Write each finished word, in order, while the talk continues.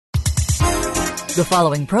The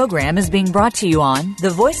following program is being brought to you on the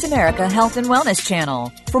Voice America Health and Wellness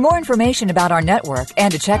Channel. For more information about our network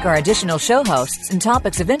and to check our additional show hosts and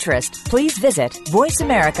topics of interest, please visit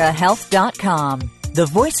voiceamericahealth.com. The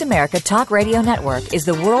Voice America Talk Radio Network is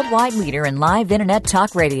the worldwide leader in live Internet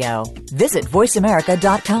talk radio. Visit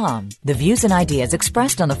voiceamerica.com. The views and ideas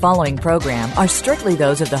expressed on the following program are strictly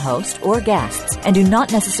those of the host or guests and do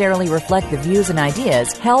not necessarily reflect the views and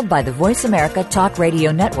ideas held by the Voice America Talk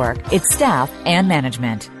Radio Network, its staff, and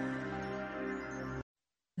management.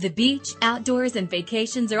 The beach, outdoors, and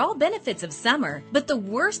vacations are all benefits of summer, but the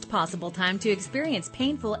worst possible time to experience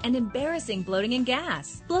painful and embarrassing bloating and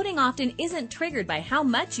gas. Bloating often isn't triggered by how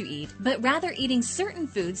much you eat, but rather eating certain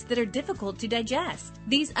foods that are difficult to digest.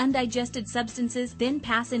 These undigested substances then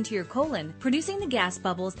pass into your colon, producing the gas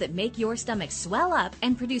bubbles that make your stomach swell up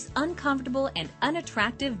and produce uncomfortable and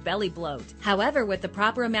unattractive belly bloat. However, with the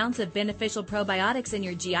proper amounts of beneficial probiotics in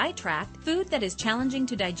your GI tract, food that is challenging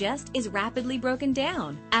to digest is rapidly broken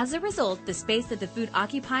down. As a result, the space that the food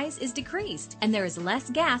occupies is decreased, and there is less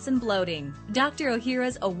gas and bloating. Dr.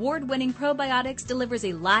 Ohhira's award-winning probiotics delivers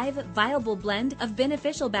a live, viable blend of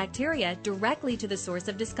beneficial bacteria directly to the source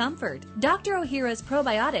of discomfort. Dr. Ohhira's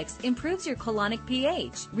probiotics improves your colonic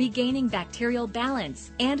pH, regaining bacterial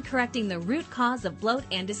balance, and correcting the root cause of bloat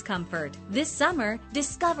and discomfort. This summer,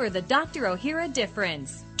 discover the Dr. Ohhira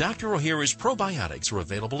difference. Dr. Ohhira's probiotics are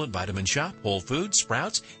available at Vitamin Shop, Whole Foods,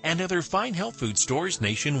 Sprouts, and other fine health food stores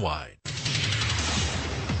nationwide.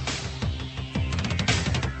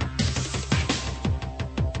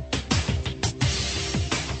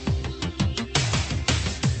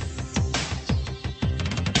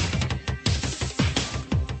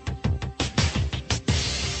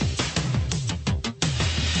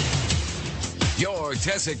 Your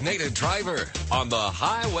designated driver on the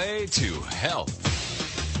highway to health.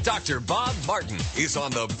 Dr. Bob Martin is on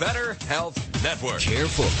the Better Health Network.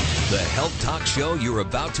 Careful. The health talk show you're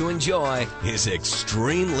about to enjoy is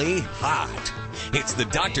extremely hot. It's the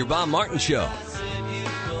Dr. Bob Martin Show.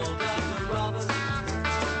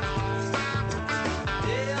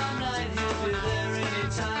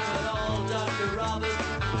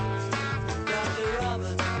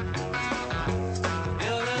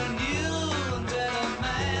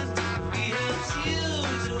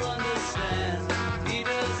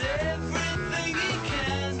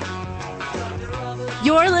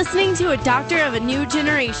 You're listening to a doctor of a new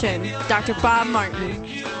generation, Dr. Bob Martin.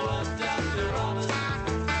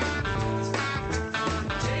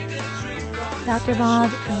 Dr.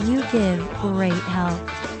 Bob, you give great help.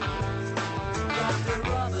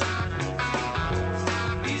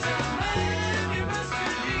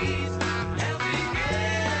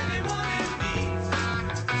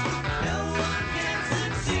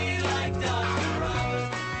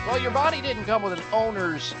 Well, your body didn't come with an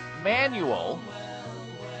owner's manual,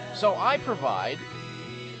 so I provide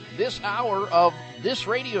this hour of this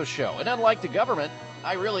radio show. And unlike the government,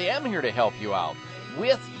 I really am here to help you out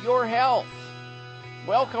with your health.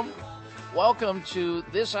 Welcome to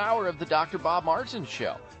this hour of the Dr. Bob Martin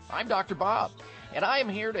Show. I'm Dr. Bob, and I am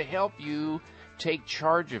here to help you take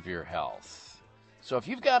charge of your health. So if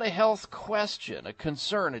you've got a health question, a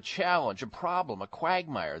concern, a challenge, a problem, a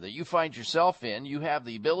quagmire that you find yourself in, you have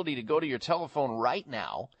the ability to go to your telephone right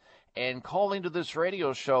now and call into this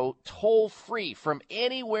radio show toll-free from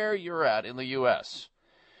anywhere you're at in the U.S.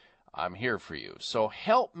 I'm here for you. So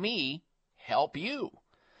help me help you.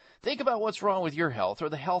 Think about what's wrong with your health or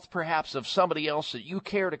the health perhaps of somebody else that you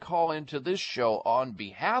care to call into this show on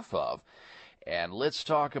behalf of, and let's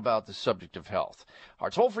talk about the subject of health. Our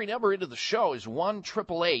toll-free number into the show is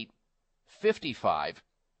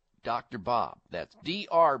 1-888-55-DR-BOB. That's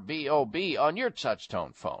D-R-B-O-B on your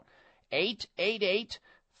touch-tone phone.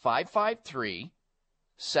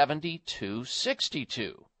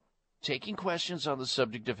 888-553-7262. Taking questions on the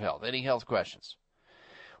subject of health. Any health questions?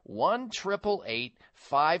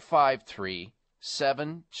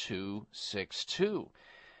 1-888-553-7262.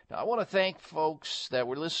 Now, I want to thank folks that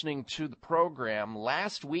were listening to the program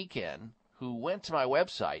last weekend who went to my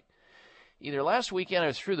website either last weekend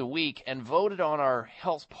or through the week and voted on our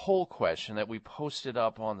health poll question that we posted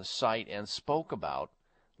up on the site and spoke about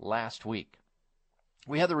last week.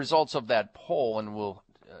 We had the results of that poll, and we'll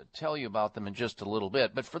tell you about them in just a little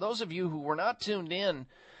bit. But for those of you who were not tuned in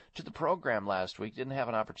to the program last week, didn't have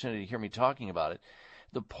an opportunity to hear me talking about it,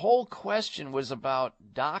 the poll question was about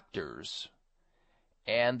doctors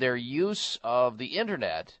and their use of the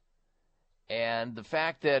Internet and the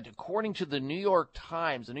fact that, according to the New York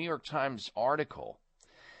Times article,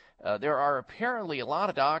 there are apparently a lot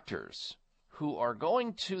of doctors who are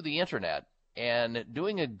going to the Internet and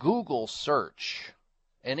doing a Google search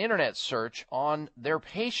an internet search on their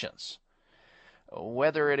patients,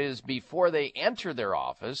 whether it is before they enter their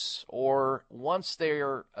office or once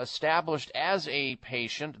they're established as a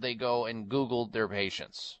patient, they go and Google their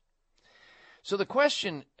patients. So the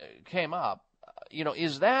question came up,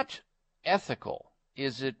 is that ethical?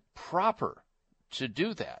 Is it proper to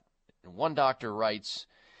do that? One doctor writes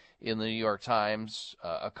in the New York Times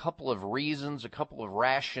a couple of reasons, a couple of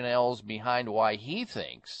rationales behind why he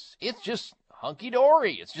thinks it's just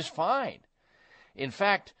hunky-dory. It's just fine. In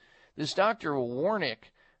fact, this Dr.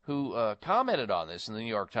 Warnick, who commented on this in the New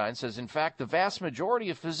York Times, says, in fact, the vast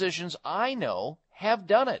majority of physicians I know have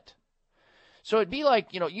done it. So it'd be like,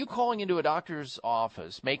 you calling into a doctor's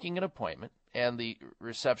office, making an appointment, and the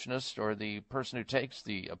receptionist or the person who takes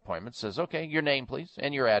the appointment says, okay, your name, please,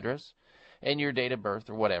 and your address, and your date of birth,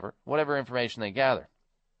 or whatever information they gather.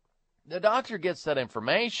 The doctor gets that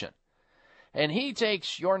information, and he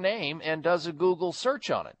takes your name and does a Google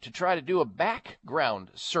search on it to try to do a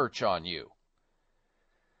background search on you.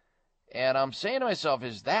 And I'm saying to myself,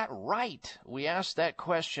 is that right? We asked that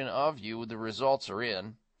question of you. The results are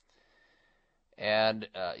in. And,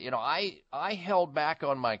 I held back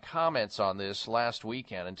on my comments on this last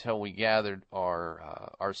weekend until we gathered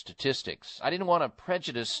our statistics. I didn't want to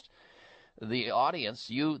prejudice the audience,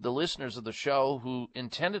 you, the listeners of the show who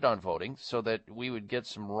intended on voting, so that we would get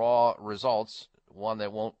some raw results, one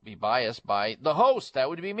that won't be biased by the host. That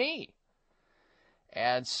would be me.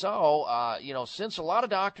 And so, since a lot of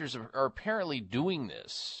doctors are apparently doing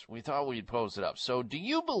this, we thought we'd pose it up. So do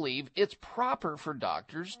you believe it's proper for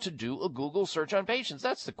doctors to do a Google search on patients?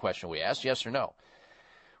 That's the question we asked, yes or no.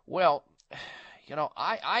 Well,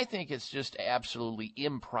 I think it's just absolutely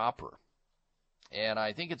improper. And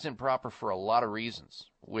I think it's improper for a lot of reasons,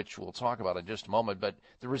 which we'll talk about in just a moment, but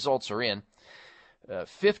the results are in.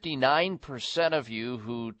 59% of you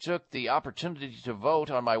who took the opportunity to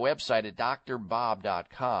vote on my website at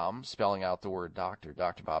drbob.com, spelling out the word doctor,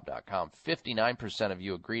 drbob.com, 59% of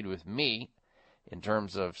you agreed with me in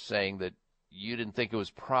terms of saying that you didn't think it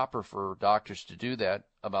was proper for doctors to do that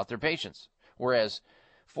about their patients, whereas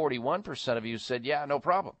 41% of you said, yeah, no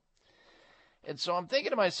problem. And so I'm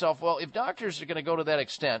thinking to myself, well, if doctors are going to go to that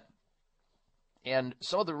extent, and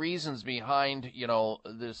some of the reasons behind,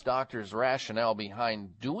 this doctor's rationale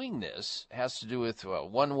behind doing this has to do with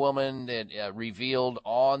one woman that revealed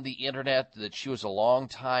on the internet that she was a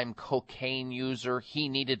long-time cocaine user. He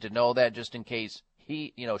needed to know that just in case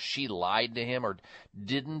she lied to him or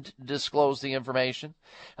didn't disclose the information.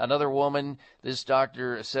 Another woman, this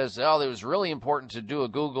doctor says, it was really important to do a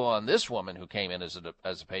Google on this woman who came in as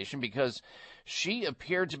a patient because she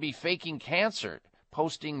appeared to be faking cancer,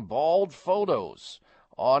 posting bald photos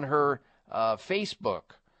on her Facebook.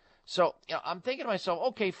 So I'm thinking to myself,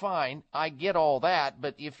 okay, fine, I get all that,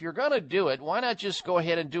 but if you're going to do it, why not just go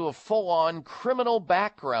ahead and do a full-on criminal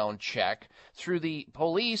background check through the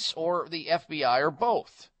police or the FBI or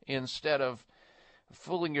both, instead of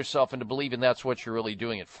fooling yourself into believing that's what you're really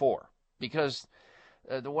doing it for? Because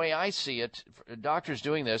the way I see it, doctors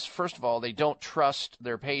doing this, first of all, they don't trust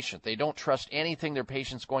their patient. They don't trust anything their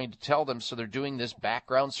patient's going to tell them, so they're doing this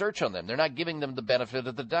background search on them. They're not giving them the benefit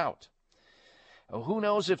of the doubt. Who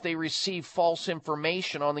knows if they receive false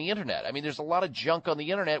information on the internet? I mean, there's a lot of junk on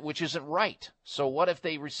the internet which isn't right. So what if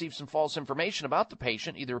they receive some false information about the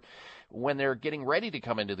patient, either when they're getting ready to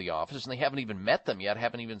come into the office and they haven't even met them yet,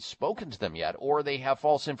 haven't even spoken to them yet, or they have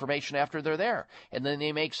false information after they're there, and then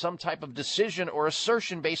they make some type of decision or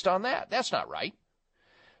assertion based on that? That's not right.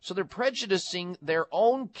 So they're prejudicing their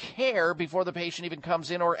own care before the patient even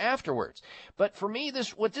comes in or afterwards. But for me,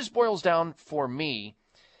 what this boils down for me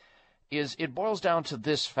is it boils down to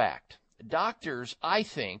this fact. Doctors, I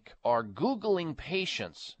think, are Googling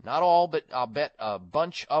patients, not all, but I'll bet a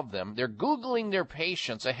bunch of them. They're Googling their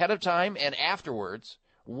patients ahead of time and afterwards.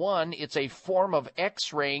 One, it's a form of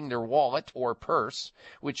X-raying their wallet or purse,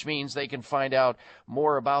 which means they can find out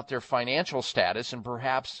more about their financial status and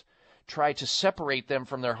perhaps try to separate them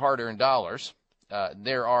from their hard-earned dollars.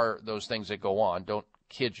 There are those things that go on. Don't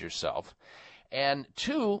kid yourself. And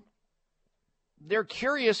two, they're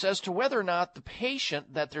curious as to whether or not the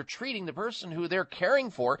patient that they're treating, the person who they're caring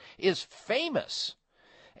for, is famous.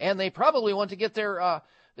 And they probably want to get their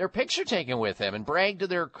picture taken with them and brag to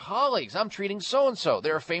their colleagues, I'm treating so-and-so.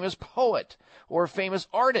 They're a famous poet or a famous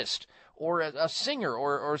artist or a singer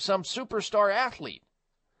or some superstar athlete.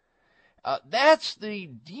 That's the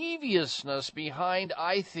deviousness behind,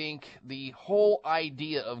 I think, the whole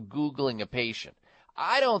idea of Googling a patient.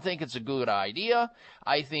 I don't think it's a good idea.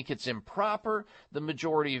 I think it's improper. The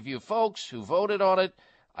majority of you folks who voted on it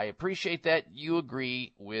I appreciate that you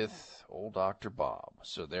agree with old Dr. Bob.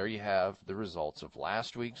 So there you have the results of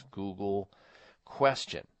last week's Google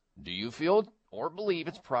question. Do you feel or believe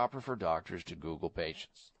it's proper for doctors to Google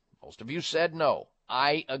patients? Most of you said no.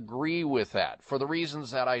 I agree with that for the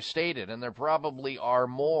reasons that I stated, and there probably are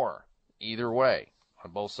more either way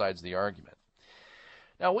on both sides of the argument.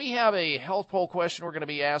 Now, we have a health poll question we're going to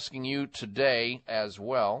be asking you today as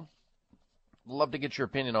well. Love to get your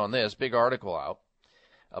opinion on this. Big article out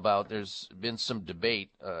about there's been some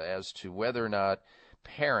debate as to whether or not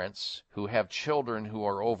parents who have children who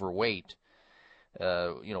are overweight,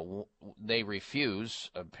 they refuse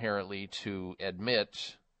apparently to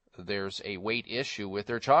admit there's a weight issue with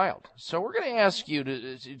their child. So we're going to ask you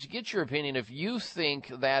to get your opinion if you think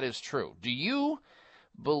that is true. Do you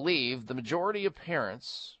believe the majority of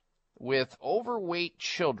parents with overweight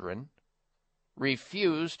children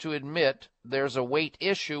refuse to admit there's a weight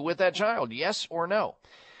issue with that child? Yes or no?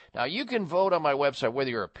 Now, you can vote on my website whether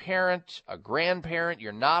you're a parent, a grandparent,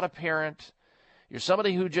 you're not a parent, you're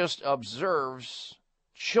somebody who just observes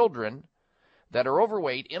children that are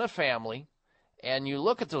overweight in a family, and you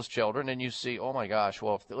look at those children and you see, oh my gosh,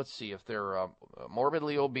 well, let's see, if they're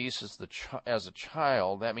morbidly obese as a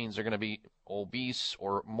child, that means they're going to be obese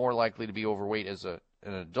or more likely to be overweight as an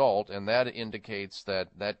adult, and that indicates that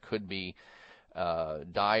that could be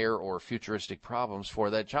dire or futuristic problems for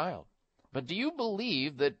that child. But do you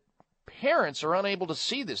believe that parents are unable to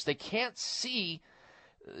see this? They can't see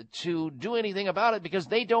to do anything about it because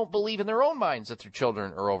they don't believe in their own minds that their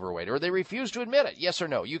children are overweight, or they refuse to admit it. Yes or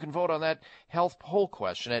no? You can vote on that health poll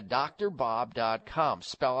question at drbob.com.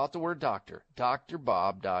 Spell out the word doctor,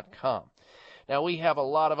 drbob.com. Now, we have a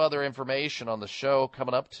lot of other information on the show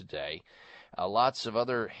coming up today. Lots of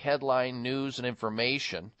other headline news and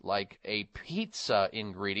information, like a pizza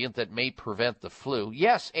ingredient that may prevent the flu.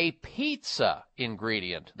 Yes, a pizza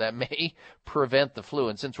ingredient that may prevent the flu.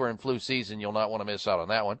 And since we're in flu season, you'll not want to miss out on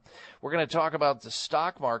that one. We're going to talk about the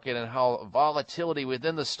stock market and how volatility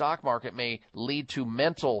within the stock market may lead to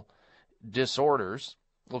mental disorders.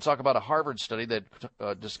 We'll talk about a Harvard study that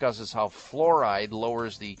discusses how fluoride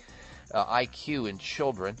lowers the IQ in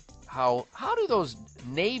children. How do those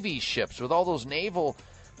Navy ships with all those naval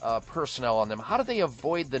personnel on them, how do they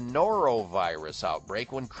avoid the norovirus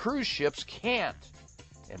outbreak when cruise ships can't?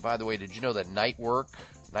 And by the way, did you know that night work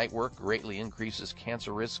greatly increases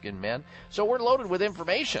cancer risk in men? So we're loaded with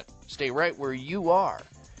information. Stay right where you are.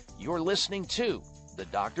 You're listening to the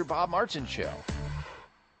Dr. Bob Martin Show.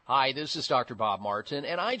 Hi, this is Dr. Bob Martin,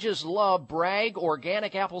 and I just love Bragg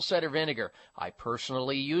Organic Apple Cider Vinegar. I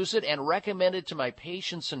personally use it and recommend it to my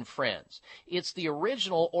patients and friends. It's the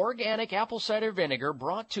original organic apple cider vinegar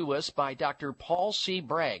brought to us by Dr. Paul C.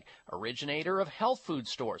 Bragg, originator of health food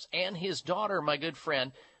stores, and his daughter, my good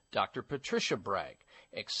friend, Dr. Patricia Bragg.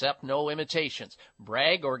 Accept no imitations.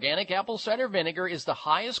 Bragg Organic Apple Cider Vinegar is the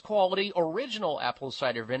highest quality original apple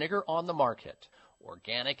cider vinegar on the market.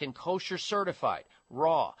 Organic and kosher certified,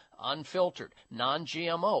 raw, unfiltered,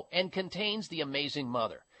 non-GMO, and contains the amazing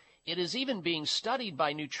mother. It is even being studied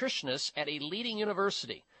by nutritionists at a leading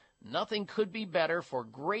university. Nothing could be better for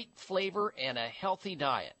great flavor and a healthy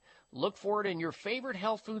diet. Look for it in your favorite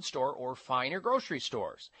health food store or finer grocery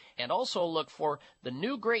stores. And also look for the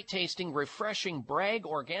new great-tasting, refreshing Bragg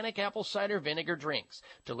Organic Apple Cider Vinegar drinks.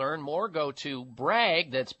 To learn more, go to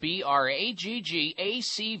Bragg, that's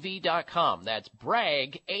BRAGGACV.com. That's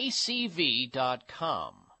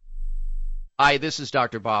BraggACV.com. Hi, this is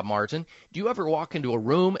Dr. Bob Martin. Do you ever walk into a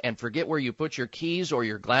room and forget where you put your keys or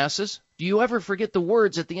your glasses? Do you ever forget the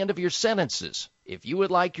words at the end of your sentences? If you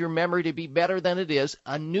would like your memory to be better than it is,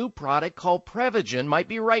 a new product called Prevagen might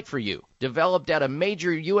be right for you. Developed at a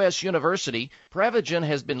major U.S. university, Prevagen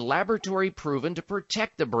has been laboratory proven to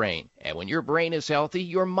protect the brain. And when your brain is healthy,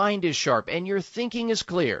 your mind is sharp and your thinking is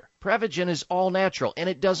clear. Prevagen is all natural and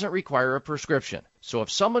it doesn't require a prescription. So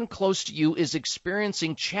if someone close to you is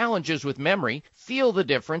experiencing challenges with memory, feel the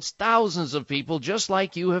difference thousands of people just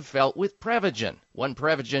like you have felt with Prevagen. One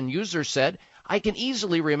Prevagen user said, I can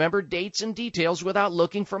easily remember dates and details without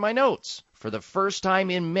looking for my notes. For the first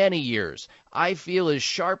time in many years, I feel as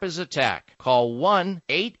sharp as a tack. Call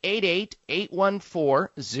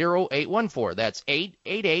 1-888-814-0814. That's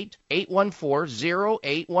 888-814-0814.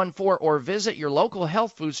 888-814-0814, or visit your local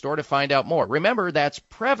health food store to find out more. Remember, that's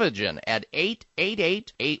Prevagen at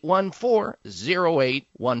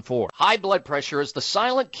 888-814-0814. High blood pressure is the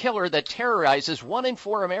silent killer that terrorizes 1 in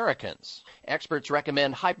 4 Americans. Experts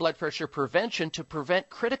recommend high blood pressure prevention to prevent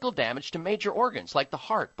critical damage to major organs like the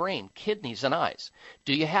heart, brain, kidneys, and eyes.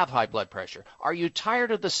 Do you have high blood pressure? Are you tired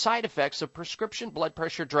of the side effects of prescription blood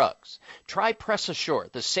pressure drugs? Try Press Assure,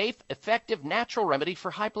 the safe, effective, natural remedy for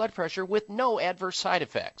high blood pressure with no adverse side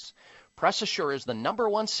effects. Press Assure is the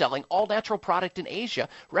 #1 selling all-natural product in Asia,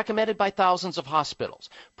 recommended by thousands of hospitals.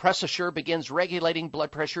 Press Assure begins regulating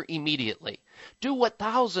blood pressure immediately. Do what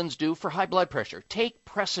thousands do for high blood pressure. Take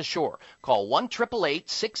Press Assure. Call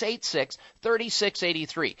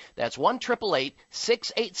 1-888-686-3683. That's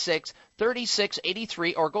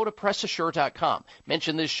 1-888-686-3683, or go to PressAssure.com.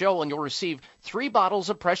 Mention this show and you'll receive 3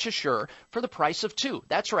 bottles of Press Assure for the price of 2.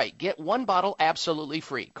 That's right. Get 1 bottle absolutely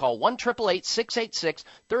free. Call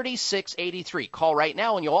 1-888-686-3683. Call right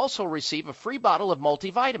now and you'll also receive a free bottle of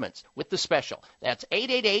multivitamins with the special. That's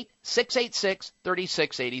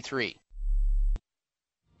 888-686-3683.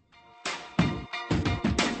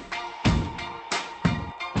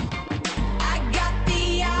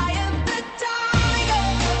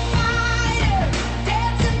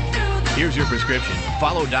 Here's your prescription.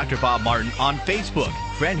 Follow Dr. Bob Martin on Facebook.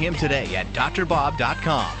 Friend him today at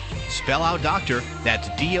drbob.com. Spell out doctor,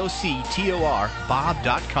 that's D-O-C-T-O-R,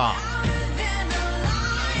 bob.com.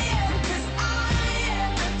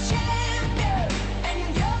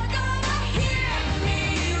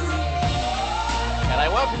 And I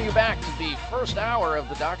welcome you back to the first hour of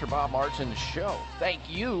the Dr. Bob Martin Show. Thank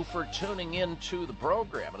you for tuning in to the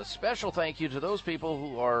program. And a special thank you to those people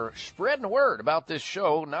who are spreading the word about this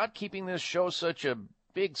show, not keeping this show such a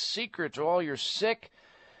big secret to all your sick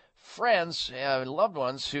friends and loved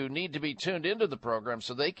ones who need to be tuned into the program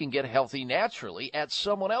so they can get healthy naturally at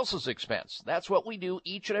someone else's expense. That's what we do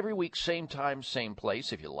each and every week, same time, same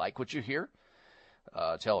place. If you like what you hear,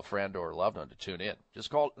 tell a friend or a loved one to tune in.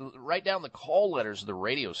 Just write down the call letters of the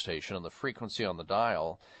radio station and the frequency on the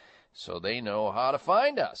dial so they know how to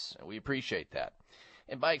find us. And we appreciate that.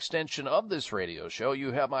 And by extension of this radio show,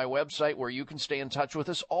 you have my website where you can stay in touch with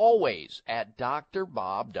us always at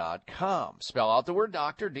drbob.com. Spell out the word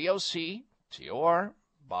doctor, D-O-C-T-O-R,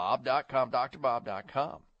 bob.com,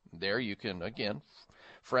 drbob.com. There you can, again,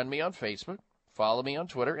 friend me on Facebook. Follow me on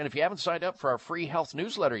Twitter. And if you haven't signed up for our free health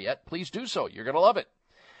newsletter yet, please do so. You're going to love it.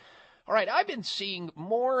 All right, I've been seeing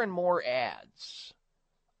more and more ads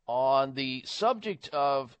on the subject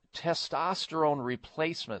of testosterone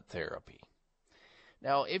replacement therapy.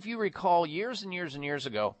 Now, if you recall, years and years and years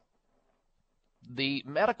ago, the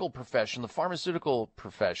medical profession, the pharmaceutical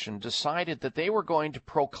profession, decided that they were going to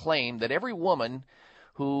proclaim that every woman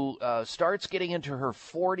who starts getting into her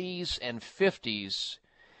 40s and 50s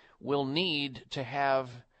will need to have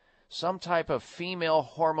some type of female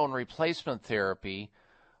hormone replacement therapy,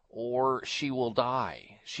 or she will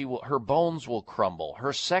die. Her bones will crumble.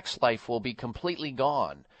 Her sex life will be completely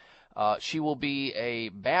gone. She will be a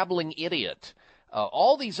babbling idiot.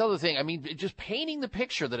 All these other things. I mean, just painting the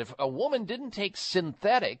picture that if a woman didn't take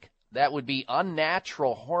synthetic, that would be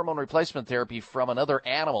unnatural hormone replacement therapy from another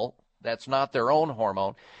animal that's not their own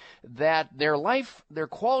hormone, that their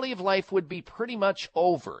quality of life would be pretty much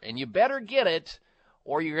over. And you better get it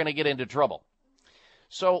or you're going to get into trouble.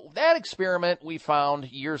 So that experiment, we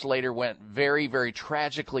found years later, went very, very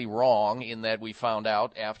tragically wrong, in that we found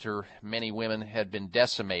out after many women had been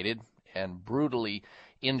decimated and brutally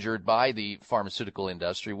injured by the pharmaceutical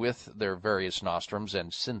industry with their various nostrums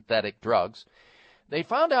and synthetic drugs. They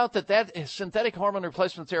found out that synthetic hormone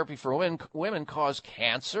replacement therapy for women caused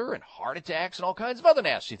cancer and heart attacks and all kinds of other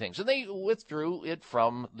nasty things. And they withdrew it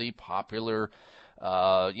from the popular,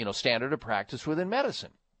 standard of practice within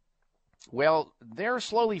medicine. Well, they're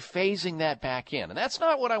slowly phasing that back in. And that's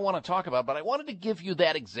not what I want to talk about, but I wanted to give you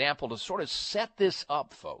that example to sort of set this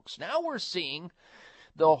up, folks. Now we're seeing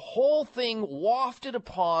the whole thing wafted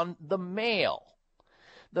upon the male.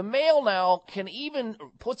 The male now can even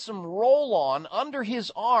put some roll-on under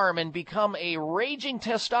his arm and become a raging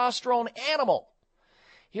testosterone animal.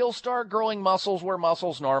 He'll start growing muscles where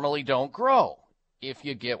muscles normally don't grow, if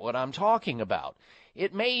you get what I'm talking about.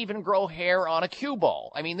 It may even grow hair on a cue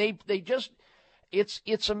ball. I mean,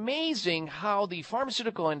 it's amazing how the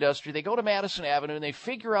pharmaceutical industry, they go to Madison Avenue and they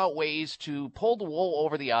figure out ways to pull the wool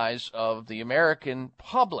over the eyes of the American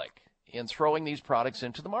public in throwing these products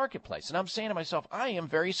into the marketplace. And I'm saying to myself, I am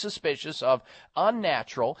very suspicious of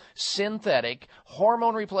unnatural, synthetic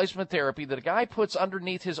hormone replacement therapy that a guy puts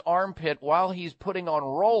underneath his armpit while he's putting on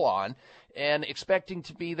roll-on and expecting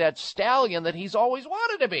to be that stallion that he's always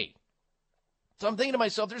wanted to be. So I'm thinking to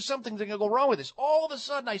myself, there's something that can go wrong with this. All of a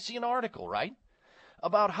sudden, I see an article, right,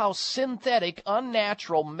 about how synthetic,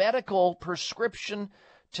 unnatural, medical prescription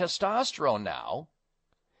testosterone now,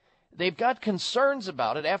 they've got concerns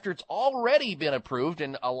about it after it's already been approved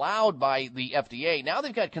and allowed by the FDA. Now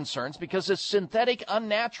they've got concerns because it's synthetic,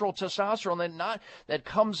 unnatural testosterone that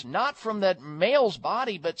comes not from that male's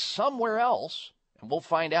body, but somewhere else. And we'll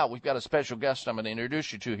find out. We've got a special guest I'm going to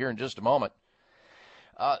introduce you to here in just a moment.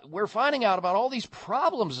 We're finding out about all these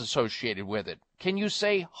problems associated with it. Can you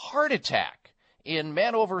say heart attack in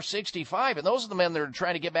men over 65? And those are the men that are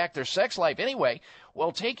trying to get back their sex life anyway.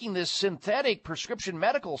 Well, taking this synthetic prescription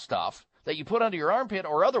medical stuff that you put under your armpit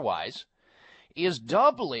or otherwise is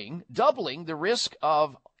doubling the risk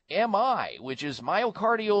of MI, which is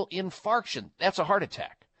myocardial infarction. That's a heart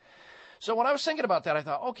attack. So when I was thinking about that, I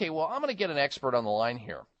thought, okay, well, I'm going to get an expert on the line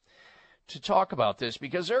here to talk about this,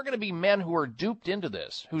 because there are going to be men who are duped into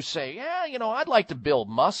this, who say, yeah, I'd like to build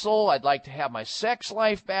muscle. I'd like to have my sex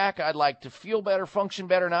life back. I'd like to feel better, function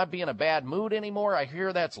better, not be in a bad mood anymore. I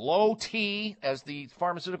hear that's low T, as the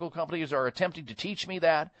pharmaceutical companies are attempting to teach me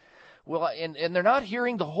that. Well, and they're not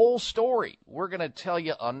hearing the whole story. We're going to tell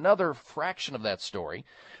you another fraction of that story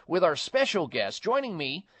with our special guest. Joining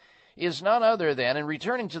me is none other than, and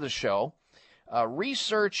returning to the show,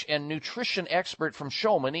 research and nutrition expert from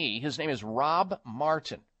Chamonix. His name is Rob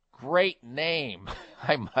Martin. Great name,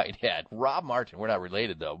 I might add. Rob Martin. We're not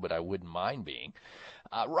related, though, but I wouldn't mind being.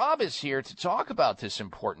 Rob is here to talk about this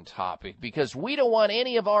important topic because we don't want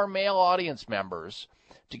any of our male audience members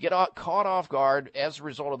to get caught off guard as a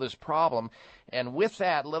result of this problem. And with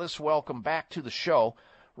that, let us welcome back to the show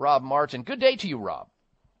Rob Martin. Good day to you, Rob.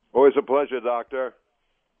 Always a pleasure, Doctor.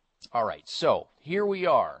 All right, so here we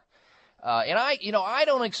are. And I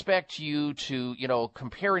don't expect you to,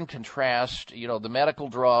 compare and contrast, the medical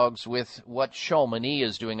drugs with what Chamonix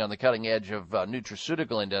is doing on the cutting edge of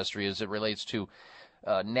nutraceutical industry as it relates to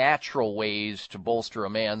natural ways to bolster a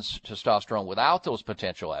man's testosterone without those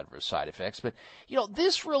potential adverse side effects. But,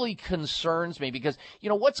 this really concerns me because,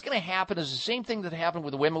 what's going to happen is the same thing that happened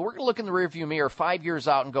with the women. We're going to look in the rearview mirror 5 years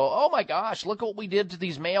out and go, oh, my gosh, look what we did to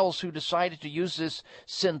these males who decided to use this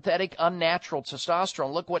synthetic, unnatural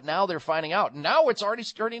testosterone. Look what now they're finding out. Now it's already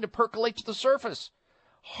starting to percolate to the surface.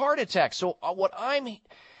 Heart attack. So what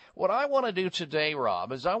I want to do today,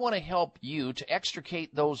 Rob, is I want to help you to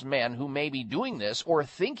extricate those men who may be doing this or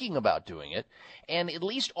thinking about doing it, and at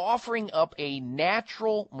least offering up a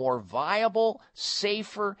natural, more viable,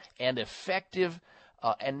 safer, and effective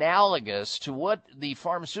analogous to what the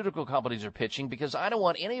pharmaceutical companies are pitching, because I don't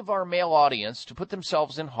want any of our male audience to put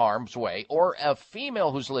themselves in harm's way, or a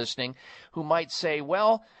female who's listening who might say,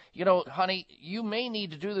 well, honey, you may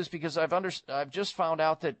need to do this because I've just found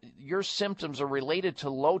out that your symptoms are related to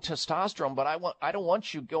low testosterone, but I don't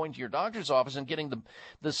want you going to your doctor's office and getting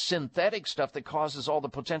the synthetic stuff that causes all the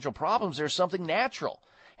potential problems. There's something natural.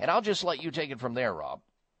 And I'll just let you take it from there, Rob.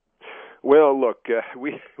 Well, look,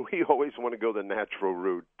 we always want to go the natural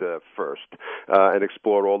route first and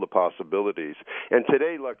explore all the possibilities. And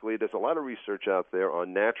today, luckily, there's a lot of research out there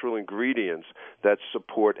on natural ingredients that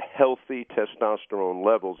support healthy testosterone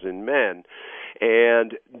levels in men.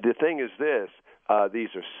 And the thing is this. These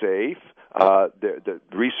are safe. The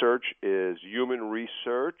research is human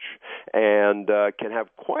research and can have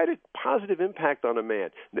quite a positive impact on a man.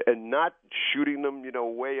 And not shooting them,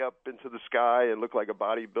 way up into the sky and look like a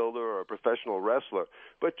bodybuilder or a professional wrestler,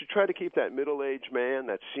 but to try to keep that middle-aged man,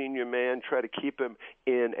 that senior man, try to keep him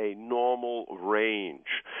in a normal range.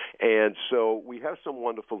 And so we have some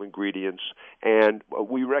wonderful ingredients, and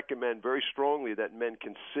we recommend very strongly that men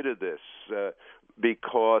consider this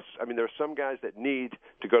because, there are some guys that need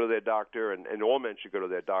to go to their doctor, and all men should go to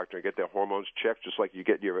their doctor and get their hormones checked, just like you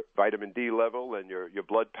get your vitamin D level and your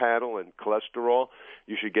blood panel and cholesterol.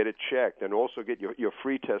 You should get it checked, and also get your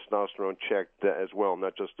free testosterone checked as well,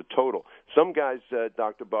 not just the total. Some guys,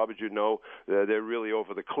 Dr. Bob, as you know, they're really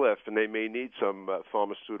over the cliff, and they may need some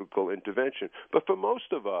pharmaceutical intervention. But for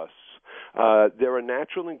most of us, there are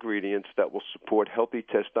natural ingredients that will support healthy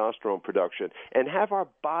testosterone production and have our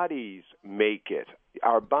bodies make it.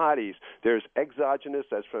 Our bodies, there's exogenous,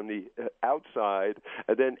 that's from the outside,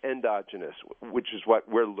 and then endogenous, which is what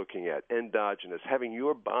we're looking at, endogenous, having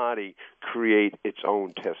your body create its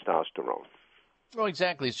own testosterone. Well,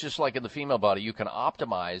 exactly. It's just like in the female body. You can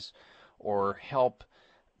optimize or help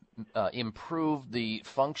improve the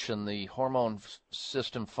function, the hormone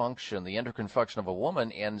system function, the endocrine function of a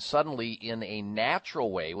woman, and suddenly in a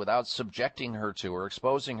natural way, without subjecting her to or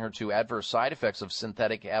exposing her to adverse side effects of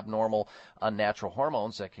synthetic, abnormal, unnatural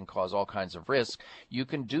hormones that can cause all kinds of risks, you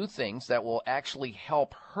can do things that will actually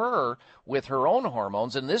help her with her own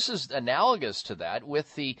hormones, and this is analogous to that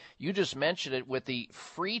with you just mentioned it, with the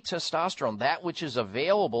free testosterone, that which is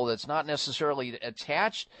available that's not necessarily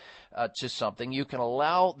attached to something. You can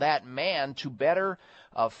allow that man to better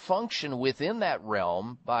function within that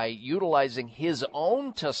realm by utilizing his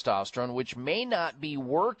own testosterone, which may not be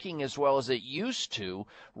working as well as it used to,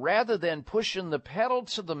 rather than pushing the pedal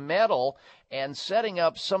to the metal and setting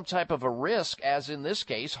up some type of a risk, as in this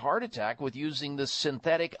case, heart attack, with using the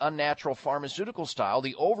synthetic, unnatural pharmaceutical style,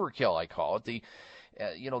 the overkill, I call it, the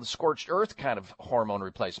scorched earth kind of hormone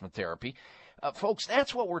replacement therapy. Folks,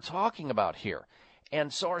 that's what we're talking about here.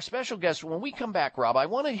 And so our special guest, when we come back, Rob, I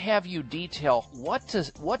want to have you detail what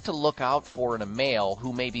to look out for in a male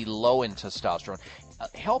who may be low in testosterone.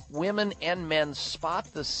 Help women and men spot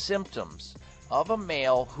the symptoms of a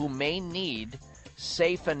male who may need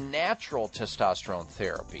safe and natural testosterone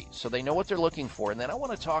therapy, so they know what they're looking for. And then I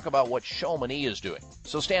want to talk about what Chamonix is doing.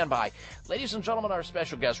 So stand by. Ladies and gentlemen, our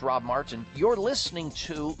special guest, Rob Martin. You're listening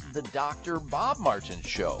to the Dr. Bob Martin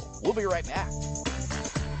Show. We'll be right back.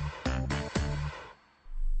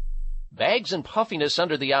 Bags and puffiness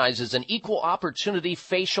under the eyes is an equal opportunity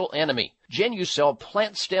facial enemy. Genucell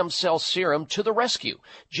Plant Stem Cell Serum to the rescue.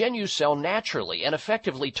 Genucell naturally and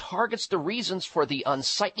effectively targets the reasons for the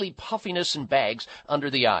unsightly puffiness and bags under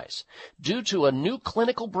the eyes. Due to a new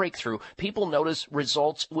clinical breakthrough, people notice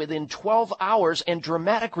results within 12 hours and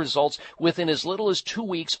dramatic results within as little as 2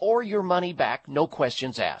 weeks, or your money back, no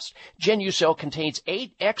questions asked. Genucell contains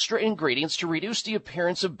 8 extra ingredients to reduce the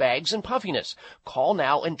appearance of bags and puffiness. Call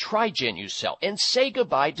now and try Genucell and say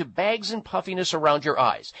goodbye to bags and puffiness around your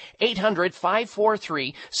eyes. 800-543-6596.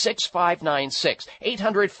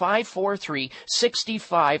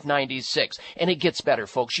 800-543-6596. And it gets better,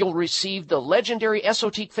 folks. You'll receive the legendary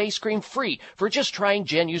Esotique face cream free for just trying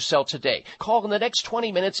Genucell today. Call in the next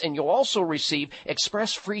 20 minutes and you'll also receive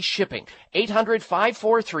express free shipping.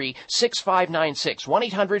 800-543-6596.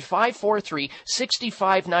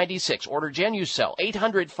 1-800-543-6596. Order Genucell.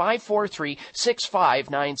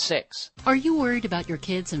 800-543-6596. Are you worried about your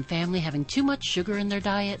kids and family having too much sugar in their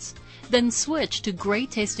diets? Then switch to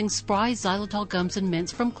great-tasting Spry Xylitol Gums and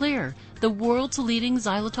Mints from Clear, the world's leading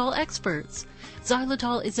xylitol experts.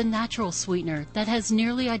 Xylitol is a natural sweetener that has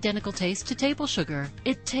nearly identical taste to table sugar.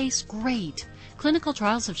 It tastes great. Clinical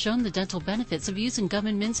trials have shown the dental benefits of using gum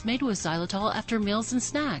and mints made with xylitol after meals and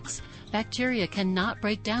snacks. Bacteria cannot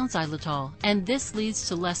break down xylitol, and this leads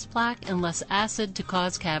to less plaque and less acid to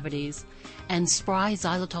cause cavities. And Spry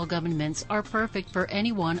Xylitol Gum and Mints are perfect for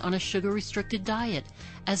anyone on a sugar-restricted diet,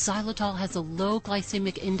 as xylitol has a low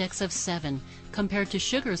glycemic index of 7 compared to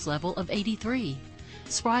sugar's level of 83.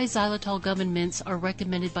 Spry Xylitol Gum and Mints are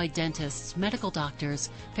recommended by dentists, medical doctors,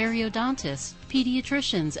 periodontists,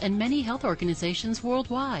 pediatricians, and many health organizations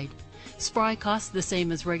worldwide. Spry costs the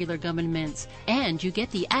same as regular gum and mints, and you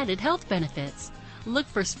get the added health benefits. Look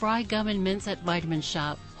for Spry Gum and Mints at Vitamin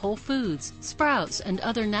Shop, Whole Foods, Sprouts, and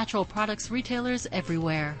other natural products retailers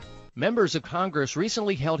everywhere. Members of Congress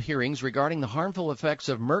recently held hearings regarding the harmful effects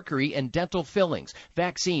of mercury in dental fillings,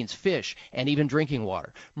 vaccines, fish, and even drinking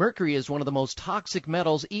water. Mercury is one of the most toxic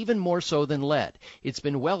metals, even more so than lead. It's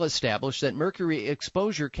been well established that mercury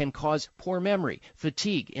exposure can cause poor memory,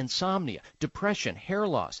 fatigue, insomnia, depression, hair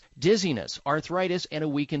loss, dizziness, arthritis, and a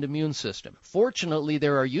weakened immune system. Fortunately,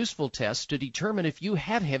 there are useful tests to determine if you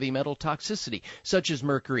have heavy metal toxicity, such as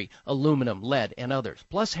mercury, aluminum, lead, and others,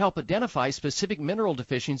 plus help identify specific mineral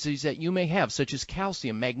deficiencies that you may have, such as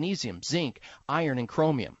calcium, magnesium, zinc, iron, and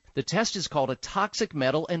chromium. The test is called a toxic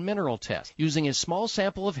metal and mineral test. Using a small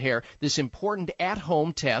sample of hair, this important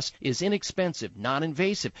at-home test is inexpensive,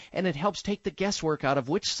 non-invasive, and it helps take the guesswork out of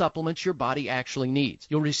which supplements your body actually needs.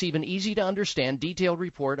 You'll receive an easy-to-understand, detailed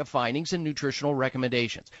report of findings and nutritional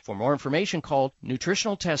recommendations. For more information, call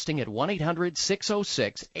Nutritional Testing at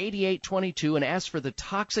 1-800-606-8822 and ask for the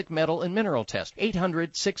toxic metal and mineral test.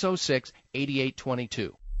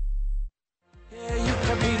 800-606-8822. Yeah, you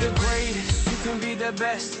can be the greatest, you can be the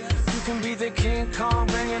best, you can be the King Kong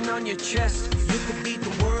banging on your chest. You can beat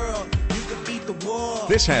the world, you can beat the war.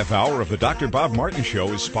 This half hour of the Dr. Bob Martin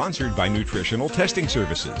Show is sponsored by Nutritional Testing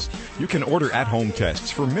Services. You can order at-home tests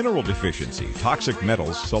for mineral deficiency, toxic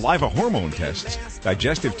metals, saliva hormone tests,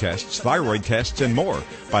 digestive tests, thyroid tests, and more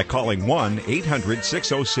by calling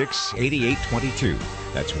 1-800-606-8822.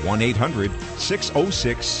 That's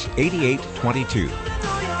 1-800-606-8822.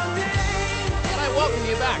 Welcome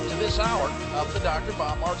you back to this hour of the Dr.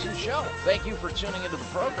 Bob Martin Show. Thank you for tuning into the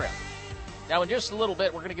program. Now, in just a little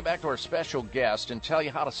bit, we're going to get back to our special guest and tell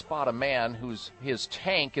you how to spot a man his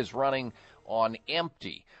tank is running on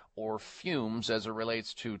empty, or fumes as it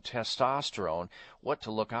relates to testosterone, what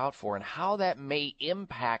to look out for, and how that may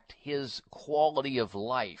impact his quality of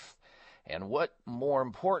life, and what, more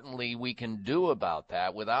importantly, we can do about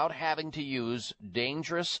that without having to use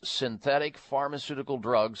dangerous synthetic pharmaceutical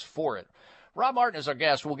drugs for it. Rob Martin is our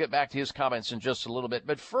guest. We'll get back to his comments in just a little bit.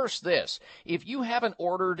 But first this, if you haven't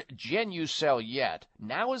ordered Genucel yet,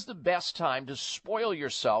 now is the best time to spoil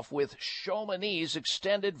yourself with Chamonix's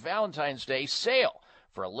extended Valentine's Day sale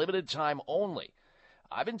for a limited time only.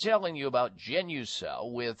 I've been telling you about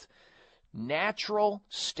Genucel with natural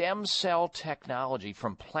stem cell technology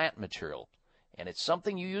from plant material, and it's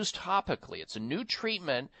something you use topically. It's a new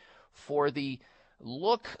treatment for the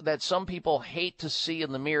look that some people hate to see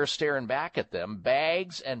in the mirror staring back at them,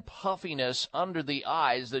 bags and puffiness under the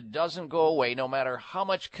eyes that doesn't go away no matter how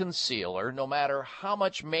much concealer, no matter how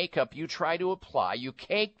much makeup you try to apply. You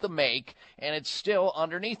cake the make, and it's still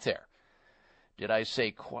underneath there. Did I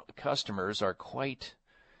say customers are quite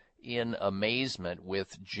in amazement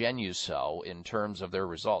with Genucel in terms of their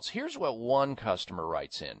results? Here's what one customer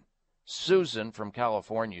writes in. Susan from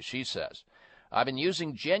California, she says, I've been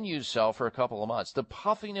using Genucel for a couple of months. The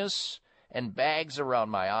puffiness and bags around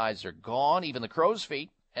my eyes are gone. Even the crow's feet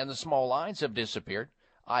and the small lines have disappeared.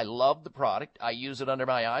 I love the product. I use it under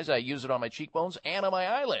my eyes. I use it on my cheekbones and on my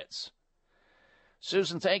eyelids.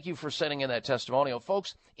 Susan, thank you for sending in that testimonial.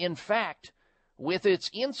 Folks, in fact, with its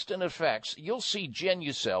instant effects, you'll see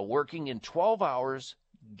Genucel working in 12 hours,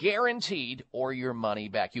 guaranteed, or your money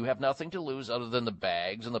back. You have nothing to lose other than the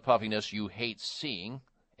bags and the puffiness you hate seeing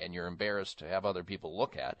and you're embarrassed to have other people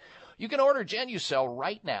look at. You can order Genucel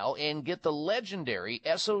right now and get the legendary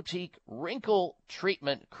Esotique Wrinkle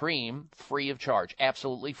Treatment Cream free of charge,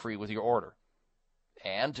 absolutely free with your order.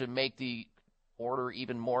 And to make the order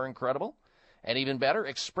even more incredible and even better,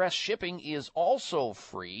 express shipping is also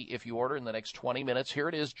free if you order in the next 20 minutes. Here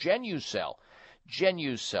it is, Genucel.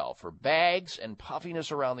 Genucel for bags and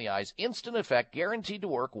puffiness around the eyes. Instant effect, guaranteed to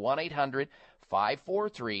work.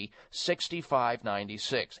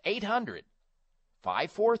 1-800-543-6596.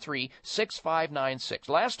 800-543-6596.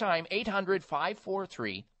 Last time,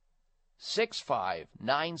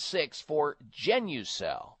 800-543-6596 for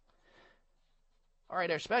Genucel. All right,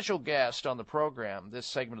 our special guest on the program, this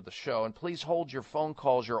segment of the show, and please hold your phone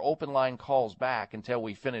calls, your open line calls back until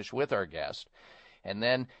we finish with our guest. And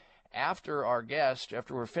then after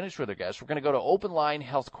we're finished with our guest, we're going to go to open line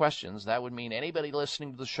health questions. That would mean anybody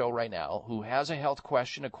listening to the show right now who has a health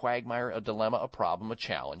question, a quagmire, a dilemma, a problem, a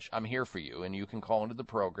challenge, I'm here for you, and you can call into the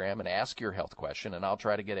program and ask your health question, and I'll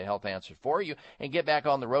try to get a health answer for you and get back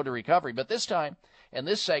on the road to recovery. But this time, in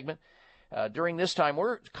this segment, during this time,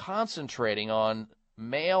 we're concentrating on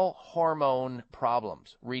male hormone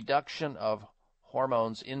problems, reduction of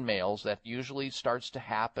hormones in males that usually starts to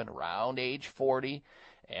happen around age 40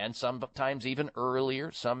 and sometimes even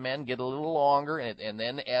earlier. Some men get a little longer, and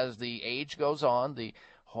then as the age goes on, the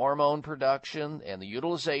hormone production and the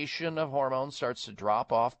utilization of hormones starts to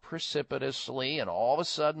drop off precipitously, and all of a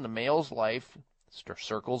sudden the male's life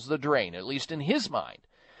circles the drain, at least in his mind.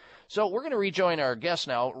 So we're going to rejoin our guest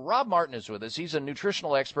now. Rob Martin is with us. He's a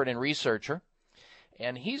nutritional expert and researcher.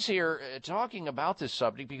 And he's here talking about this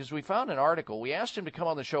subject because we found an article. We asked him to come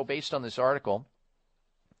on the show based on this article,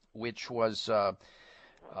 which was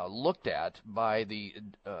looked at by the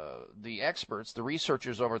experts, the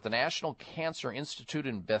researchers over at the National Cancer Institute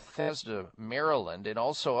in Bethesda, Maryland, and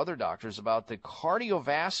also other doctors about the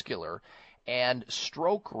cardiovascular and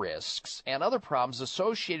stroke risks and other problems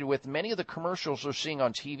associated with many of the commercials we're seeing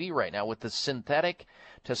on TV right now with the synthetic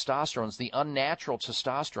testosterones, the unnatural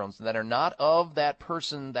testosterones that are not of that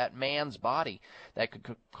person, that man's body, that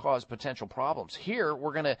could cause potential problems. Here,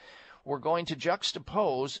 we're going to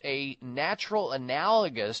juxtapose a natural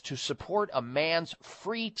analogous to support a man's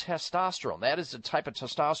free testosterone. That is a type of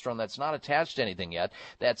testosterone that's not attached to anything yet.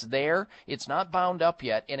 That's there. It's not bound up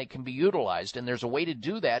yet, and it can be utilized. And there's a way to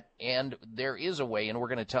do that, and there is a way, and we're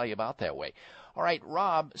going to tell you about that way. All right,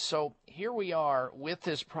 Rob, so here we are with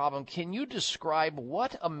this problem. Can you describe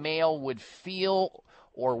what a male would feel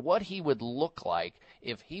or what he would look like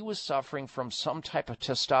if he was suffering from some type of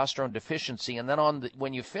testosterone deficiency? And then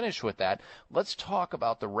when you finish with that, let's talk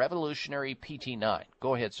about the revolutionary PT9.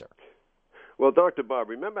 Go ahead, sir. Well, Dr. Bob,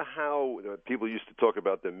 remember how people used to talk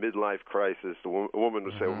about the midlife crisis? A woman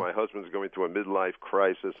would say, well, my husband's going through a midlife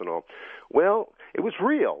crisis and all. Well, it was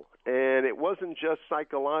real, and it wasn't just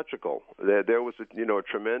psychological. There was a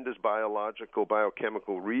tremendous biological,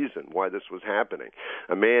 biochemical reason why this was happening.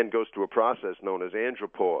 A man goes through a process known as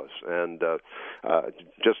andropause, and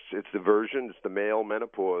it's the male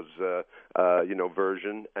menopause,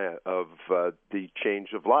 version of the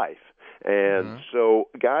change of life. And so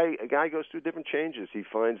a guy goes through different changes. He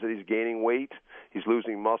finds that he's gaining weight, he's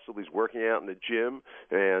losing muscle, he's working out in the gym,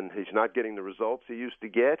 and he's not getting the results he used to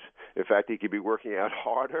get. In fact, he could be working out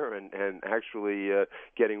harder and actually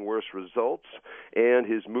getting worse results. And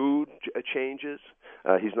his mood changes.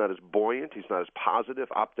 He's not as buoyant. He's not as positive,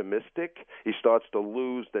 optimistic. He starts to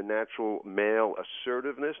lose the natural male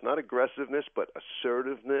assertiveness, not aggressiveness, but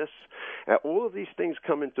assertiveness. All of these things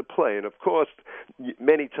come into play. And, of course,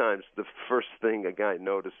 many times the first thing a guy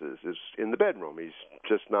notices is in the bedroom. He's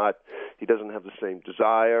just not – he doesn't have the same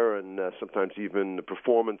desire, and sometimes even the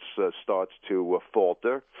performance starts to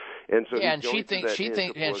falter. And so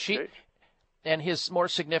and his more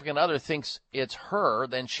significant other thinks it's her,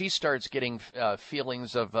 then she starts getting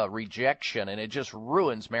feelings of rejection, and it just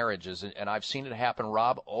ruins marriages. And I've seen it happen,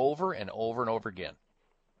 Rob, over and over and over again.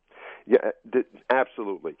 Yeah,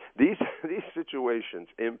 absolutely. These situations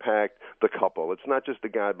impact the couple. It's not just the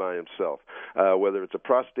guy by himself. Whether it's a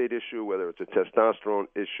prostate issue, whether it's a testosterone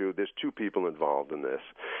issue, there's two people involved in this.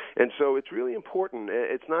 And so it's really important.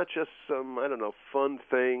 It's not just some, fun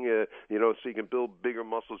thing, so you can build bigger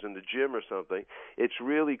muscles in the gym or something. It's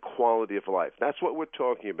really quality of life. That's what we're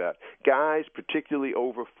talking about. Guys, particularly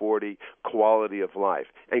over 40, quality of life.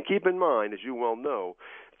 And keep in mind, as you well know,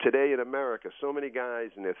 today in America, so many guys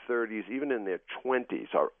in their 30s, even in their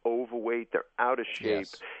 20s, are overweight. They're out of shape.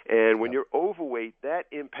 Yes. And when you're overweight, that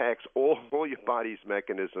impacts all your body's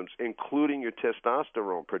mechanisms, including your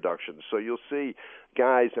testosterone production. So you'll see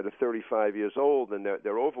guys that are 35 years old and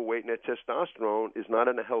they're overweight and their testosterone is not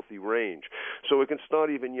in a healthy range. So it can start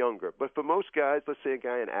even younger. But for most guys, let's say a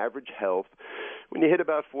guy in average health, when you hit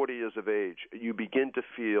about 40 years of age, you begin to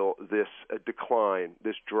feel this decline,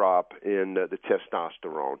 this drop in the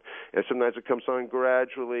testosterone. And sometimes it comes on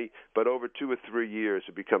gradually, but over 2 or 3 years,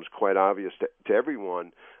 it becomes quite obvious to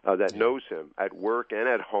everyone that knows him at work and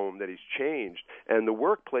at home that he's changed. And the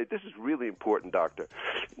workplace, this is really important, Doctor.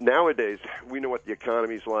 Nowadays, we know what the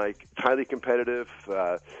economy's like. It's highly competitive.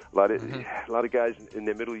 A lot of guys in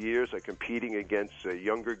their middle years are competing against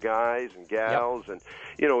younger guys and gals. Yep. And,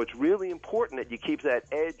 it's really important that you keep that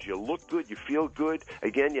edge. You look good. You feel good.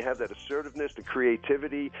 Again, you have that assertiveness, the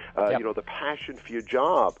creativity, the passion for your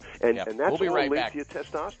job. And that's all linked to your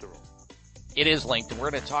testosterone. It is linked, and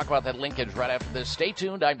we're going to talk about that linkage right after this. Stay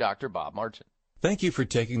tuned. I'm Dr. Bob Martin. Thank you for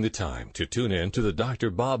taking the time to tune in to the Dr.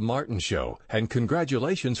 Bob Martin Show, and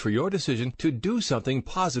congratulations for your decision to do something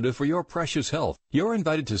positive for your precious health. You're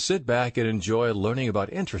invited to sit back and enjoy learning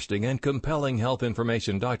about interesting and compelling health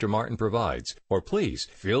information Dr. Martin provides. Or please,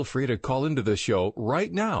 feel free to call into the show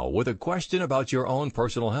right now with a question about your own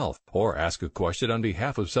personal health, or ask a question on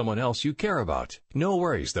behalf of someone else you care about. No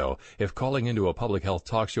worries, though. If calling into a public health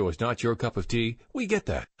talk show is not your cup of tea, we get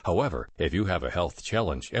that. However, if you have a health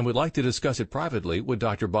challenge and would like to discuss it privately with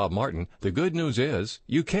Dr. Bob Martin, the good news is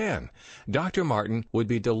you can. Dr. Martin would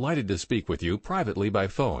be delighted to speak with you privately by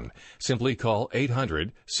phone. Simply call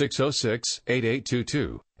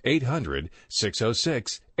 800-606-8822.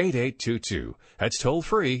 800-606-8822. That's toll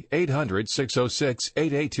free,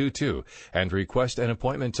 800-606-8822, and request an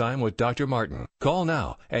appointment time with Dr. Martin. Call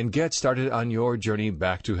now and get started on your journey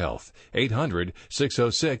back to health.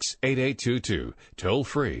 800-606-8822. Toll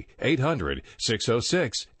free,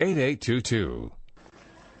 800-606-8822.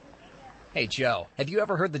 Hey, Joe, have you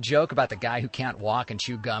ever heard the joke about the guy who can't walk and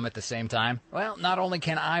chew gum at the same time? Well, not only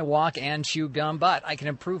can I walk and chew gum, but I can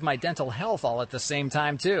improve my dental health all at the same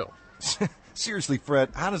time, too. Seriously,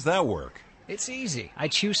 Fred, how does that work? It's easy. I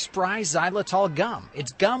chew Spry xylitol gum.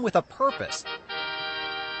 It's gum with a purpose.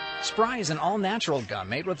 Spry is an all-natural gum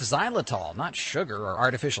made with xylitol, not sugar or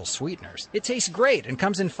artificial sweeteners. It tastes great and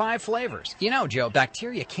comes in 5 flavors. You know, Joe,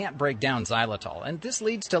 bacteria can't break down xylitol, and this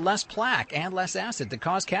leads to less plaque and less acid that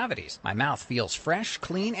cause cavities. My mouth feels fresh,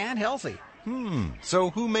 clean, and healthy.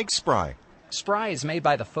 So who makes Spry? Spry is made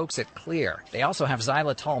by the folks at Clear. They also have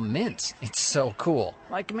xylitol mints. It's so cool.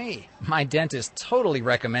 Like me. My dentist totally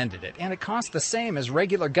recommended it, and it costs the same as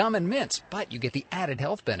regular gum and mints, but you get the added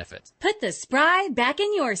health benefits. Put the Spry back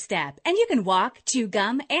in your step, and you can walk, chew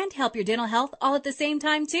gum, and help your dental health all at the same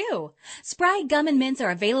time, too. Spry gum and mints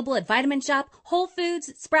are available at Vitamin Shop, Whole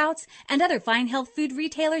Foods, Sprouts, and other fine health food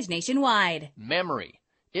retailers nationwide. Memory.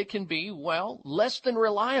 It can be, less than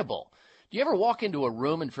reliable. Do you ever walk into a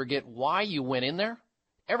room and forget why you went in there?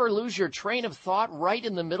 Ever lose your train of thought right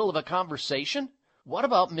in the middle of a conversation? What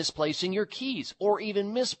about misplacing your keys or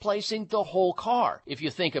even misplacing the whole car? If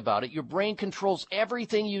you think about it, your brain controls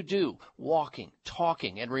everything you do, walking,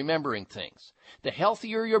 talking, and remembering things. The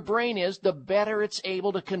healthier your brain is, the better it's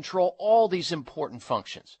able to control all these important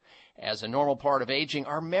functions. As a normal part of aging,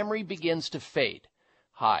 our memory begins to fade.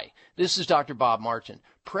 Hi, this is Dr. Bob Martin.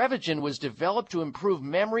 Prevagen was developed to improve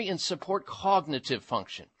memory and support cognitive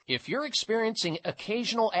function. If you're experiencing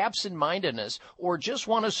occasional absent-mindedness or just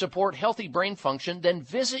want to support healthy brain function, then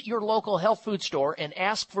visit your local health food store and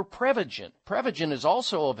ask for Prevagen. Prevagen is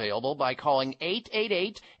also available by calling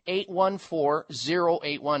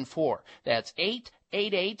 888-814-0814. That's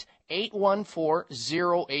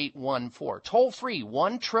 888-814-0814. Toll free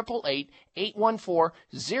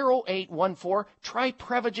 1-888-814-0814. Try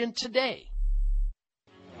Prevagen today.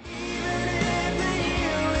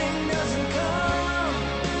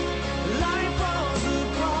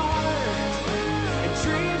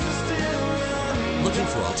 Looking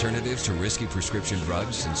for alternatives to risky prescription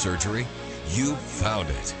drugs and surgery? You found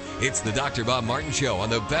it. It's the Dr. Bob Martin Show on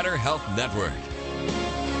the Better Health Network.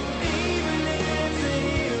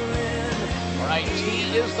 All right, T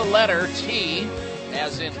is the letter T,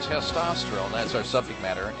 as in testosterone. That's our subject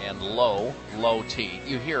matter. And low T.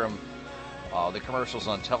 You hear them, the commercials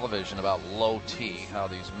on television about low T, how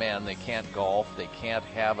these men, they can't golf, they can't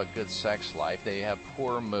have a good sex life, they have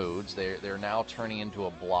poor moods, they're now turning into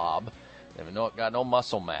a blob. They've got no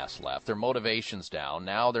muscle mass left. Their motivation's down.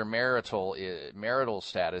 Now their marital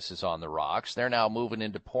status is on the rocks. They're now moving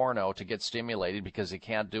into porno to get stimulated because they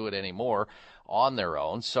can't do it anymore on their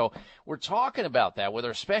own. So we're talking about that with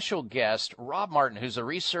our special guest, Rob Martin, who's a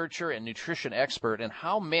researcher and nutrition expert, and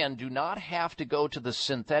how men do not have to go to the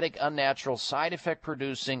synthetic, unnatural, side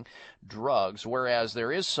effect-producing drugs, whereas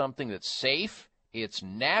there is something that's safe, it's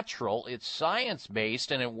natural, it's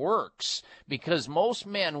science-based, and it works, because most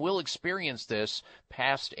men will experience this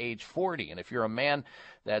past age 40. And if you're a man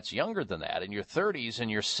that's younger than that, in your 30s,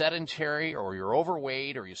 and you're sedentary, or you're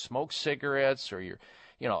overweight, or you smoke cigarettes, or you're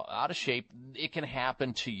out of shape, it can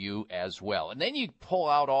happen to you as well. And then you pull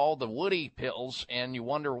out all the woody pills, and you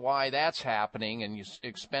wonder why that's happening, and you're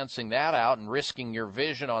expensing that out and risking your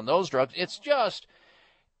vision on those drugs. It's just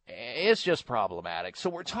problematic. So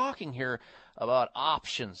we're talking here about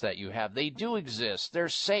options that you have. They do exist. They're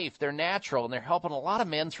safe. They're natural, and they're helping a lot of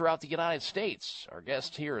men throughout the United States. Our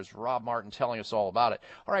guest here is Rob Martin, telling us all about it.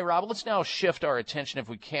 All right, Rob, let's now shift our attention, if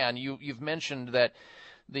we can. You've mentioned that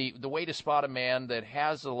the way to spot a man that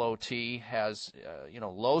has a low T has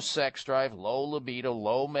low sex drive, low libido,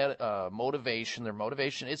 low motivation. Their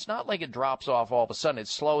motivation, it's not like it drops off all of a sudden.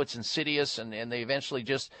 It's slow, it's insidious, and they eventually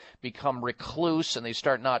just become recluse, and they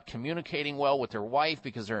start not communicating well with their wife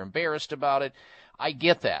because they're embarrassed about it. I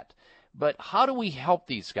get that. But how do we help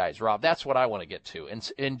these guys, Rob? That's what I want to get to.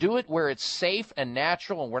 And do it where it's safe and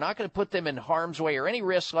natural, and we're not going to put them in harm's way or any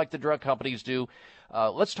risk like the drug companies do.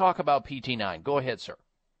 Let's talk about PT9. Go ahead, sir.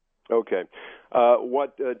 Okay.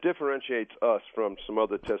 What differentiates us from some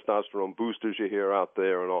other testosterone boosters you hear out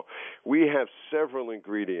there and all, we have several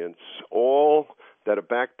ingredients, all that are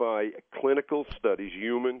backed by clinical studies,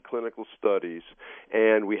 human clinical studies,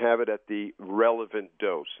 and we have it at the relevant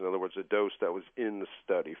dose. In other words, a dose that was in the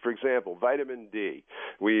study. For example, vitamin D.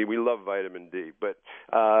 We love vitamin D, but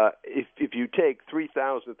if you take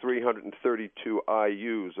 3,332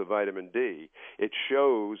 IUs of vitamin D, it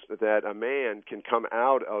shows that a man can come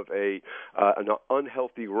out of an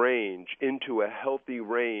unhealthy range into a healthy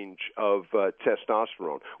range of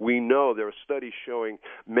testosterone. We know there are studies showing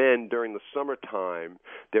men during the summertime,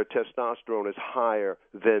 their testosterone is higher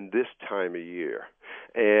than this time of year.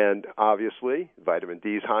 And obviously, vitamin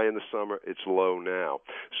D is high in the summer. It's low now.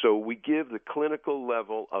 So we give the clinical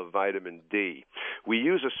level of vitamin D. We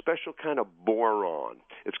use a special kind of boron.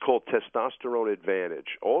 It's called testosterone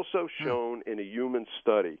advantage, also shown in a human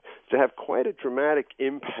study to have quite a dramatic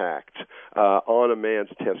impact on a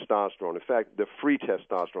man's testosterone. In fact, the free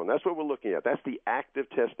testosterone, that's what we're looking at. That's the active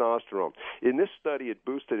testosterone. In this study, it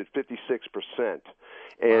boosted at 56%.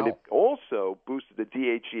 And it also boosted the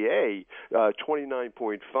DHEA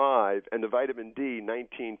 29.5 and the vitamin D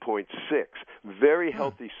 19.6. Very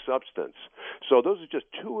healthy substance. So those are just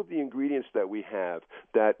two of the ingredients that we have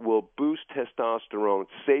that will boost testosterone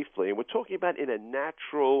safely. And we're talking about in a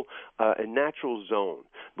natural zone.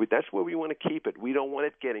 That's where we want to keep it. We don't want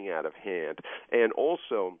it getting out of hand. And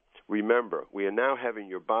also, remember, we are now having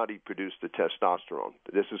your body produce the testosterone.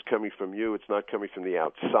 This is coming from you. It's not coming from the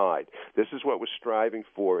outside. This is what we're striving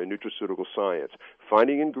for in nutraceutical science,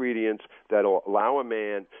 finding ingredients that will allow a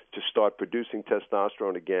man to start producing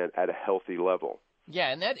testosterone again at a healthy level. Yeah,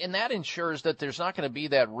 and that ensures that there's not going to be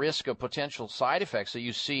that risk of potential side effects that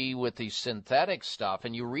you see with the synthetic stuff.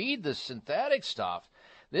 And you read the synthetic stuff,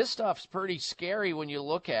 This stuff's pretty scary when you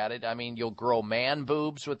look at it. I mean, you'll grow man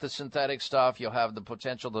boobs with the synthetic stuff. You'll have the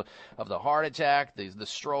potential of the heart attack, the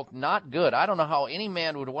stroke. Not good. I don't know how any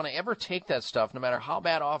man would want to ever take that stuff, no matter how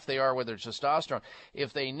bad off they are with their testosterone,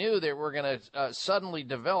 if they knew they were going to suddenly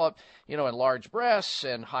develop, enlarged breasts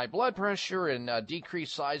and high blood pressure and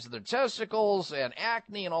decreased size of their testicles and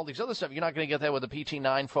acne and all these other stuff. You're not going to get that with the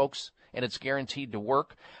PT9, folks, and it's guaranteed to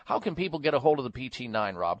work. How can people get a hold of the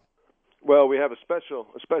PT9, Rob? Well, we have a special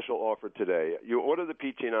offer today. You order the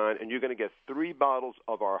PT9, and you're going to get 3 bottles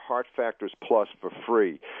of our Heart Factors Plus for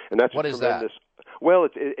free, and that's what is that? Well,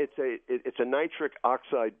 it's a nitric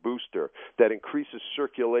oxide booster that increases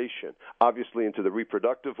circulation, obviously into the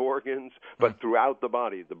reproductive organs, but throughout the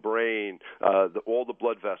body, the brain, all the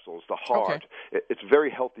blood vessels, the heart. Okay. It's a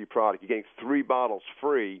very healthy product. You're getting 3 bottles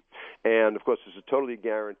free, and of course, this is totally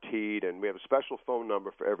guaranteed. And we have a special phone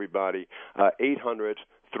number for everybody: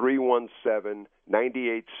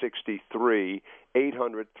 800-317-9863.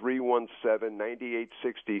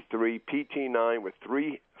 800-317-9863. PT9 with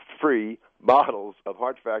 3 free bottles of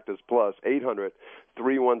Heart Factors Plus.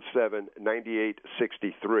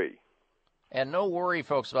 800-317-9863. And no worry,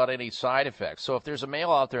 folks, about any side effects. So if there's a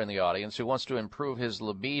male out there in the audience who wants to improve his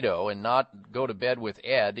libido and not go to bed with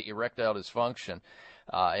erectile dysfunction,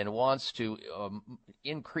 and wants to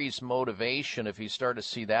increase motivation if you start to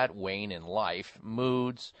see that wane in life,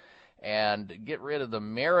 moods, and get rid of the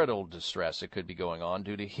marital distress that could be going on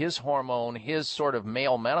due to his hormone, his sort of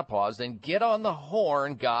male menopause, then get on the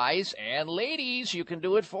horn, guys and ladies. You can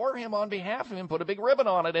do it for him on behalf of him. Put a big ribbon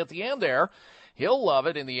on it at the end there. He'll love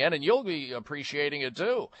it in the end, and you'll be appreciating it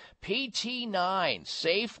too. PT9,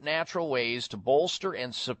 safe, natural ways to bolster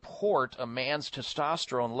and support a man's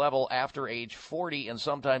testosterone level after age 40, and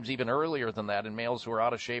sometimes even earlier than that in males who are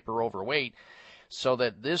out of shape or overweight, so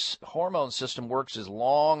that this hormone system works as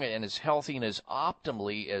long and as healthy and as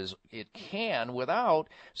optimally as it can without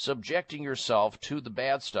subjecting yourself to the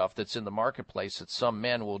bad stuff that's in the marketplace that some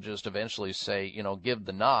men will just eventually say, give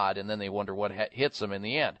the nod, and then they wonder what hits them in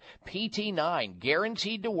the end. PT9,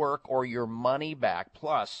 guaranteed to work or your money back.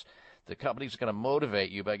 Plus, the company's going to motivate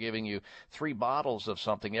you by giving you 3 bottles of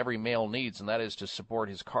something every male needs, and that is to support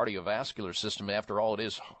his cardiovascular system. After all, it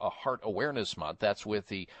is a Heart Awareness Month. That's with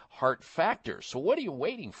the Heart Factors. So what are you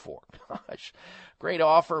waiting for? Gosh, great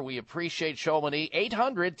offer. We appreciate Chamonix.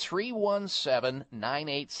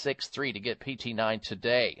 800-317-9863 to get PT9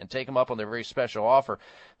 today, and take them up on their very special offer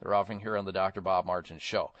they're offering here on the Dr. Bob Martin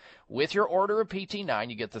Show. With your order of PT9,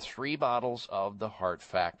 you get the 3 bottles of the Heart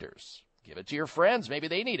Factors. Give it to your friends. Maybe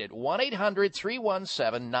they need it.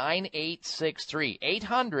 1-800-317-9863.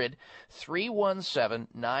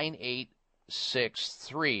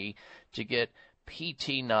 800-317-9863 to get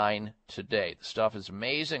PT9 today. The stuff is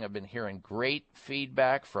amazing. I've been hearing great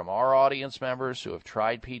feedback from our audience members who have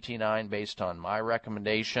tried PT9 based on my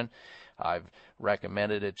recommendation. I've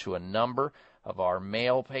recommended it to a number of our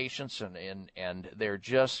male patients, and they're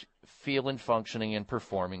just feeling, functioning, and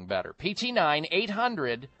performing better. PT9,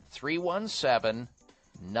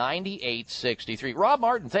 800-317-9863. Rob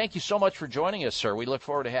Martin, thank you so much for joining us, sir. We look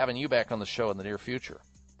forward to having you back on the show in the near future.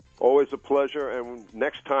 Always a pleasure, and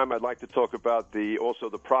next time I'd like to talk about also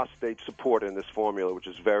the prostate support in this formula, which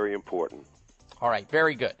is very important. All right,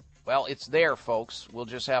 very good. Well, it's there, folks. We'll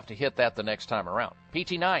just have to hit that the next time around.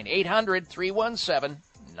 PT9,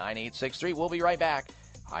 800-317-9863. We'll be right back.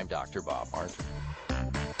 I'm Dr. Bob Martin.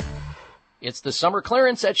 It's the summer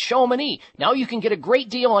clearance at Chamonix. Now you can get a great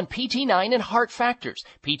deal on PT9 and Heart Factors.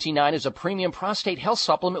 PT9 is a premium prostate health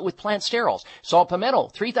supplement with plant sterols, saw palmetto,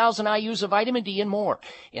 3,000 IUs of vitamin D, and more.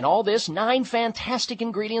 In all this, 9 fantastic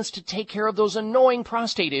ingredients to take care of those annoying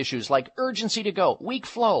prostate issues like urgency to go, weak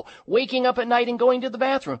flow, waking up at night and going to the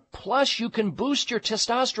bathroom. Plus, you can boost your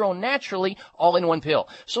testosterone naturally all in one pill.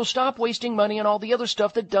 So stop wasting money on all the other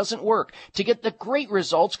stuff that doesn't work. To get the great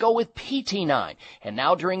results, go with PT9. And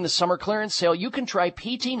now during the summer clearance sale, you can try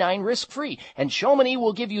PT9 risk-free, and Chamonix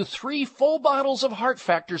will give you 3 full bottles of Heart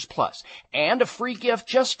Factors Plus and a free gift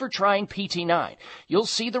just for trying PT9. You'll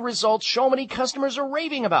see the results Chamonix customers are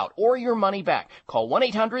raving about, or your money back. Call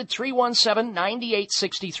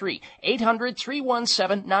 1-800-317-9863.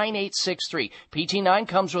 800-317-9863. PT9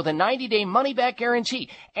 comes with a 90-day money-back guarantee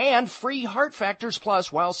and free Heart Factors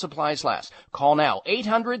Plus while supplies last. Call now,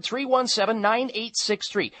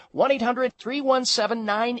 800-317-9863.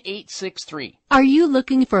 1-800-317-9863. Are you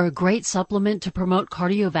looking for a great supplement to promote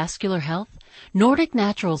cardiovascular health? Nordic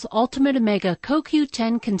Naturals Ultimate Omega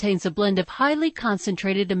CoQ10 contains a blend of highly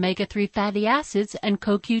concentrated omega-3 fatty acids and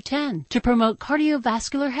CoQ10 to promote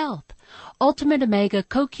cardiovascular health. Ultimate Omega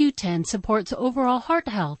CoQ10 supports overall heart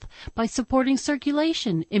health by supporting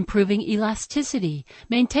circulation, improving elasticity,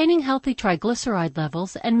 maintaining healthy triglyceride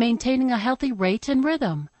levels, and maintaining a healthy rate and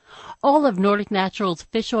rhythm. All of Nordic Naturals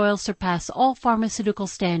fish oil surpass all pharmaceutical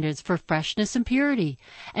standards for freshness and purity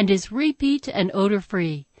and is repeat and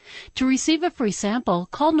odor-free. To receive a free sample,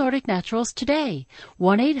 call Nordic Naturals today,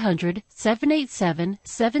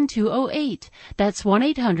 1-800-787-7208. That's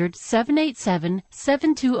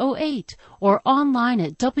 1-800-787-7208, or online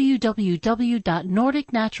at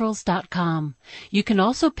www.nordicnaturals.com. You can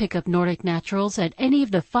also pick up Nordic Naturals at any of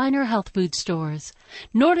the finer health food stores.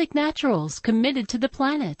 Nordic Naturals, committed to the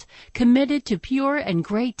planet, committed to pure and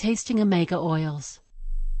great-tasting omega oils.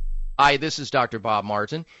 Hi, this is Dr. Bob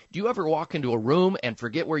Martin. Do you ever walk into a room and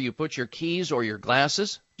forget where you put your keys or your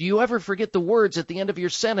glasses? Do you ever forget the words at the end of your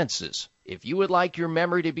sentences? If you would like your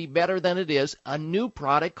memory to be better than it is, a new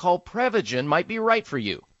product called Prevagen might be right for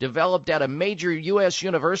you. Developed at a major U.S.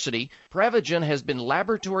 university, Prevagen has been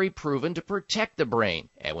laboratory proven to protect the brain.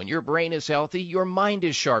 And when your brain is healthy, your mind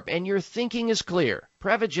is sharp and your thinking is clear.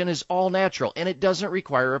 Prevagen is all natural and it doesn't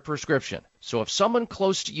require a prescription. So if someone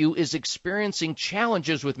close to you is experiencing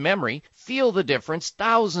challenges with memory, feel the difference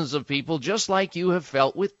thousands of people just like you have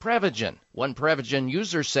felt with Prevagen. One Prevagen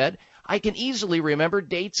user said, "I can easily remember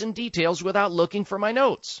dates and details without looking for my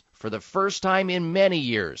notes. For the first time in many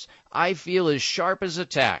years, I feel as sharp as a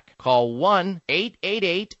tack." Call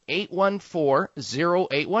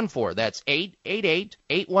 1-888-814-0814. That's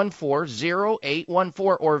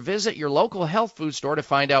 888-814-0814, or visit your local health food store to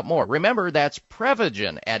find out more. Remember, that's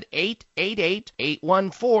Prevagen at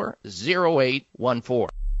 888-814-0814.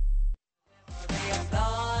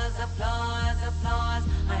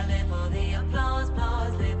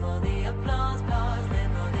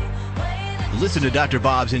 Listen to Dr.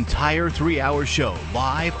 Bob's entire 3-hour show,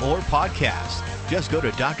 live or podcast. Just go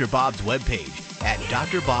to Dr. Bob's webpage at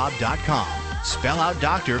drbob.com. Spell out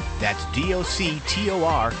doctor, that's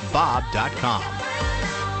D-O-C-T-O-R, bob.com. All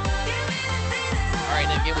right,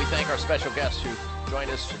 and again, we thank our special guests who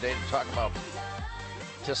joined us today to talk about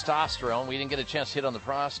testosterone. We didn't get a chance to hit on the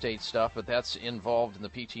prostate stuff, but that's involved in the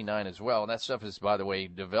PT9 as well. And that stuff is, by the way,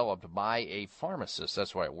 developed by a pharmacist.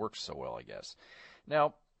 That's why it works so well, I guess.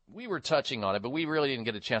 Now, we were touching on it, but we really didn't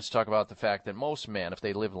get a chance to talk about the fact that most men, if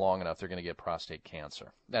they live long enough, they're going to get prostate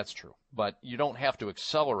cancer. That's true. But you don't have to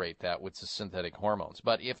accelerate that with the synthetic hormones.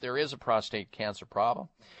 But if there is a prostate cancer problem,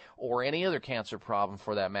 or any other cancer problem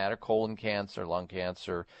for that matter, colon cancer, lung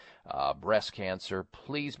cancer, breast cancer,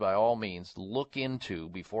 please, by all means, look into,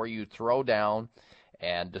 before you throw down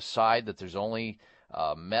and decide that there's only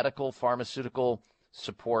medical, pharmaceutical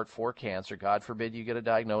support for cancer. God forbid you get a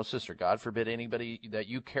diagnosis, or God forbid anybody that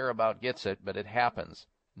you care about gets it, but it happens.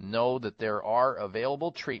 Know that there are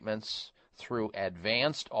available treatments through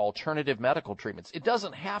advanced alternative medical treatments. It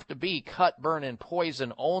doesn't have to be cut, burn, and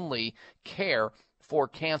poison only care for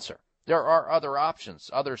cancer. There are other options,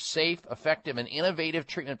 other safe, effective, and innovative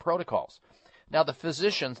treatment protocols. Now, the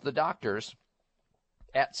physicians, the doctors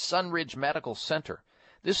at Sunridge Medical Center,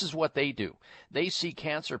 this is what they do. They see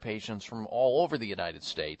cancer patients from all over the United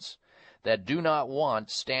States that do not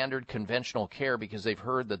want standard conventional care because they've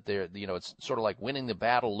heard that it's sort of like winning the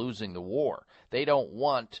battle, losing the war. They don't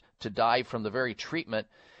want to die from the very treatment.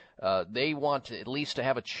 They want at least to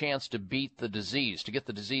have a chance to beat the disease, to get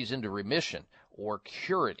the disease into remission, or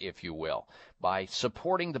cure it, if you will, by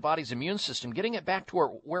supporting the body's immune system, getting it back to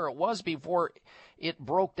where it was before it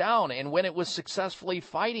broke down and when it was successfully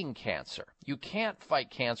fighting cancer. You can't fight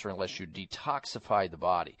cancer unless you detoxify the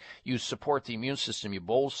body. You support the immune system. You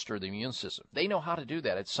bolster the immune system. They know how to do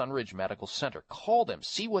that at Sunridge Medical Center. Call them.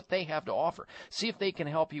 See what they have to offer. See if they can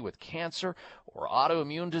help you with cancer or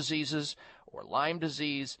autoimmune diseases or Lyme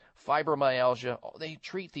disease, fibromyalgia. They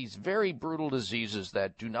treat these very brutal diseases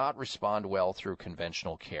that do not respond well through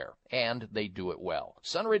conventional care, and they do it well.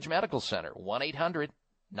 Sunridge Medical Center,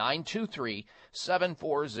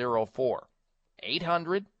 1-800-923-7404,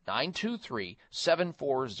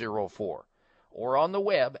 800-923-7404, or on the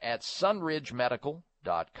web at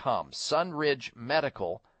sunridgemedical.com,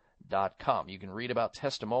 sunridgemedical.com. You can read about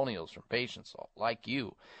testimonials from patients like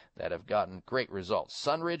you that have gotten great results.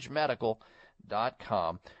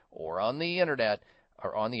 sunridgemedical.com, or on the internet,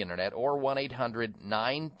 or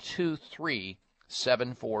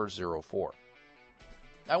 1-800-923-7404.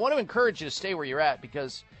 I want to encourage you to stay where you're at,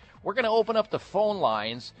 because we're going to open up the phone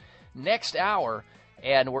lines next hour,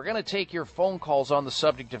 And we're going to take your phone calls on the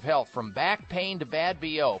subject of health, from back pain to bad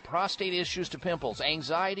BO, prostate issues to pimples,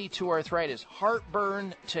 anxiety to arthritis,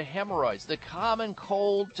 heartburn to hemorrhoids, the common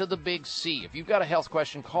cold to the big C. If you've got a health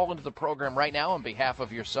question, call into the program right now on behalf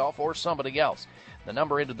of yourself or somebody else. The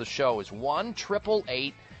number into the show is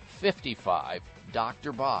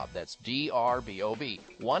 1-888-55-Dr. Bob. That's DRBOB.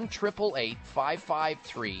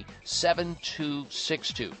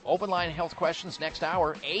 1-888-553-7262. Open line health questions next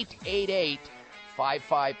hour,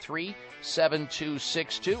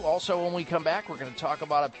 888-553-7262. Also, when we come back, we're going to talk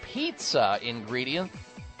about a pizza ingredient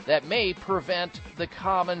that may prevent the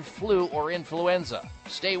common flu or influenza.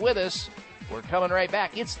 Stay with us. We're coming right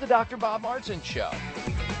back. It's the Dr. Bob Martin Show.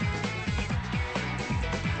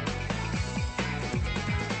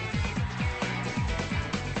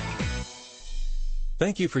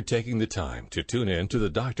 Thank you for taking the time to tune in to the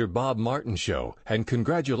Dr. Bob Martin Show, and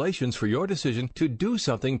congratulations for your decision to do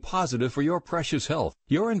something positive for your precious health.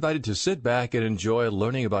 You're invited to sit back and enjoy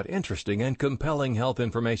learning about interesting and compelling health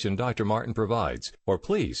information Dr. Martin provides. Or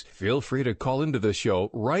please feel free to call into the show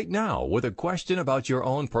right now with a question about your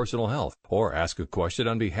own personal health, or ask a question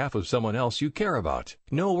on behalf of someone else you care about.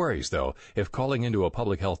 No worries, though. If calling into a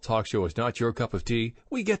public health talk show is not your cup of tea,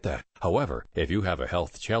 we get that. However, if you have a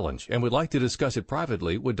health challenge and would like to discuss it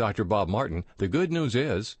privately with Dr. Bob Martin, the good news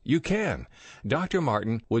is you can. Dr.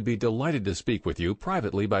 Martin would be delighted to speak with you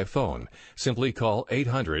privately by phone. Simply call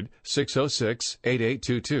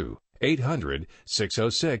 800-606-8822.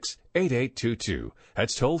 800-606-8822.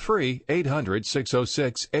 That's toll free,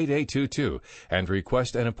 800-606-8822, and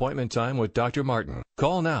request an appointment time with Dr. Martin.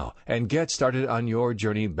 Call now and get started on your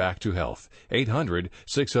journey back to health.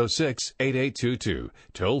 800-606-8822.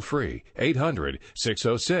 Toll free,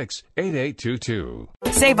 800-606-8822.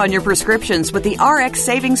 Save on your prescriptions with the RX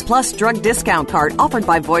Savings Plus drug discount card offered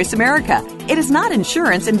by Voice America. It is not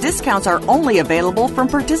insurance, and discounts are only available from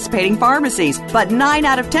participating pharmacies, but 9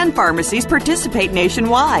 out of 10 pharmacies participate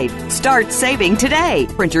nationwide. Start saving today.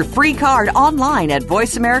 Print your free card online at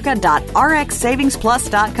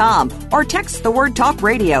voiceamerica.rxsavingsplus.com or text the word Talk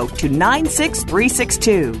Radio to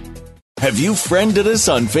 96362. Have you friended us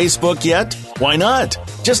on Facebook yet? Why not?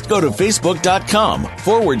 Just go to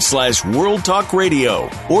facebook.com/World Talk Radio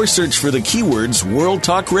or search for the keywords World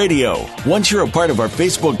Talk Radio. Once you're a part of our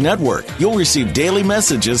Facebook network, you'll receive daily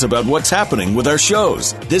messages about what's happening with our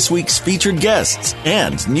shows, this week's featured guests,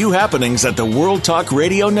 and new happenings at the World Talk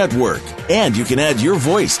Radio Network. And you can add your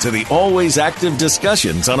voice to the always active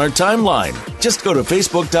discussions on our timeline. Just go to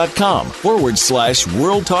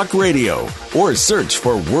facebook.com/World Talk Radio or search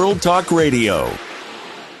for World Talk Radio.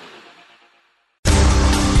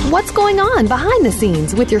 What's going on behind the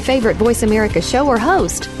scenes with your favorite Voice America show or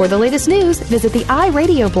host? For the latest news, visit the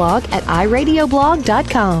iRadio blog at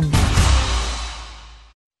iradioblog.com.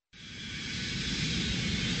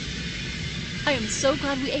 I am so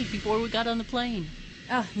glad we ate before we got on the plane.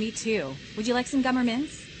 Oh, me too. Would you like some gum or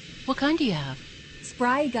mints? What kind do you have?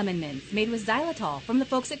 Spry Gum and Mints, made with xylitol from the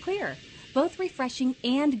folks at Clear. Both refreshing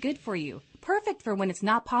and good for you. Perfect for when it's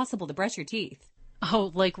not possible to brush your teeth.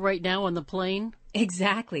 Oh, like right now on the plane?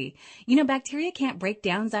 Exactly. You know, bacteria can't break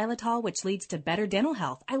down xylitol, which leads to better dental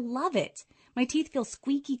health. I love it. My teeth feel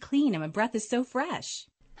squeaky clean and my breath is so fresh.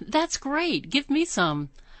 That's great. Give me some.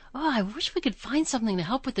 Oh, I wish we could find something to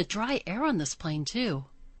help with the dry air on this plane, too.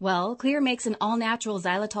 Well, Clear makes an all-natural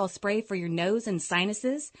xylitol spray for your nose and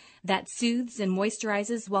sinuses that soothes and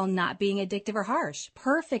moisturizes while not being addictive or harsh.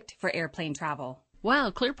 Perfect for airplane travel.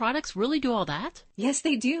 Wow, Clear products really do all that? Yes,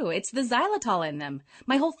 they do. It's the xylitol in them.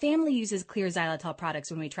 My whole family uses Clear xylitol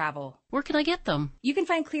products when we travel. Where can I get them? You can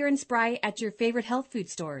find Clear and Spry at your favorite health food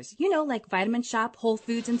stores. You know, like Vitamin Shop, Whole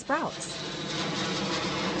Foods, and Sprouts.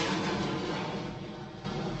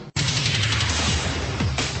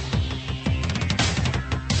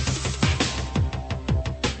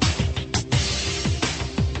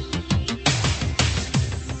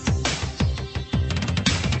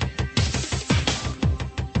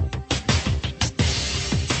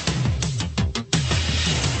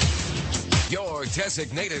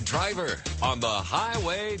 Designated driver on the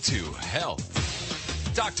highway to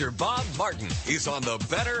health. Dr. Bob Martin is on the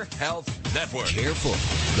Better Health Network. Careful.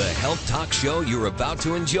 The health talk show you're about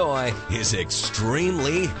to enjoy is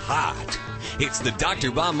extremely hot. It's the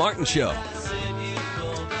Dr. Bob Martin Show.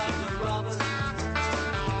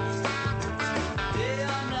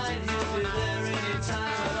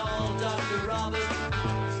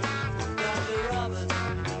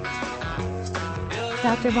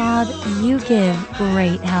 Dr. Bob, you give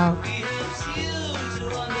great help.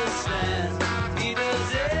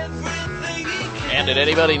 And did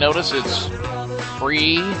anybody notice it's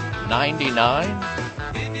free $99?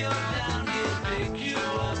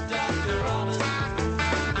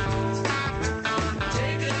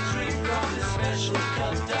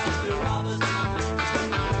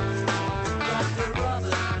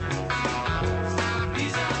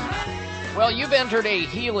 Well, you've entered a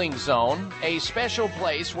healing zone, a special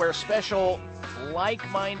place where special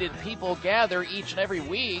like-minded people gather each and every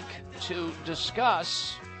week to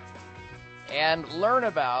discuss and learn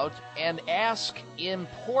about and ask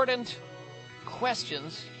important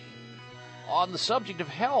questions on the subject of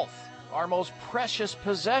health, our most precious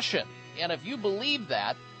possession. And if you believe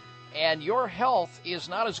that, and your health is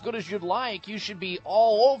not as good as you'd like, you should be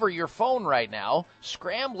all over your phone right now,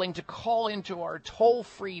 scrambling to call into our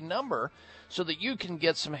toll-free number so that you can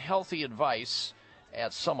get some healthy advice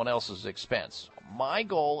at someone else's expense. My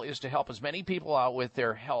goal is to help as many people out with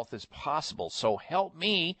their health as possible. So help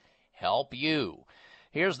me help you.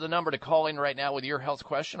 Here's the number to call in right now with your health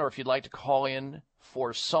question, or if you'd like to call in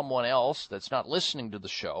for someone else that's not listening to the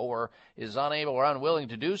show or is unable or unwilling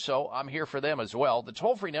to do so, I'm here for them as well. The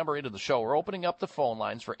toll-free number into the show, we're opening up the phone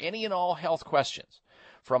lines for any and all health questions,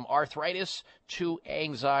 from arthritis to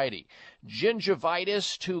anxiety,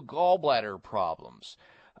 gingivitis to gallbladder problems,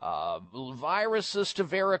 viruses to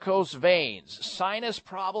varicose veins, sinus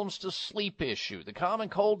problems to sleep issue, the common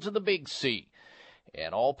cold to the big C,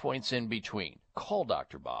 and all points in between. Call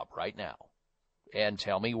Dr. Bob right now and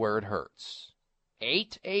tell me where it hurts.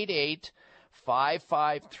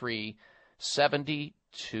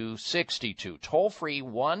 888-553-7262. Toll-free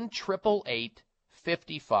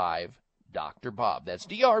 1-888-55-Dr. Bob. That's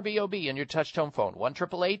DRBOB in your touch-tone phone.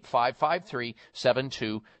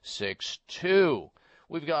 1-888-553-7262.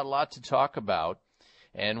 We've got a lot to talk about,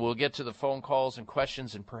 and we'll get to the phone calls and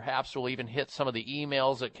questions, and perhaps we'll even hit some of the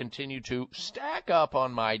emails that continue to stack up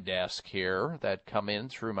on my desk here that come in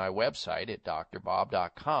through my website at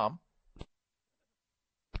drbob.com.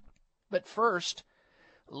 But first,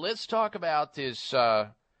 let's talk about this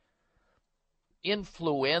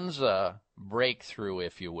influenza breakthrough,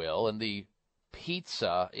 if you will, and the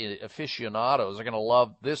pizza aficionados are going to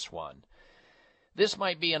love this one. This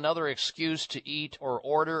might be another excuse to eat or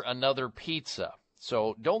order another pizza.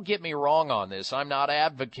 So don't get me wrong on this. I'm not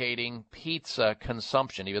advocating pizza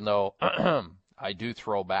consumption, even though I do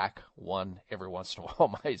throw back one every once in a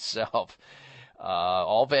while myself.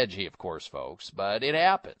 All veggie, of course, folks, but it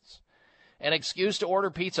happens. An excuse to order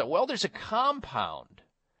pizza. Well, there's a compound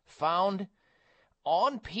found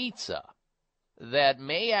on pizza that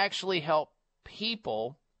may actually help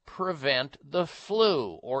people prevent the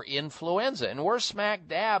flu or influenza. And we're smack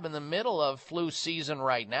dab in the middle of flu season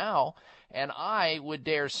right now, and I would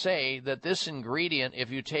dare say that this ingredient, if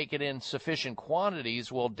you take it in sufficient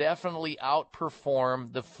quantities, will definitely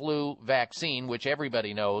outperform the flu vaccine, which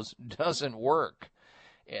everybody knows doesn't work.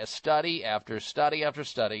 Study after study after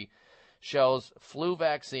study shows flu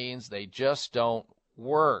vaccines, they just don't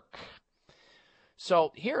work.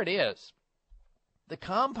 So here it is. The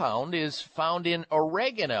compound is found in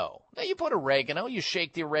oregano. Now you put oregano, you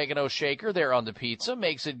shake the oregano shaker there on the pizza,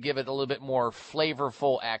 makes it, give it a little bit more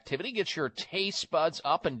flavorful activity, gets your taste buds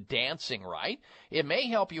up and dancing right. It may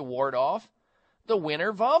help you ward off the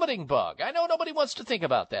winter vomiting bug. I know nobody wants to think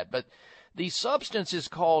about that, but the substance is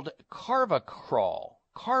called carvacrol.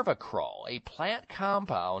 Carvacrol, a plant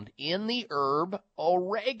compound in the herb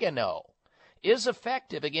oregano, is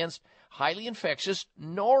effective against highly infectious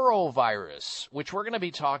norovirus, which we're going to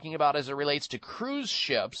be talking about as it relates to cruise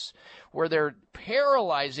ships, where they're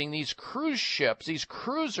paralyzing these cruise ships, these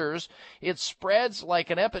cruisers. It spreads like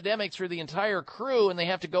an epidemic through the entire crew, and they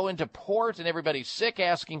have to go into port, and everybody's sick,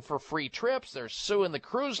 asking for free trips. They're suing the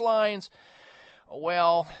cruise lines.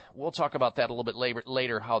 Well, we'll talk about that a little bit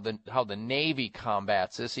later, how the Navy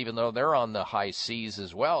combats this, even though they're on the high seas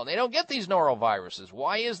as well. And they don't get these noroviruses.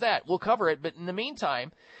 Why is that? We'll cover it. But in the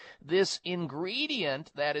meantime, this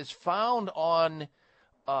ingredient that is found on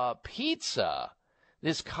pizza,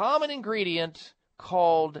 this common ingredient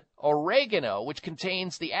called oregano, which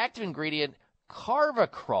contains the active ingredient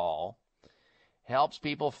carvacrol, helps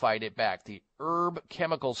people fight it back. The herb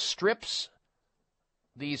chemical strips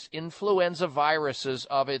these influenza viruses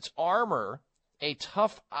of its armor, a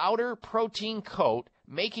tough outer protein coat,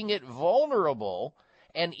 making it vulnerable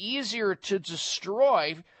and easier to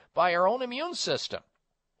destroy by our own immune system.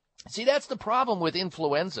 See, that's the problem with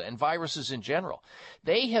influenza and viruses in general.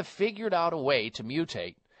 They have figured out a way to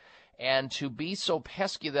mutate and to be so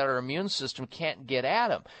pesky that our immune system can't get at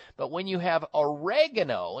them. But when you have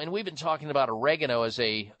oregano, and we've been talking about oregano as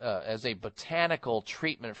a botanical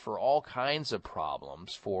treatment for all kinds of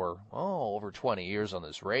problems for, over 20 years on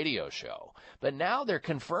this radio show. But now they're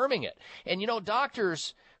confirming it. And,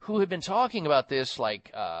 doctors who have been talking about this,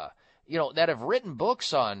 that have written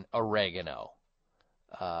books on oregano,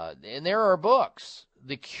 and there are books.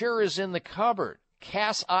 The Cure is in the Cupboard.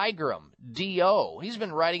 Cass Igram, D.O., he's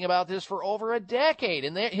been writing about this for over a decade,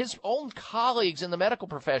 and his own colleagues in the medical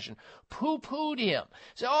profession poo-pooed him.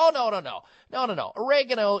 Say, oh, no.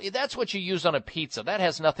 Oregano, that's what you use on a pizza. That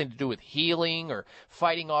has nothing to do with healing or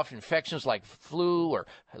fighting off infections like flu or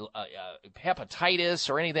hepatitis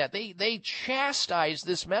or any of that. They chastised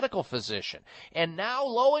this medical physician. And now,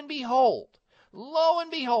 lo and behold,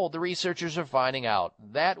 the researchers are finding out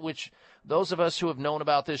that which those of us who have known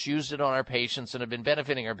about this, used it on our patients, and have been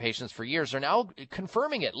benefiting our patients for years are now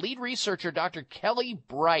confirming it. Lead researcher Dr. Kelly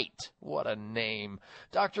Bright, what a name,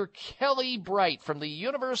 Dr. Kelly Bright from the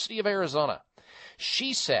University of Arizona.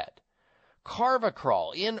 She said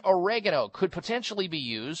Carvacrol in oregano could potentially be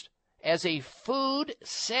used as a food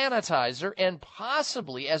sanitizer and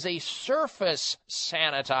possibly as a surface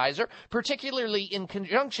sanitizer, particularly in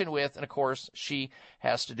conjunction with, and of course, she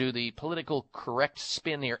has to do the political correct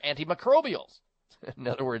spin here, antimicrobials. In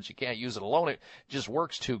other words, you can't use it alone. It just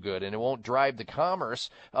works too good, and it won't drive the commerce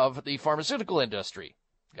of the pharmaceutical industry.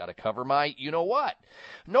 Got to cover my you-know-what.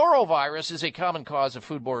 Norovirus is a common cause of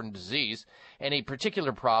foodborne disease and a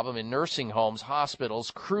particular problem in nursing homes, hospitals,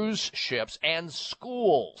 cruise ships, and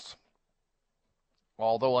schools.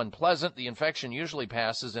 Although unpleasant, the infection usually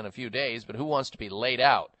passes in a few days, but who wants to be laid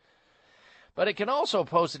out? But it can also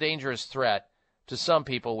pose a dangerous threat to some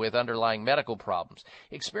people with underlying medical problems.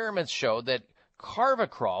 Experiments show that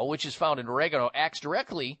Carvacrol, which is found in oregano, acts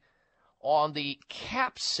directly on the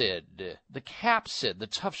capsid, the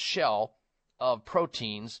tough shell of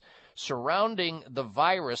proteins surrounding the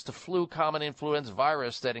virus, the flu common influenza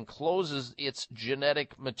virus that encloses its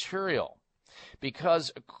genetic material.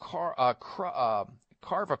 Because Carvacrol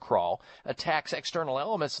attacks external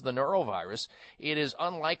elements of the norovirus, it is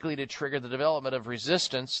unlikely to trigger the development of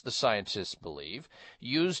resistance, the scientists believe.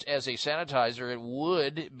 Used as a sanitizer, it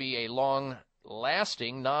would be a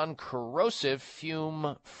long-lasting, non-corrosive,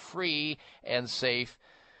 fume-free, and safe,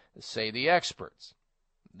 say the experts.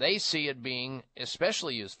 They see it being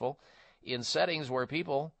especially useful in settings where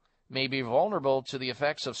people may be vulnerable to the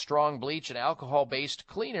effects of strong bleach and alcohol-based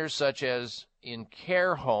cleaners, such as in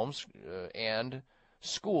care homes and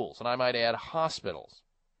schools, and I might add hospitals.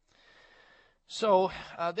 So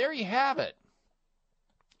there you have it.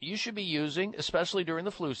 You should be using, especially during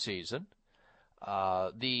the flu season,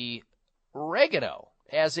 the oregano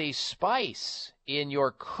as a spice in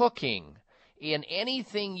your cooking, in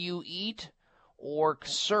anything you eat or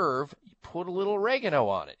serve. Put a little oregano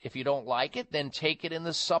on it. If you don't like it, then take it in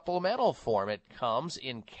the supplemental form. It comes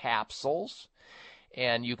in capsules,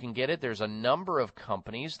 and you can get it. There's a number of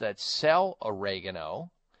companies that sell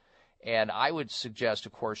oregano, and I would suggest,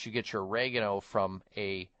 of course, you get your oregano from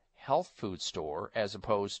a health food store as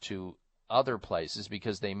opposed to other places,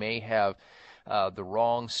 because they may have the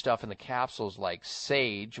wrong stuff in the capsules, like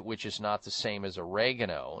sage, which is not the same as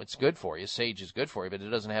oregano. It's good for you. Sage is good for you, but it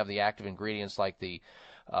doesn't have the active ingredients like the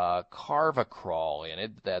Carvacrol in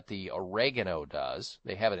it that the oregano does.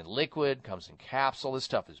 They have it in liquid, comes in capsule. This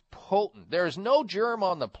stuff is potent. There is no germ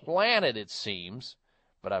on the planet, it seems,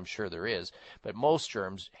 but I'm sure there is. But most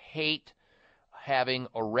germs hate having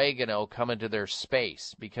oregano come into their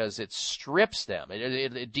space because it strips them.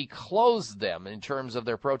 It declothes them in terms of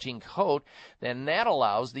their protein coat. Then that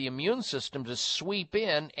allows the immune system to sweep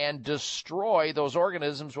in and destroy those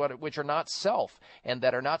organisms which are not self and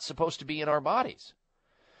that are not supposed to be in our bodies.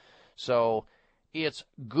 So it's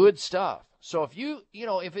good stuff. So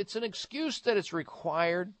if it's an excuse that it's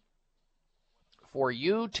required for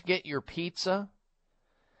you to get your pizza,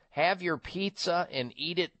 have your pizza and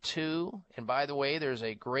eat it too. And by the way, there's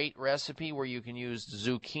a great recipe where you can use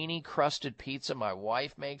zucchini crusted pizza. My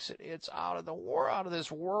wife makes it. It's out of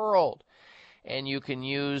this world. And you can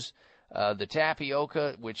use the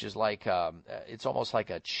tapioca, which is like it's almost like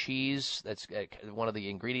a cheese. That's one of the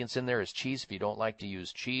ingredients in there is cheese. If you don't like to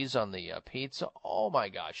use cheese on the pizza, oh my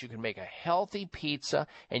gosh, you can make a healthy pizza,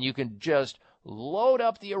 and you can just load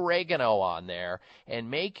up the oregano on there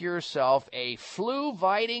and make yourself a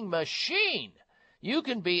flu-fighting machine. You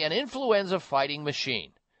can be an influenza-fighting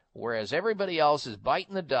machine, whereas everybody else is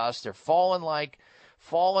biting the dust. They're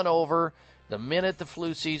falling over the minute the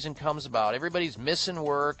flu season comes about. Everybody's missing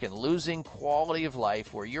work and losing quality of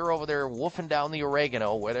life, where you're over there wolfing down the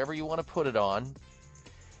oregano, whatever you want to put it on,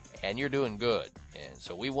 and you're doing good. And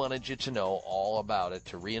so we wanted you to know all about it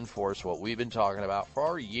to reinforce what we've been talking about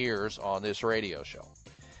for years on this radio show.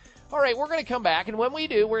 All right, we're going to come back, and when we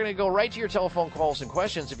do, we're going to go right to your telephone calls and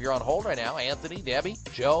questions. If you're on hold right now, Anthony, Debbie,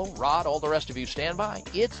 Joe, Rod, all the rest of you, stand by.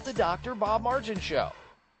 It's the Dr. Bob Martin Show.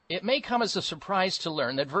 It may come as a surprise to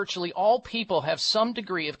learn that virtually all people have some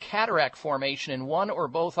degree of cataract formation in one or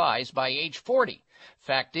both eyes by age 40.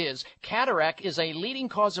 Fact is, cataract is a leading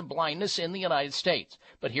cause of blindness in the United States.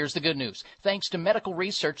 But here's the good news. Thanks to medical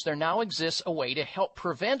research, there now exists a way to help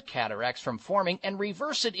prevent cataracts from forming and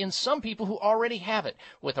reverse it in some people who already have it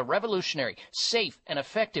with a revolutionary, safe, and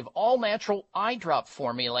effective all-natural eye drop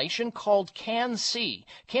formulation called Can-C.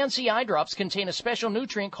 Can-C eye drops contain a special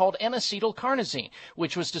nutrient called N-acetylcarnosine,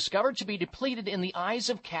 which was discovered to be depleted in the eyes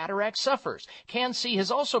of cataract sufferers. Can-C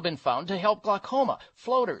has also been found to help glaucoma,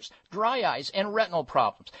 floaters, dry eyes, and retinal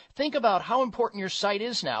problems. Think about how important your sight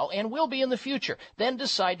is now and will be in the future. Then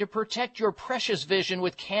decide to protect your precious vision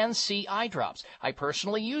with Can-C eye drops. I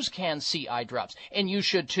personally use Can-C eye drops, and you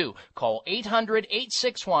should too. Call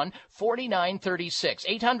 800-861-4936.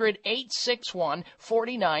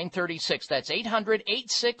 800-861-4936. That's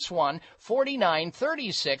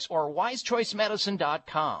 800-861-4936 or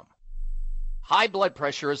wisechoicemedicine.com. High blood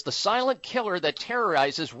pressure is the silent killer that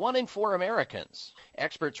terrorizes 1 in 4 Americans.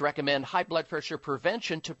 Experts recommend high blood pressure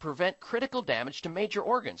prevention to prevent critical damage to major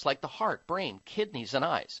organs like the heart, brain, kidneys, and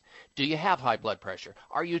eyes. Do you have high blood pressure?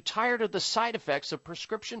 Are you tired of the side effects of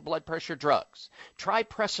prescription blood pressure drugs? Try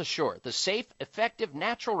Press Assure, the safe, effective,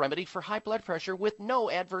 natural remedy for high blood pressure with no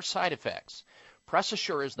adverse side effects. Press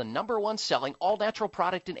Assure is the #1 selling all-natural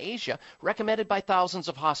product in Asia, recommended by thousands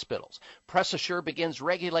of hospitals. Press Assure begins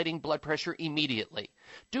regulating blood pressure immediately.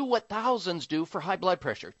 Do what thousands do for high blood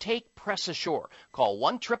pressure. Take Press Assure. Call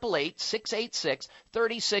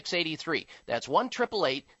 1-888-686-3683. That's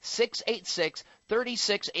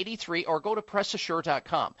 1-888-686-3683 or go to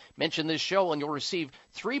PressAssure.com. Mention this show and you'll receive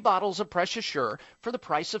 3 bottles of Press Assure for the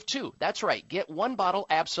price of 2. That's right. Get 1 bottle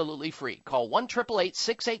absolutely free. Call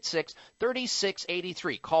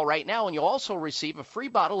 1-888-686-3683. Call right now and you'll also receive a free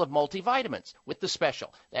bottle of multivitamins with the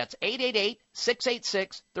special. That's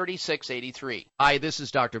 888-686-3683. Hi, this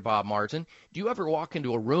is Dr. Bob Martin. Do you ever walk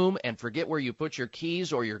into a room and forget where you put your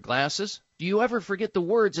keys or your glasses? Do you ever forget the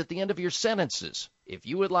words at the end of your sentences? If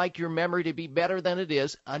you would like your memory to be better than it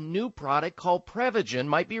is, a new product called Prevagen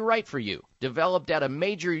might be right for you. Developed at a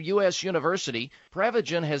major U.S. university,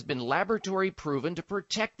 Prevagen has been laboratory proven to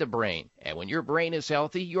protect the brain. And when your brain is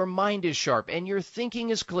healthy, your mind is sharp and your thinking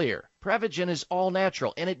is clear. Prevagen is all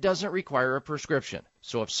natural and it doesn't require a prescription.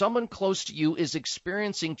 So if someone close to you is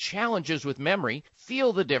experiencing challenges with memory,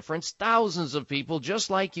 feel the difference thousands of people just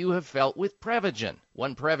like you have felt with Prevagen.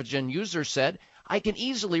 One Prevagen user said, "I can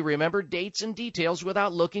easily remember dates and details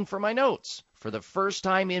without looking for my notes. For the first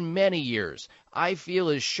time in many years, I feel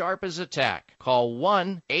as sharp as a tack." Call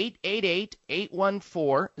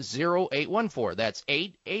 1-888-814-0814. That's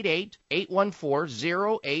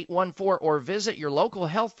 888-814-0814 or visit your local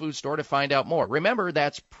health food store to find out more. Remember,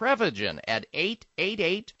 that's Prevagen at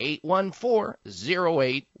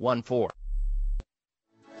 888-814-0814.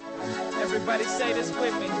 Everybody say this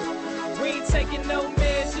with me. We ain't taking no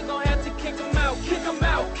meds, you gon' have to kick them out, kick them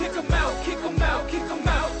out, kick them out, kick them out, kick them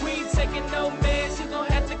out. We ain't taking no meds, you gon'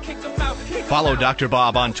 have to kick them out, kick them out. Follow Dr.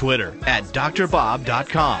 Bob on Twitter at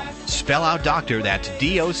drbob.com. Spell out doctor, that's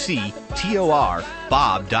D-O-C-T-O-R,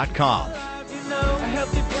 Bob.com. A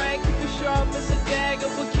healthy brain, keep you sharp as a dagger,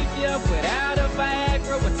 will keep you up without a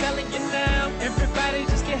Viagra. We're telling you now, everybody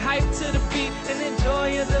just get hyped to the beat and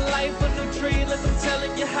enjoy the life of the tree. Look, I'm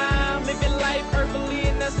telling you how, live your life herbally,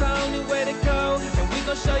 and that's the only way to go. And we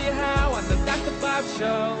gonna show you how on the Dr. Bob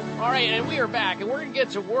Show. All right, and we are back, and we're going to get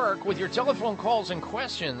to work with your telephone calls and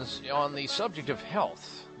questions on the subject of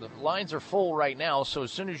health. The lines are full right now, so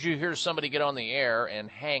as soon as you hear somebody get on the air and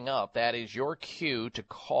hang up, that is your cue to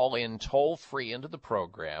call in toll-free into the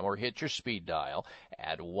program or hit your speed dial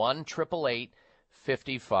at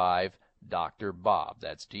 1-888-55-DR-BOB.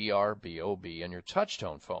 That's D-R-B-O-B on your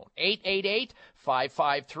touch-tone phone.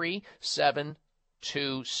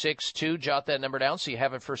 888-553-7262. Jot that number down so you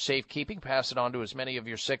have it for safekeeping. Pass it on to as many of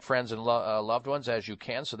your sick friends and loved ones as you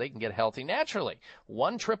can so they can get healthy naturally.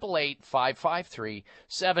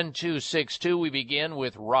 1-888-553-7262. We begin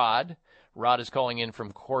with Rod. Rod is calling in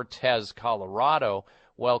from Cortez, Colorado.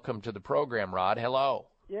 Welcome to the program, Rod. Hello.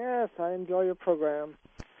 Yes, I enjoy your program.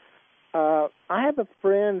 I have a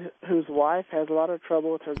friend whose wife has a lot of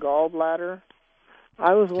trouble with her gallbladder.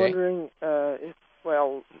 I was wondering if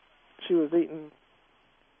she was eating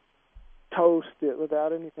toast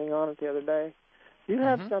without anything on it the other day. Do you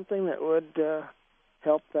have something that would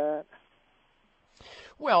help that?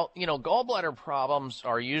 Well, gallbladder problems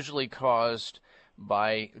are usually caused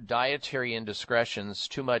by dietary indiscretions,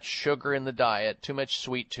 too much sugar in the diet, too much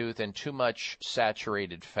sweet tooth, and too much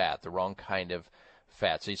saturated fat, the wrong kind of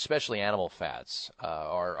fats, especially animal fats,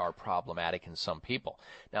 are problematic in some people.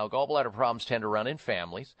 Now, gallbladder problems tend to run in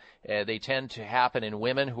families. They tend to happen in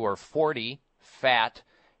women who are 40, fat,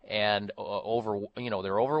 and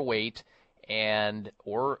they're overweight,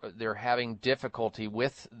 or they're having difficulty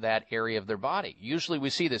with that area of their body. Usually we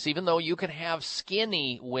see this, even though you can have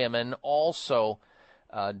skinny women also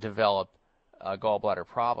develop gallbladder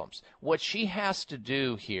problems. What she has to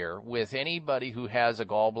do here with anybody who has a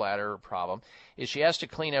gallbladder problem is she has to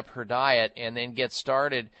clean up her diet and then get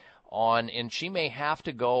started and she may have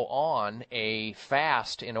to go on a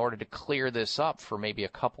fast in order to clear this up for maybe a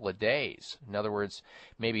couple of days. In other words,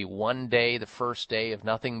 maybe one day, the first day, of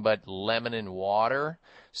nothing but lemon and water.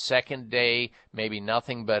 Second day, maybe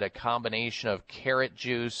nothing but a combination of carrot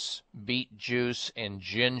juice, beet juice, and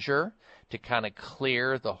ginger to kind of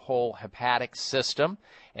clear the whole hepatic system,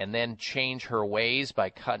 and then change her ways by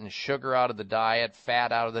cutting sugar out of the diet,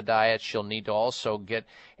 fat out of the diet. She'll need to also get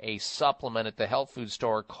a supplement at the health food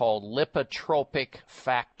store called lipotropic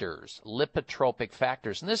factors. Lipotropic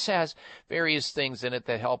factors. And this has various things in it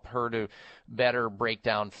that help her to better break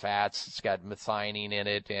down fats. It's got methionine in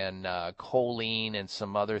it and choline and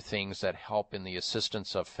some other things that help in the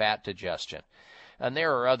assistance of fat digestion. And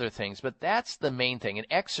there are other things, but that's the main thing. And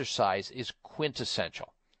exercise is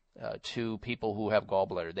quintessential to people who have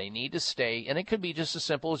gallbladder. They need to stay, and it could be just as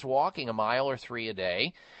simple as walking a mile or 3 a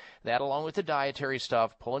day. That, along with the dietary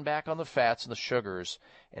stuff, pulling back on the fats and the sugars,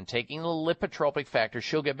 and taking the lipotropic factor,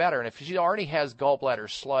 she'll get better. And if she already has gallbladder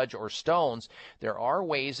sludge or stones, there are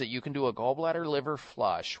ways that you can do a gallbladder liver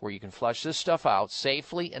flush where you can flush this stuff out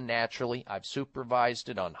safely and naturally. I've supervised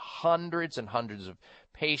it on hundreds and hundreds of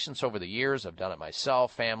patients over the years. I've done it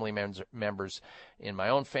myself, family members in my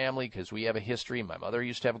own family, because we have a history. My mother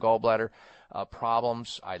used to have gallbladder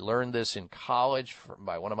problems. I learned this in college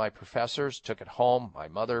by one of my professors, took it home. My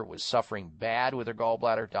mother was suffering bad with her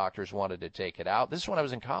gallbladder. Doctors wanted to take it out. This is when I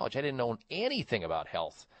was in college. I didn't know anything about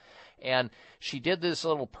health. And she did this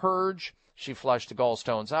little purge. She flushed the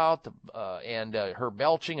gallstones out, and her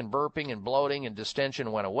belching and burping and bloating and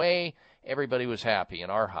distension went away. Everybody was happy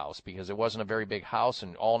in our house because it wasn't a very big house,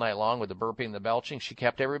 and all night long with the burping and the belching, she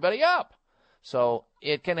kept everybody up. So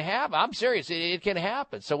it can happen. I'm serious. It can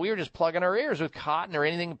happen. So we were just plugging our ears with cotton or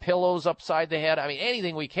anything, pillows upside the head. I mean,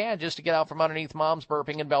 anything we can just to get out from underneath mom's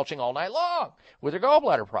burping and belching all night long with her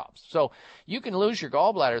gallbladder problems. So you can lose your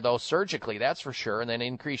gallbladder, though, surgically, that's for sure, and then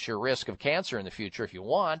increase your risk of cancer in the future if you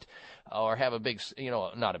want, or have a big,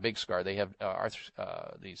 not a big scar. They have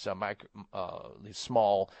these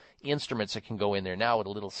small instruments that can go in there now with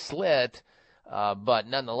a little slit. But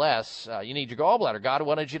nonetheless, you need your gallbladder. God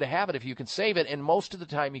wanted you to have it if you can save it, and most of the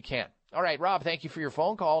time you can. All right, Rob, thank you for your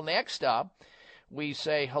phone call. Next up, we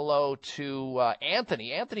say hello to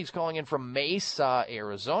Anthony. Anthony's calling in from Mesa,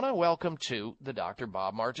 Arizona. Welcome to the Dr.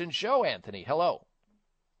 Bob Martin Show, Anthony. Hello.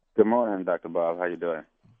 Good morning, Dr. Bob. How you doing?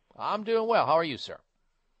 I'm doing well. How are you, sir?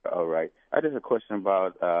 All right. I just have a question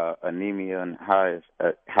about anemia and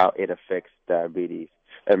how it affects diabetes.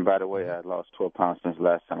 And by the way, I lost 12 pounds since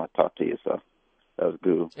last time I talked to you, so that was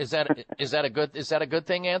good. Is that a good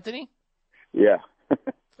thing, Anthony? Yeah.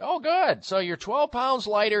 Oh, good. So you're 12 pounds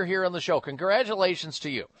lighter here on the show. Congratulations to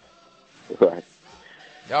you. Right.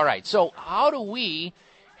 All right. So how do we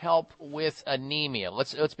help with anemia?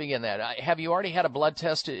 Let's begin that. Have you already had a blood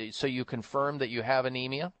test so you confirm that you have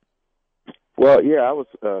anemia? Well, yeah, I was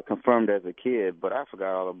confirmed as a kid, but I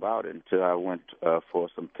forgot all about it until I went for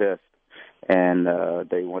some tests. And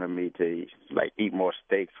they wanted me to eat more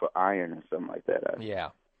steaks for iron and something like that. Yeah.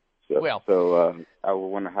 So I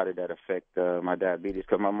wonder how did that affect my diabetes,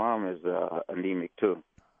 because my mom is anemic too.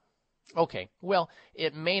 Okay. Well,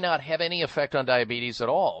 it may not have any effect on diabetes at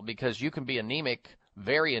all, because you can be anemic,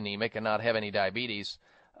 very anemic, and not have any diabetes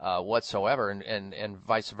whatsoever, and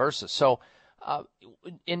vice versa. So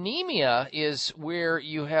anemia is where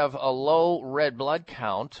you have a low red blood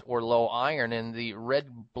count or low iron, and the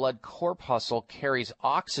red blood corpuscle carries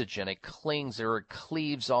oxygen. It clings or it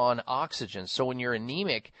cleaves on oxygen. So when you're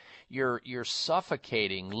anemic, you're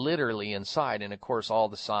suffocating literally inside. And of course, all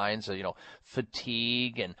the signs of,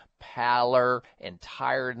 fatigue and pallor and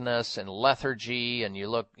tiredness and lethargy, and you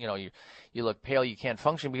look pale, you can't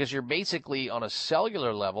function because you're basically on a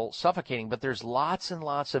cellular level suffocating. But there's lots and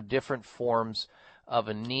lots of different forms of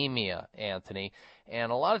anemia, Anthony,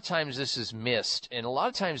 and a lot of times this is missed. And a lot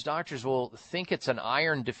of times doctors will think it's an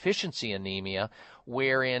iron deficiency anemia,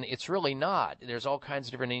 wherein it's really not. There's all kinds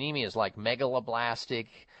of different anemias like megaloblastic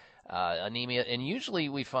anemia, and usually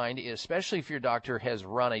we find, especially if your doctor has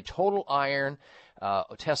run a total iron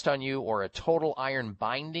test on you, or a total iron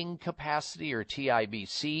binding capacity, or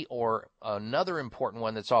TIBC, or another important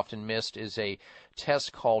one that's often missed is a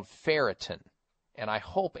test called ferritin. And I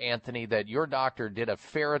hope, Anthony, that your doctor did a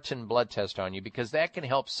ferritin blood test on you, because that can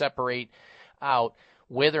help separate out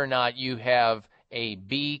whether or not you have a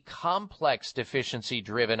B complex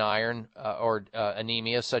deficiency-driven iron or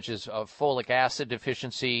anemia, such as folic acid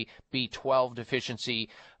deficiency, B12 deficiency,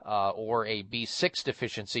 or a B6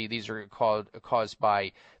 deficiency. These are caused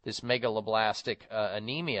by this megaloblastic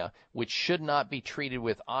anemia, which should not be treated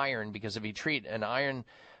with iron, because if you treat a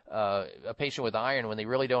patient with iron when they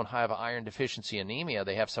really don't have iron deficiency anemia,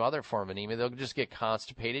 they have some other form of anemia, they'll just get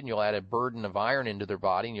constipated, and you'll add a burden of iron into their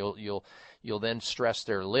body, and you'll then stress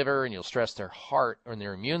their liver, and you'll stress their heart or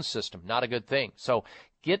their immune system. Not a good thing. So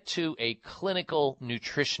get to a clinical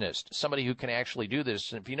nutritionist, somebody who can actually do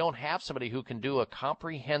this. And if you don't have somebody who can do a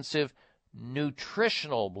comprehensive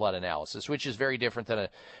nutritional blood analysis, which is very different than a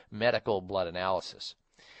medical blood analysis,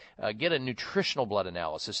 get a nutritional blood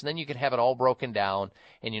analysis, and then you can have it all broken down,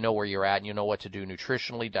 and you know where you're at, and you know what to do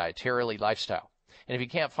nutritionally, dietarily, lifestyle. And if you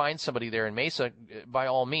can't find somebody there in Mesa, by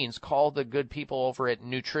all means, call the good people over at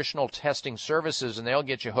Nutritional Testing Services, and they'll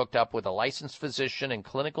get you hooked up with a licensed physician and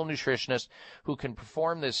clinical nutritionist who can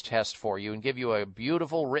perform this test for you and give you a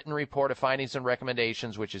beautiful written report of findings and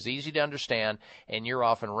recommendations, which is easy to understand, and you're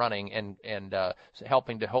off and running and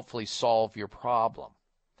helping to hopefully solve your problem.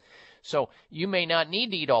 So you may not need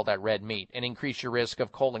to eat all that red meat and increase your risk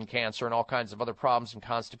of colon cancer and all kinds of other problems and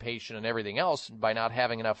constipation and everything else by not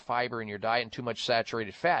having enough fiber in your diet and too much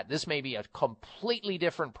saturated fat. This may be a completely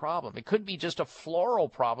different problem. It could be just a floral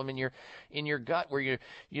problem in your gut where you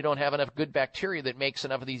don't have enough good bacteria that makes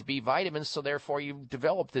enough of these B vitamins, so therefore you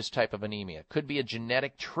develop this type of anemia. It could be a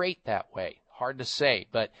genetic trait that way. Hard to say,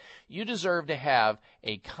 but you deserve to have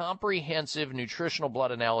a comprehensive nutritional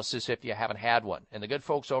blood analysis if you haven't had one. And the good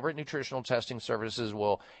folks over at Nutritional Testing Services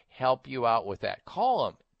will help you out with that. Call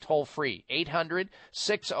them toll free,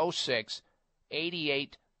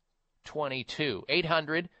 800-606-8822.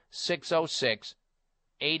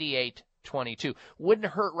 800-606-8822. Wouldn't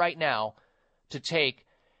hurt right now to take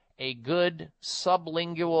a good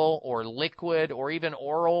sublingual or liquid or even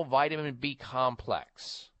oral vitamin B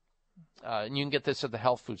complex. And you can get this at the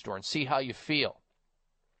health food store and see how you feel.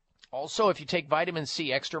 Also, if you take vitamin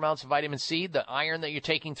C, extra amounts of vitamin C, the iron that you're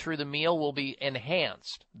taking through the meal will be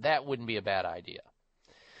enhanced. That wouldn't be a bad idea.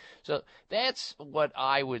 So that's what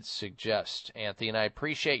I would suggest, Anthony, and I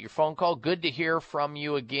appreciate your phone call. Good to hear from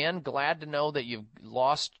you again. Glad to know that you've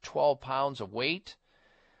lost 12 pounds of weight.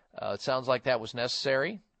 It sounds like that was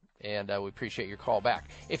necessary. And we appreciate your call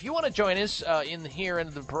back. If you want to join us in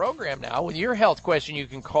the program now with your health question, you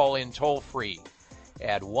can call in toll free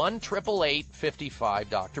at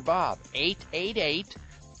 1-888-55-Dr. Bob,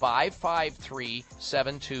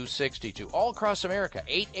 888-553-7262. All across America,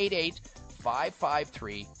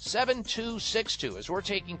 888-553-7262, as we're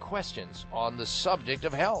taking questions on the subject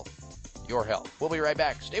of health, your health. We'll be right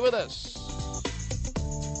back. Stay with us.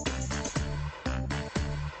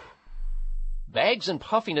 Bags and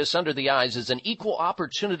puffiness under the eyes is an equal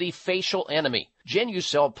opportunity facial enemy.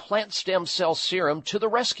 Genucell Plant Stem Cell Serum to the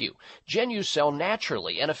rescue. Genucell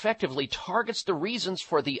naturally and effectively targets the reasons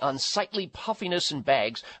for the unsightly puffiness and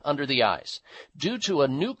bags under the eyes. Due to a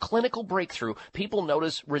new clinical breakthrough, people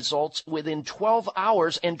notice results within 12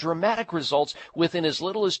 hours and dramatic results within as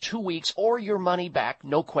little as 2 weeks or your money back,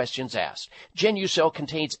 no questions asked. Genucell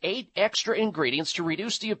contains 8 extra ingredients to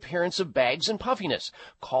reduce the appearance of bags and puffiness.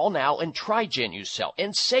 Call now and try Genucell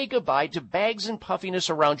and say goodbye to bags and puffiness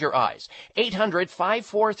around your eyes.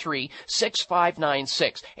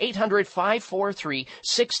 800-543-6596.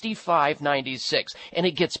 800-543-6596. And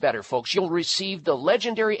it gets better, folks. You'll receive the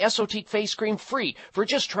legendary Esotique face cream free for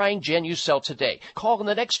just trying Genucell today. Call in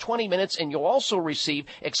the next 20 minutes and you'll also receive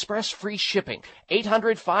express free shipping.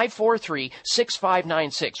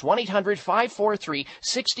 800-543-6596.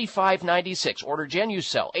 1-800-543-6596. Order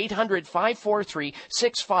Genucell.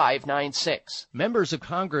 800-543-6596. Members of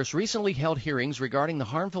Congress recently held hearings regarding the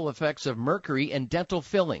harmful effects of mercury and dental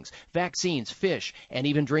fillings, vaccines, fish, and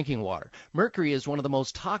even drinking water. Mercury is one of the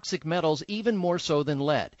most toxic metals, even more so than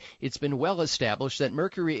lead. It's been well established that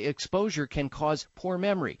mercury exposure can cause poor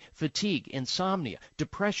memory, fatigue, insomnia,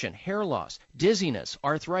 depression, hair loss, dizziness,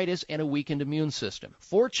 arthritis, and a weakened immune system.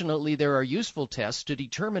 Fortunately, there are useful tests to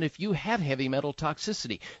determine if you have heavy metal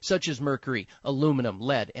toxicity, such as mercury, aluminum,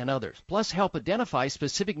 lead, and others, plus help identify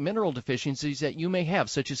specific mineral deficiencies that you may have,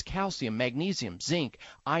 such as calcium, magnesium, zinc,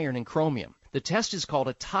 iron, and chromium. The test is called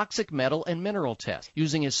a toxic metal and mineral test.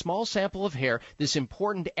 Using a small sample of hair, this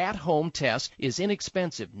important at-home test is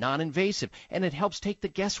inexpensive, non-invasive, and it helps take the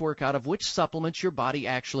guesswork out of which supplements your body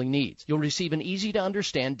actually needs. You'll receive an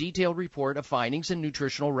easy-to-understand, detailed report of findings and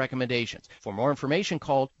nutritional recommendations. For more information,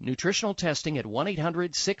 call Nutritional Testing at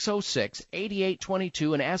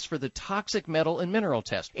 1-800-606-8822 and ask for the toxic metal and mineral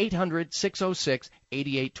test. 800-606-8822.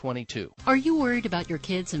 8822. Are you worried about your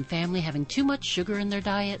kids and family having too much sugar in their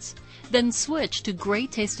diets? Then switch to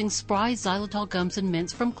great-tasting Spry Xylitol gums and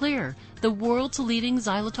mints from Clear, the world's leading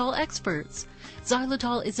xylitol experts.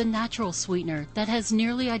 Xylitol is a natural sweetener that has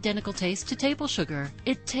nearly identical taste to table sugar.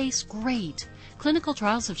 It tastes great. Clinical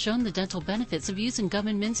trials have shown the dental benefits of using gum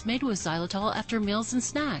and mints made with xylitol after meals and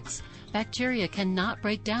snacks. Bacteria cannot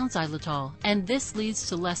break down xylitol, and this leads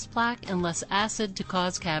to less plaque and less acid to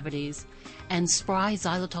cause cavities. And Spry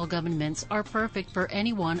Xylitol gum and mints are perfect for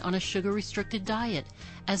anyone on a sugar-restricted diet,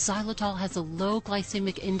 as xylitol has a low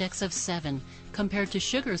glycemic index of 7 compared to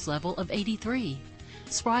sugar's level of 83.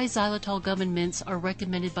 Spry Xylitol gum and mints are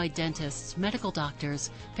recommended by dentists, medical doctors,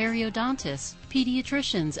 periodontists,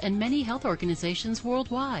 pediatricians, and many health organizations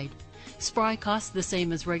worldwide. Spry costs the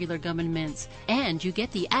same as regular gum and mints, and you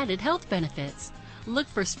get the added health benefits. Look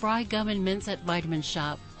for Spry gum and mints at Vitamin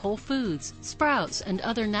Shop, Whole Foods, Sprouts, and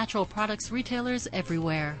other natural products retailers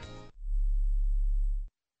everywhere.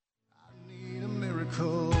 I need a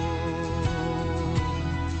miracle.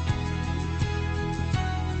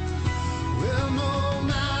 Well, no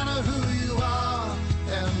matter who you are,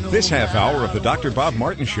 and no This half hour of the Dr. Bob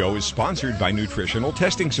Martin Show is sponsored by Nutritional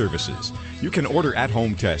Testing Services. You can order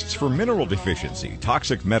at-home tests for mineral deficiency,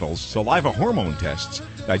 toxic metals, saliva hormone tests,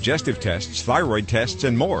 digestive tests, thyroid tests,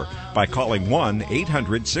 and more by calling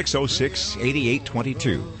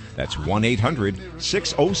 1-800-606-8822. That's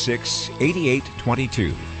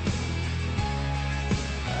 1-800-606-8822.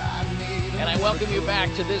 And I welcome you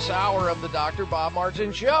back to this hour of the Dr. Bob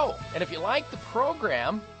Martin Show. And if you like the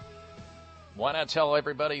program, why not tell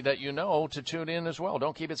everybody that you know to tune in as well?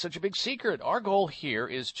 Don't keep it such a big secret. Our goal here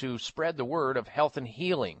is to spread the word of health and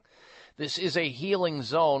healing. This is a healing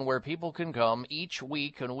zone where people can come each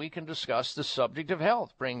week and we can discuss the subject of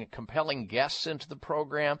health, bring compelling guests into the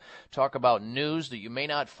program, talk about news that you may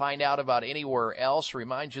not find out about anywhere else.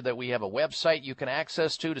 Remind you that we have a website you can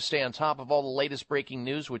access to stay on top of all the latest breaking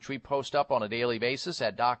news, which we post up on a daily basis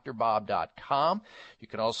at drbob.com. You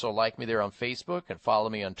can also like me there on Facebook and follow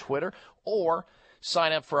me on Twitter, or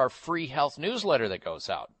sign up for our free health newsletter that goes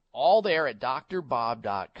out. All there at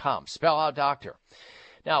drbob.com. Spell out doctor.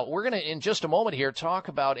 Now, we're going to, in just a moment here, talk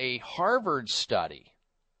about a Harvard study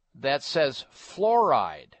that says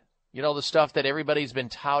fluoride, you know, the stuff that everybody's been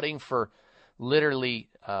touting for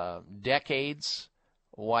literally decades,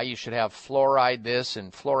 why you should have fluoride this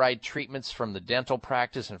and fluoride treatments from the dental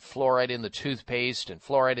practice and fluoride in the toothpaste and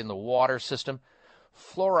fluoride in the water system.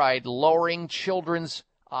 Fluoride lowering children's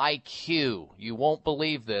IQ. You won't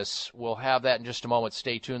believe this. We'll have that in just a moment.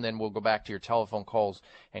 Stay tuned, then we'll go back to your telephone calls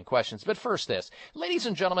and questions. But first this. Ladies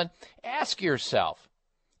and gentlemen, ask yourself,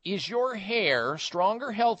 is your hair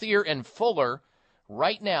stronger, healthier, and fuller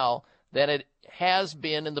right now than it has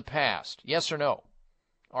been in the past? Yes or no?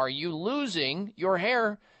 Are you losing your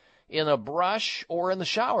hair in a brush or in the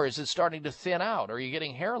shower? Is it starting to thin out? Are you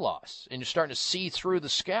getting hair loss and you're starting to see through the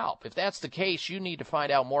scalp? If that's the case, you need to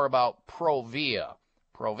find out more about Provia.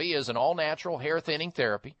 Provia is an all-natural hair thinning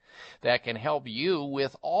therapy that can help you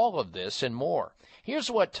with all of this and more.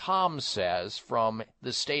 Here's what Tom says from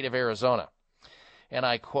the state of Arizona, and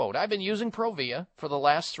I quote, "I've been using Provia for the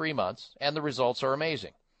last 3 months, and the results are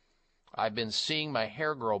amazing. I've been seeing my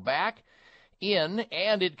hair grow back in,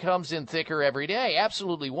 and it comes in thicker every day.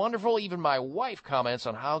 Absolutely wonderful. Even my wife comments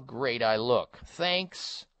on how great I look.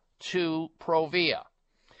 Thanks to Provia."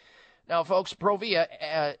 Now, folks, Provia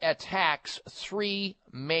attacks 3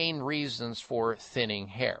 main reasons for thinning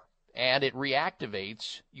hair, and it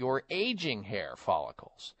reactivates your aging hair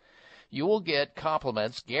follicles. You will get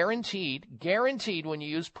compliments guaranteed when you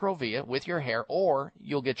use Provia with your hair, or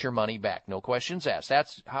you'll get your money back. No questions asked.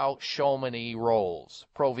 That's how Chamonix rolls.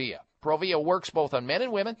 Provia. Provia works both on men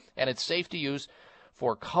and women, and it's safe to use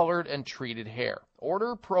for colored and treated hair.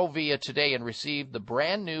 Order Provia today and receive the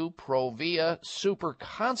brand new Provia Super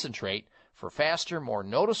Concentrate for faster, more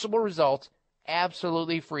noticeable results,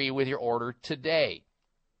 absolutely free with your order today.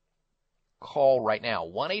 Call right now,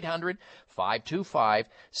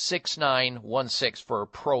 1-800-525-6916 for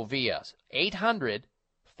Provia.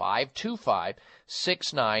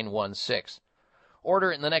 800-525-6916.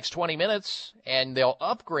 Order it in the next 20 minutes, and they'll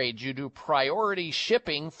upgrade you to priority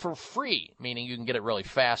shipping for free, meaning you can get it really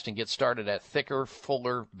fast and get started at thicker,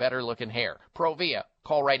 fuller, better-looking hair. Provia.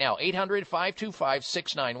 Call right now,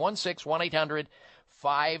 800-525-6916,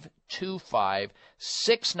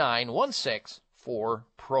 1-800-525-6916 for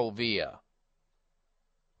Provia.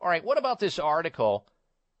 All right, what about this article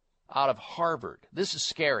out of Harvard? This is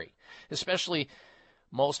scary, especially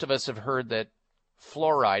most of us have heard that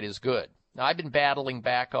fluoride is good. Now, I've been battling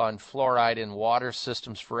back on fluoride in water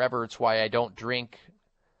systems forever. It's why I don't drink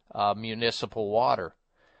municipal water.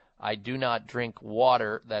 I do not drink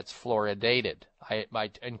water that's fluoridated. I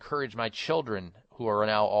encourage my children, who are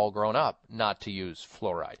now all grown up, not to use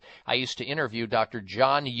fluoride. I used to interview Dr.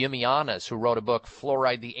 John Yumianis, who wrote a book,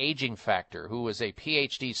 Fluoride, the Aging Factor, who was a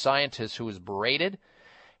PhD scientist who was berated,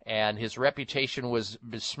 and his reputation was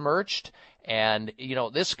besmirched. And, you know,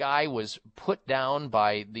 this guy was put down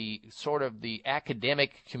by the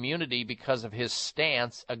academic community because of his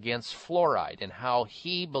stance against fluoride and how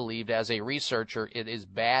he believed as a researcher it is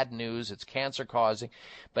bad news, it's cancer-causing.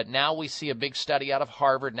 But now we see a big study out of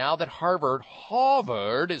Harvard. Now that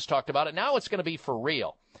Harvard has talked about it, now it's going to be for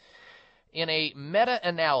real. In a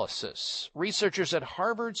meta-analysis, researchers at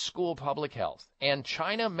Harvard School of Public Health and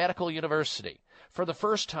China Medical University for the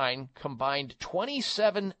first time combined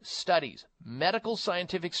 27 studies, medical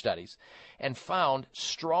scientific studies, and found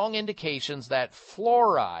strong indications that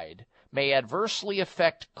fluoride may adversely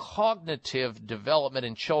affect cognitive development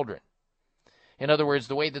in children. In other words,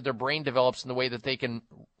 the way that their brain develops and the way that they can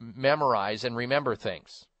memorize and remember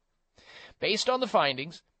things. Based on the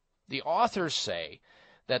findings, the authors say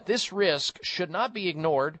that this risk should not be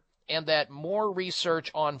ignored and that more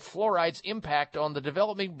research on fluoride's impact on the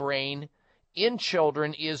developing brain in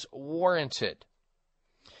children is warranted.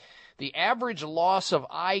 The average loss of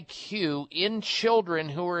IQ in children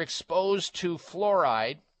who were exposed to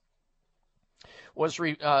fluoride was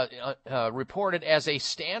reported as a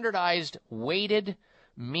standardized weighted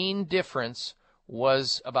mean difference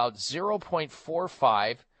was about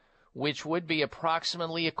 0.45, which would be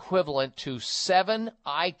approximately equivalent to 7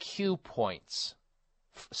 IQ points.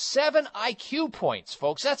 7 IQ points,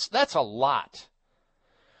 folks. That's a lot.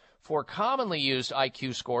 For commonly used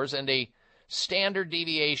IQ scores and a standard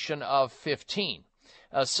deviation of 15.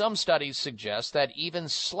 Some studies suggest that even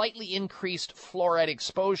slightly increased fluoride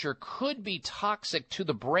exposure could be toxic to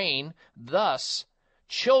the brain. Thus,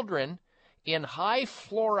 children in high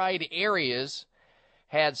fluoride areas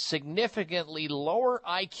had significantly lower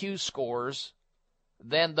IQ scores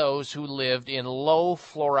than those who lived in low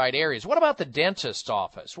fluoride areas. What about the dentist's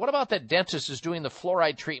office? What about that dentist who's doing the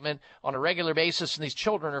fluoride treatment on a regular basis, and these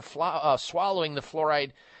children are swallowing the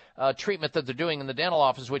fluoride treatment that they're doing in the dental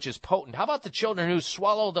office, which is potent? How about the children who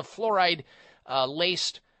swallow the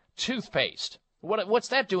fluoride-laced toothpaste? What's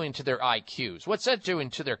that doing to their IQs? What's that doing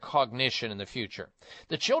to their cognition in the future?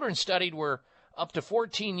 The children studied were up to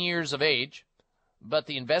 14 years of age, but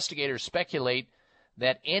the investigators speculate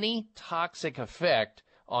that any toxic effect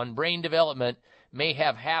on brain development may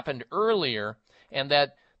have happened earlier and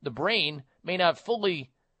that the brain may not fully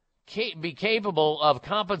be capable of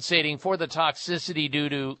compensating for the toxicity due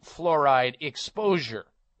to fluoride exposure.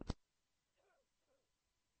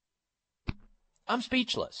 I'm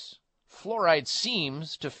speechless. Fluoride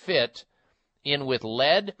seems to fit in with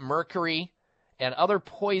lead, mercury, and other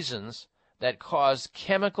poisons that cause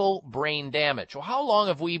chemical brain damage. Well, how long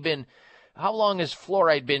has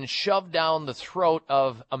fluoride been shoved down the throat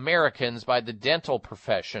of Americans by the dental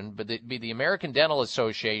profession, by the American Dental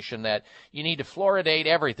Association, that you need to fluoridate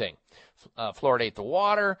everything? Fluoridate the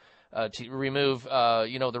water to remove,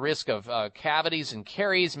 the risk of cavities and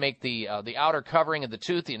caries, make the outer covering of the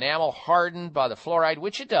tooth, the enamel, hardened by the fluoride,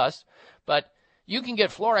 which it does. But you can get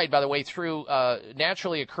fluoride, by the way, through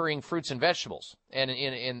naturally occurring fruits and vegetables, and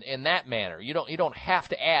in that manner. You don't have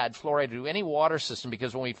to add fluoride to any water system,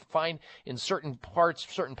 because when we find in certain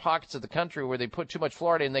pockets of the country where they put too much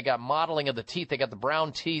fluoride in, they got mottling of the teeth, they got the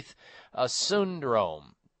brown teeth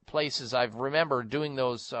syndrome. Places I've remembered doing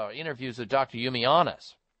those interviews with Dr.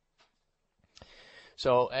 Yumianis.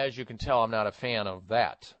 So as you can tell, I'm not a fan of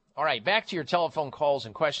that. All right, back to your telephone calls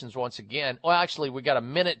and questions once again. Well, actually, we got a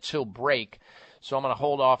minute till break. So I'm going to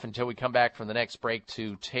hold off until we come back from the next break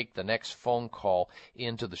to take the next phone call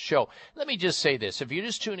into the show. Let me just say this. If you're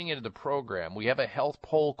just tuning into the program, we have a health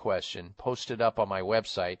poll question posted up on my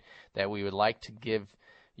website that we would like to give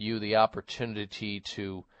you the opportunity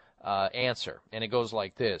to answer. And it goes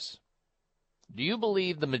like this. Do you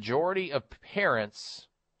believe the majority of parents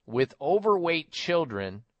with overweight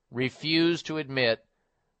children refuse to admit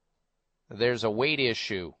there's a weight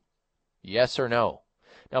issue? Yes or no?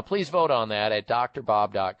 Now, please vote on that at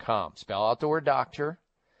drbob.com. Spell out the word doctor.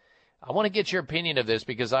 I want to get your opinion of this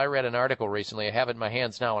because I read an article recently. I have it in my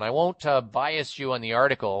hands now, and I won't bias you on the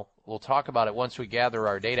article. We'll talk about it once we gather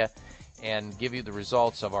our data and give you the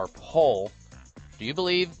results of our poll. Do you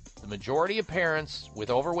believe the majority of parents with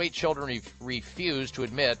overweight children refuse to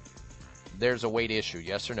admit there's a weight issue?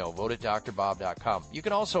 Yes or no? Vote at drbob.com. You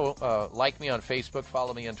can also like me on Facebook,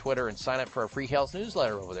 follow me on Twitter, and sign up for our free health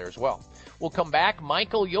newsletter over there as well. We'll come back.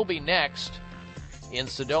 Michael, you'll be next in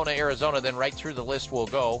Sedona, Arizona. Then right through the list we'll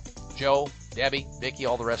go. Joe, Debbie, Vicki,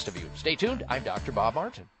 all the rest of you. Stay tuned. I'm Dr. Bob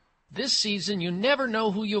Martin. This season, you never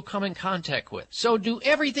know who you'll come in contact with, so do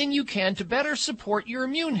everything you can to better support your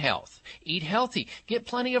immune health. Eat healthy, get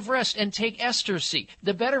plenty of rest, and take Ester C,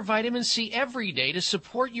 the better vitamin C every day to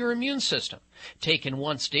support your immune system. Taken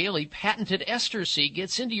once daily, patented Ester C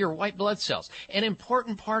gets into your white blood cells, an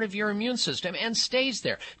important part of your immune system, and stays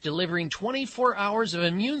there, delivering 24 hours of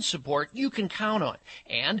immune support you can count on.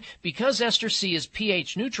 And because Ester C is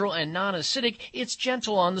pH neutral and non-acidic, it's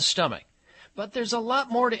gentle on the stomach. But there's a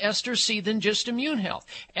lot more to Ester C than just immune health.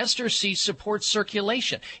 Ester C supports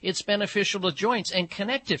circulation. It's beneficial to joints and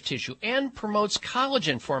connective tissue and promotes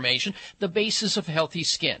collagen formation, the basis of healthy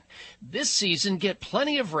skin. This season, get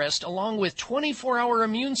plenty of rest along with 24-hour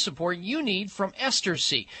immune support you need from Ester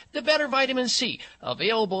C, the better vitamin C,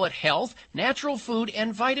 available at health, natural food,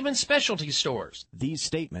 and vitamin specialty stores. These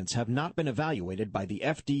statements have not been evaluated by the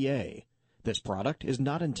FDA. This product is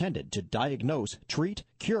not intended to diagnose, treat,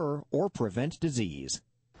 cure, or prevent disease.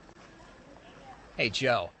 Hey,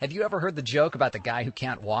 Joe, have you ever heard the joke about the guy who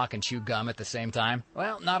can't walk and chew gum at the same time?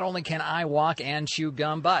 Well, not only can I walk and chew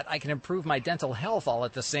gum, but I can improve my dental health all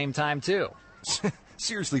at the same time, too.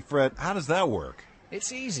 Seriously, Fred, how does that work?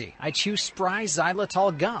 It's easy. I chew Spry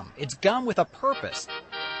xylitol gum. It's gum with a purpose.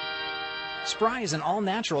 Spry is an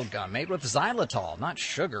all-natural gum made with xylitol, not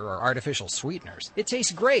sugar or artificial sweeteners. It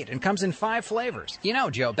tastes great and comes in 5 flavors. You know,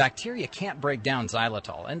 Joe, bacteria can't break down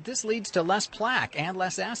xylitol, and this leads to less plaque and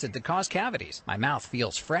less acid that cause cavities. My mouth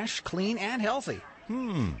feels fresh, clean, and healthy.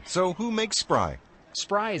 So who makes Spry?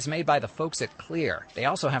 Spry is made by the folks at Clear. They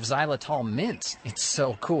also have xylitol mints. It's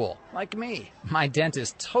so cool. Like me. My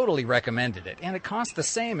dentist totally recommended it, and it costs the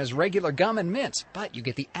same as regular gum and mints, but you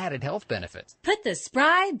get the added health benefits. Put the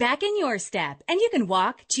Spry back in your step, and you can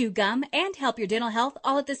walk, chew gum, and help your dental health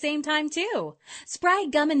all at the same time, too. Spry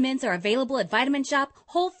gum and mints are available at Vitamin Shop,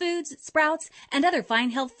 Whole Foods, Sprouts, and other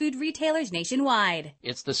fine health food retailers nationwide.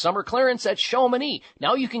 It's the summer clearance at Chamonix.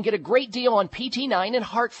 Now you can get a great deal on PT9 and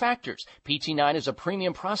Heart Factors. PT9 is a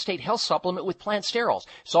premium prostate health supplement with plant sterols,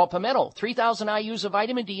 saw palmetto, 3,000 IUs of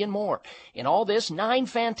vitamin D, and more. In all this, 9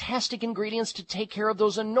 fantastic ingredients to take care of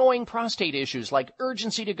those annoying prostate issues like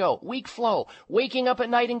urgency to go, weak flow, waking up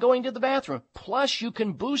at night and going to the bathroom. Plus, you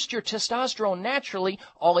can boost your testosterone naturally,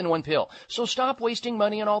 all in one pill. So stop wasting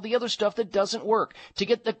money on all the other stuff that doesn't work. To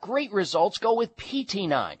get the great results, go with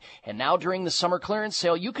PT9. And now during the summer clearance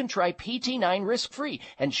sale, you can try PT9 risk-free,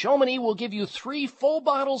 and Chamonix will give you 3 full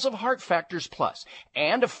bottles of Heart Factors Plus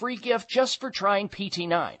and a free gift just for trying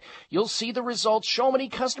PT9. You'll see the results Chamonix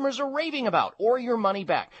customers are raving about, or your money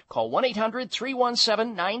back. Call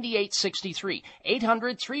 1-800-317-9863.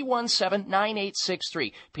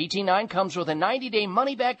 800-317-9863. PT9 comes with a 90-day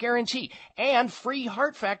money-back guarantee and free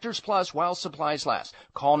Heart Factors Plus while supplies last.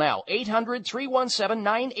 Call now,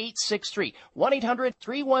 800-317-9863.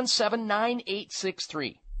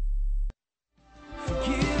 1-800-317-9863.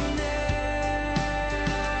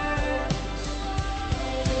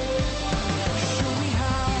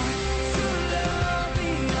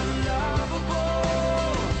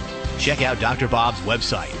 Check out Dr. Bob's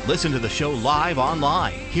website, listen to the show live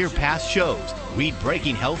online, hear past shows, read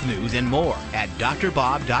breaking health news, and more at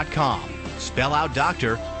drbob.com. Spell out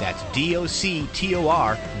doctor, that's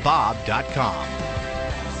D-O-C-T-O-R, bob.com.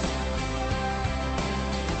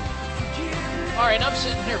 All right, I'm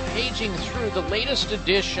sitting here paging through the latest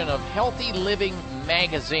edition of Healthy Living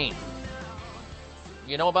Magazine.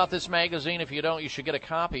 You know about this magazine? If you don't, you should get a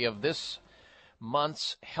copy of this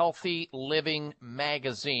month's Healthy Living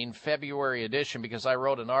Magazine, February edition, because I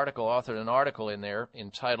authored an article in there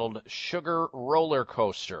entitled Sugar Roller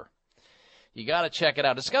Coaster. You got to check it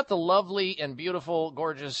out. It's got the lovely and beautiful,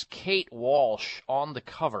 gorgeous Kate Walsh on the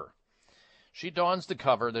cover. She dons the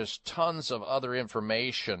cover. There's tons of other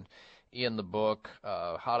information in the book,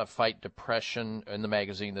 how to fight depression in the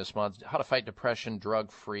magazine this month, how to fight depression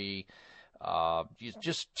drug-free,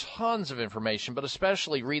 just tons of information, but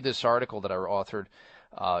especially read this article that I authored,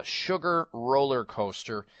 Sugar Roller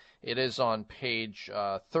Coaster. It is on page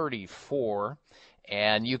 34,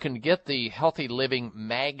 and you can get the Healthy Living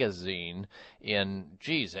Magazine in,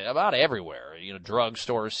 about everywhere. You know,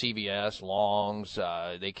 drugstores, CVS, Long's,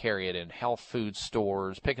 they carry it in health food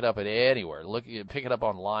stores. Pick it up at anywhere. Pick it up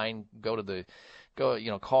online,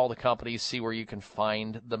 call the company, see where you can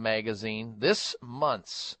find the magazine. This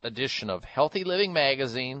month's edition of Healthy Living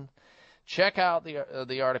Magazine, check out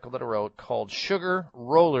the article that I wrote called Sugar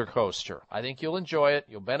Roller Coaster. I think you'll enjoy it.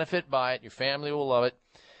 You'll benefit by it. Your family will love it.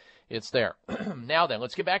 It's there. Now then,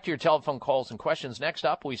 let's get back to your telephone calls and questions. Next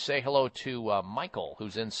up, we say hello to Michael,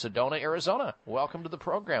 who's in Sedona, Arizona. Welcome to the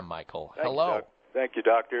program, Michael. Hello. Thank you,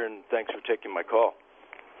 Doctor, and thanks for taking my call.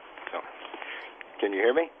 Can you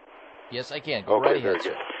hear me? Yes, I can. Go right ahead,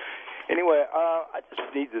 sir. Anyway, I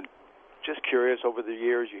just curious, over the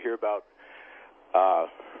years you hear about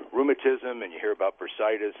rheumatism and you hear about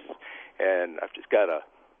bursitis, and I've just got a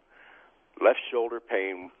left shoulder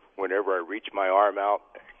pain whenever I reach my arm out,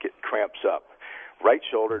 it cramps up. Right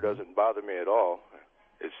shoulder doesn't bother me at all.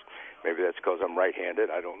 Maybe that's because I'm right-handed,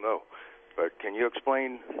 I don't know. But can you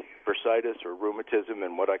explain bursitis or rheumatism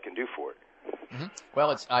and what I can do for it? Mm-hmm.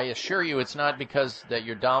 Well, I assure you it's not because that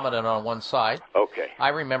you're dominant on one side. Okay. I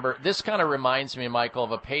remember, this kind of reminds me, Michael,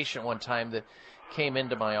 of a patient one time that came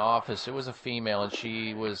into my office. It was a female, and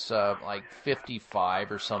she was like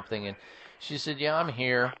 55 or something, and she said, yeah, I'm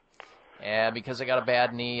here because I got a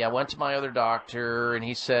bad knee. I went to my other doctor, and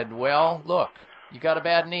he said, well, look, you got a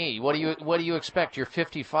bad knee. What do you expect? You're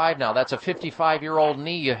 55 now. That's a 55-year-old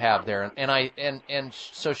knee you have there. And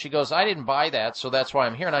so she goes, I didn't buy that, so that's why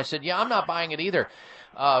I'm here. And I said, yeah, I'm not buying it either.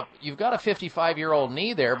 You've got a 55-year-old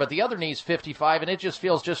knee there, but the other knee's 55, and it just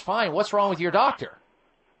feels just fine. What's wrong with your doctor?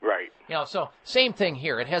 Right. So same thing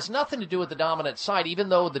here. It has nothing to do with the dominant side, even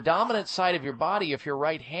though the dominant side of your body, if you're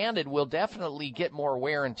right-handed, will definitely get more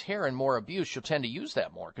wear and tear and more abuse. You'll tend to use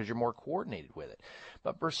that more because you're more coordinated with it.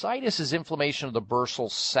 But bursitis is inflammation of the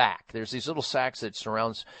bursal sac. There's these little sacs that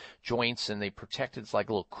surrounds joints, and they protect it. It's like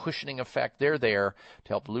a little cushioning effect. They're there to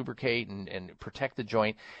help lubricate and protect the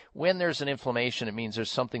joint. When there's an inflammation, it means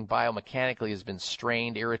there's something biomechanically has been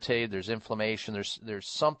strained, irritated. There's inflammation. There's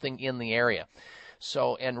something in the area.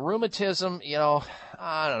 So, and rheumatism,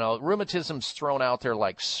 I don't know. Rheumatism's thrown out there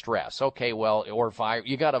like stress. Okay, well, or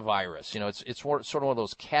you got a virus. It's sort of one of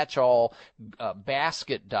those catch-all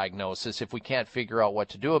basket diagnosis if we can't figure out what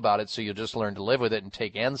to do about it. So you just learn to live with it and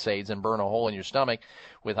take NSAIDs and burn a hole in your stomach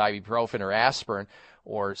with ibuprofen or aspirin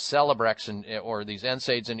or Celebrex or these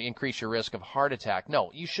NSAIDs and increase your risk of heart attack.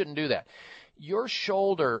 No, you shouldn't do that. Your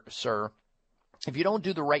shoulder, sir, if you don't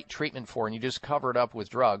do the right treatment for it and you just cover it up with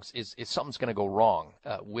drugs, something's going to go wrong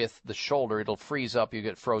with the shoulder. It'll freeze up. You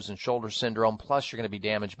get frozen shoulder syndrome. Plus, you're going to be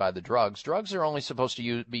damaged by the drugs. Drugs are only supposed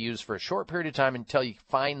to be used for a short period of time until you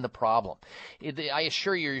find the problem. I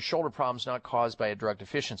assure you, your shoulder problem's not caused by a drug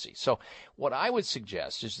deficiency. So what I would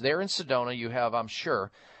suggest is there in Sedona you have, I'm sure,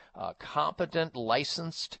 competent,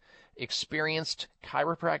 licensed, experienced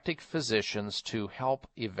chiropractic physicians to help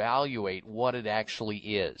evaluate what it actually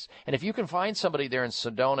is. And if you can find somebody there in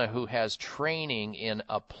Sedona who has training in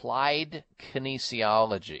applied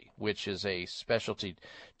kinesiology, which is a specialty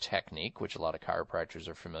technique, which a lot of chiropractors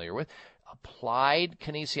are familiar with, applied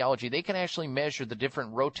kinesiology, they can actually measure the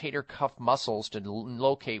different rotator cuff muscles to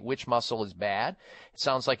locate which muscle is bad. It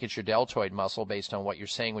sounds like it's your deltoid muscle based on what you're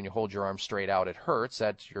saying. When you hold your arm straight out, it hurts.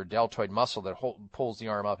 That's your deltoid muscle that pulls the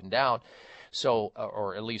arm up and down, so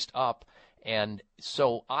or at least up. And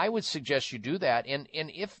so I would suggest you do that. And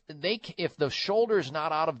if the shoulder is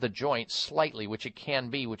not out of the joint slightly, which it can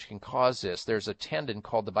be, which can cause this, there's a tendon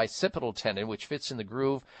called the bicipital tendon, which fits in the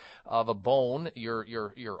groove of a bone,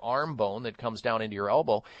 your arm bone that comes down into your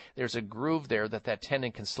elbow. There's a groove there that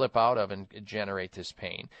tendon can slip out of and generate this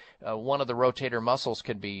pain. One of the rotator muscles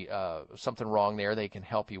could be something wrong there. They can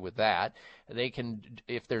help you with that. They can,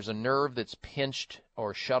 if there's a nerve that's pinched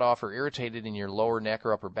or shut off or irritated in your lower neck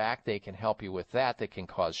or upper back, they can help you with that. That can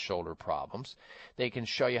cause shoulder problems. They can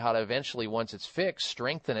show you how to eventually, once it's fixed,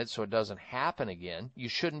 strengthen it so it doesn't happen again. You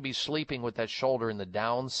shouldn't be sleeping with that shoulder in the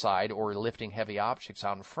downside or lifting heavy objects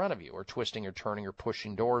out in front of you or twisting or turning or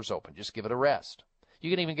pushing doors open. Just give it a rest.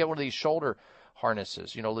 You can even get one of these shoulder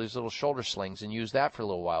harnesses, these little shoulder slings, and use that for a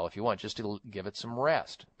little while if you want, just to give it some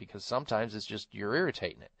rest, because sometimes it's just you're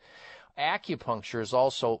irritating it. Acupuncture is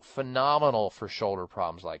also phenomenal for shoulder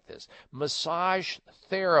problems like this. Massage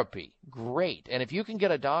therapy, great. And if you can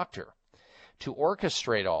get a doctor to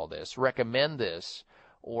orchestrate all this, recommend this,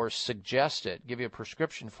 or suggest it, give you a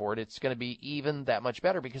prescription for it, it's going to be even that much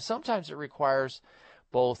better, because sometimes it requires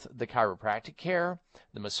both the chiropractic care,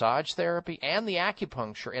 the massage therapy, and the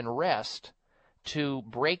acupuncture and rest to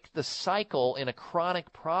break the cycle in a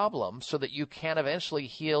chronic problem so that you can eventually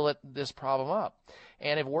heal this problem up.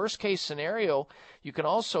 And if worst case scenario, you can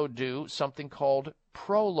also do something called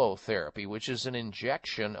prolotherapy, which is an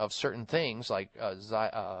injection of certain things like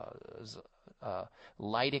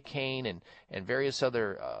lidocaine and various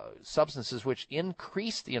other substances which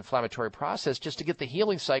increase the inflammatory process just to get the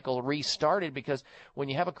healing cycle restarted, because when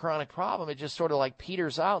you have a chronic problem, it just sort of like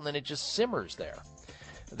peters out and then it just simmers there.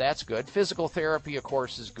 That's good. Physical therapy, of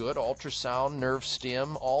course, is good. Ultrasound, nerve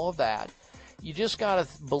stim, all of that. You just got to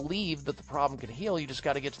believe that the problem can heal. You just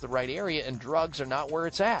got to get to the right area, and drugs are not where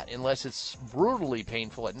it's at. Unless it's brutally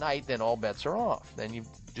painful at night, then all bets are off. Then you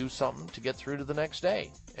do something to get through to the next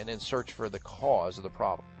day and then search for the cause of the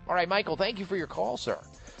problem. All right, Michael, thank you for your call, sir.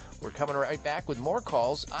 We're coming right back with more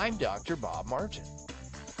calls. I'm Dr. Bob Martin.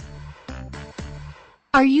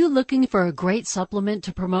 Are you looking for a great supplement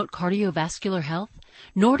to promote cardiovascular health?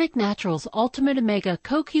 Nordic Naturals Ultimate Omega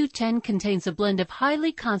CoQ10 contains a blend of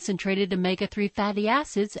highly concentrated omega-3 fatty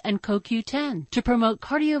acids and CoQ10 to promote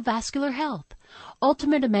cardiovascular health.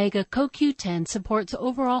 Ultimate Omega CoQ10 supports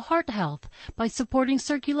overall heart health by supporting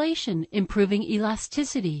circulation, improving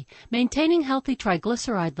elasticity, maintaining healthy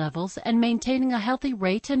triglyceride levels, and maintaining a healthy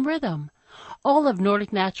rate and rhythm. All of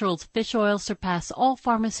Nordic Naturals fish oil surpass all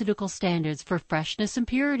pharmaceutical standards for freshness and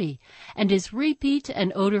purity and is repeat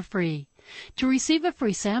and odor-free. To receive a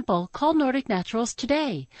free sample, call Nordic Naturals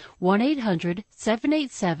today,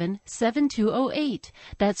 1-800-787-7208.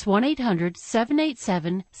 That's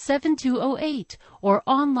 1-800-787-7208, or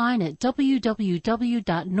online at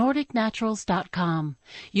www.nordicnaturals.com.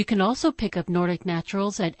 You can also pick up Nordic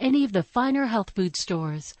Naturals at any of the finer health food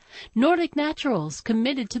stores. Nordic Naturals,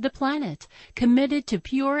 committed to the planet, committed to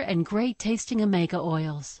pure and great-tasting omega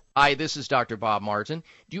oils. Hi, this is Dr. Bob Martin.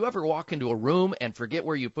 Do you ever walk into a room and forget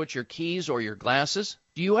where you put your keys or your glasses?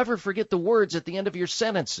 Do you ever forget the words at the end of your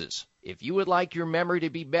sentences? If you would like your memory to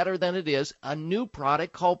be better than it is, a new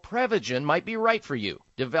product called Prevagen might be right for you.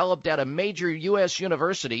 Developed at a major U.S.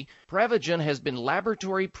 university, Prevagen has been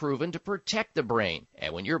laboratory proven to protect the brain.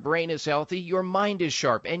 And when your brain is healthy, your mind is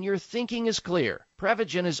sharp and your thinking is clear.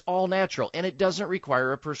 Prevagen is all natural and it doesn't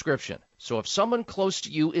require a prescription. So if someone close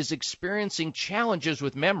to you is experiencing challenges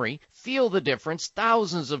with memory, feel the difference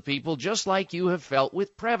thousands of people just like you have felt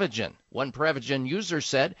with Prevagen. One Prevagen user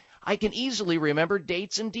said, "I can easily remember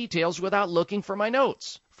dates and details without looking for my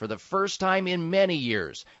notes. For the first time in many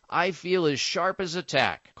years, I feel as sharp as a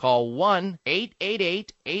tack." Call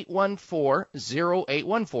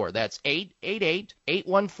 1-888-814-0814. That's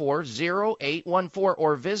 888-814-0814,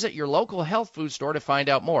 or visit your local health food store to find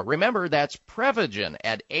out more. Remember, that's Prevagen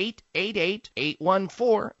at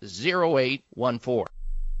 888-814-0814.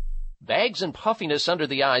 Bags and puffiness under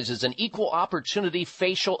the eyes is an equal opportunity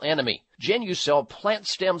facial enemy. Genucel Plant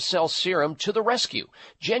Stem Cell Serum to the rescue.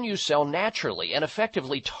 Genucel naturally and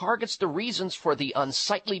effectively targets the reasons for the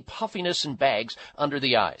unsightly puffiness and bags under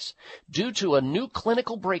the eyes. Due to a new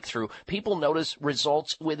clinical breakthrough, people notice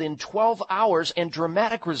results within 12 hours and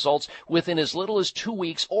dramatic results within as little as 2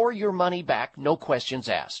 weeks, or your money back, no questions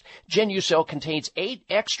asked. Genucel contains 8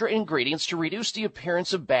 extra ingredients to reduce the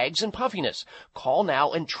appearance of bags and puffiness. Call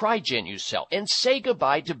now and try Genucel and say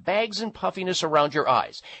goodbye to bags and puffiness around your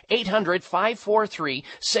eyes. 800-543-6596.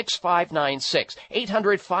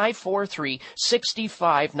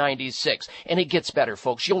 800-543-6596. And it gets better,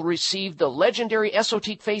 folks. You'll receive the legendary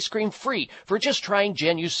Esotique face cream free for just trying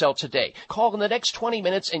Genucel today. Call in the next 20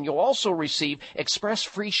 minutes and you'll also receive express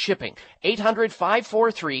free shipping.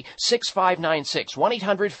 800-543-6596.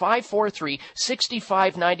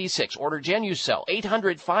 1-800-543-6596. Order Genucel.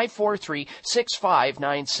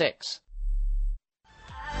 800-543-6596.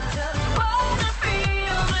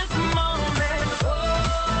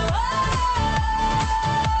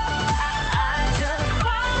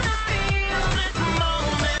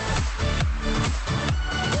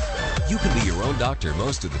 You can be your own doctor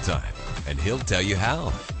most of the time, and he'll tell you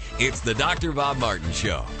how. It's the Dr. Bob Martin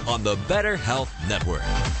Show on the Better Health Network.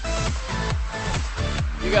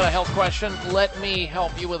 You got a health question? Let me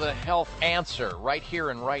help you with a health answer right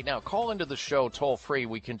here and right now. Call into the show toll free.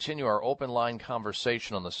 We continue our open line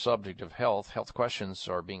conversation on the subject of health. Health questions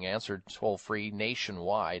are being answered toll free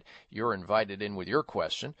nationwide. You're invited in with your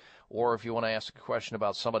question. Or if you want to ask a question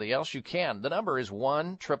about somebody else, you can. The number is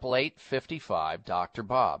 1-888-55-Dr.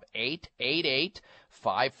 Bob.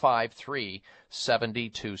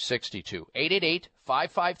 888-553-7262.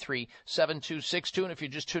 888-553-7262. And if you're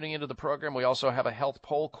just tuning into the program, we also have a health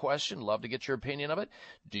poll question. Love to get your opinion of it.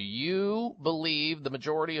 Do you believe the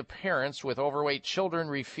majority of parents with overweight children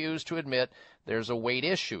refuse to admit there's a weight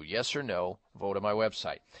issue? Yes or no? Vote on my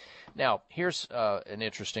website. Now, here's an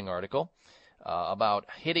interesting article about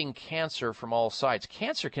hitting cancer from all sides.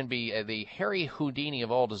 Cancer can be the Harry Houdini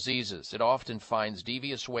of all diseases. It often finds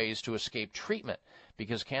devious ways to escape treatment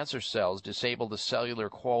because cancer cells disable the cellular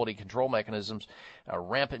quality control mechanisms,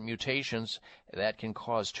 rampant mutations that can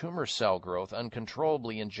cause tumor cell growth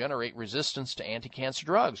uncontrollably and generate resistance to anti-cancer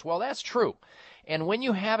drugs. Well, that's true. And when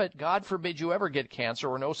you have it, God forbid you ever get cancer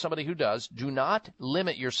or know somebody who does, do not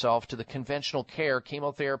limit yourself to the conventional care,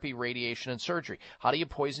 chemotherapy, radiation, and surgery. How do you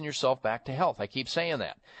poison yourself back to health? I keep saying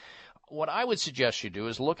that. What I would suggest you do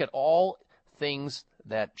is look at all things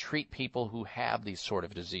that treat people who have these sort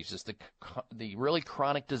of diseases, the really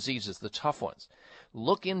chronic diseases, the tough ones.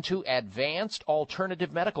 Look into advanced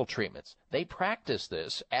alternative medical treatments. They practice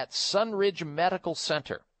this at Sunridge Medical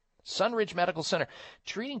Center. Sunridge Medical Center,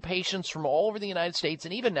 treating patients from all over the United States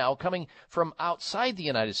and even now coming from outside the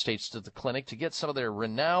United States to the clinic to get some of their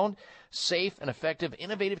renowned, safe, and effective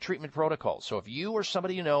innovative treatment protocols. So if you or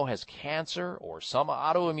somebody you know has cancer or some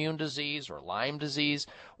autoimmune disease or Lyme disease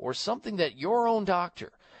or something that your own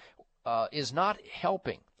doctor is not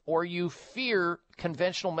helping, or you fear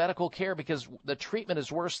conventional medical care because the treatment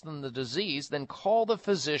is worse than the disease, then call the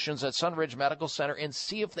physicians at Sunridge Medical Center and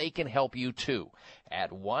see if they can help you too at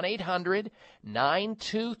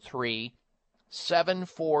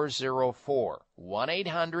 1-800-923-7404.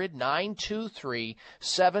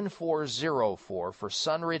 1-800-923-7404 for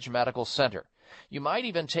Sunridge Medical Center. You might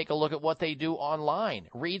even take a look at what they do online.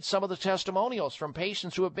 Read some of the testimonials from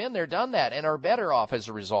patients who have been there, done that, and are better off as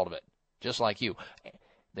a result of it, just like you.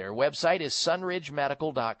 Their website is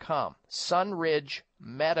sunridgemedical.com,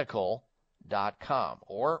 sunridgemedical.com,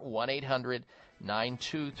 or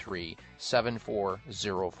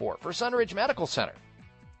 1-800-923-7404 for Sunridge Medical Center.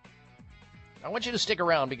 I want you to stick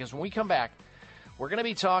around because when we come back, we're going to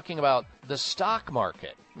be talking about the stock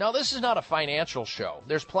market. Now, this is not a financial show.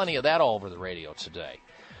 There's plenty of that all over the radio today.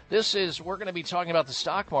 We're going to be talking about the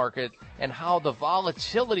stock market and how the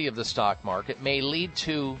volatility of the stock market may lead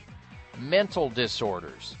to mental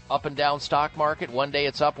disorders. Up and down stock market, one day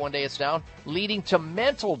it's up, one day it's down, leading to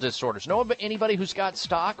mental disorders. Know anybody who's got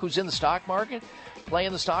stock, who's in the stock market,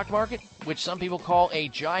 playing the stock market, which some people call a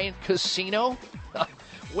giant casino?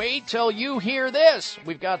 Wait till you hear this.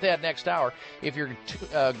 We've got that next hour. If you're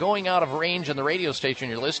going out of range on the radio station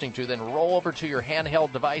you're listening to, then roll over to your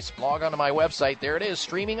handheld device, log onto my website. There it is,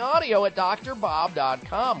 streaming audio at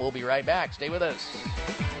drbob.com. We'll be right back. Stay with us.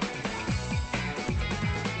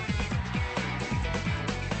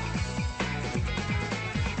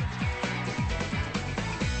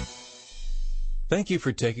 Thank you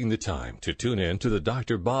for taking the time to tune in to the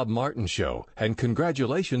Dr. Bob Martin Show, and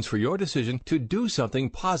congratulations for your decision to do something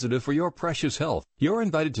positive for your precious health. You're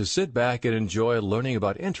invited to sit back and enjoy learning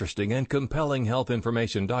about interesting and compelling health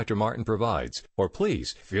information Dr. Martin provides. Or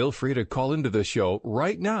please, feel free to call into the show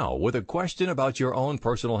right now with a question about your own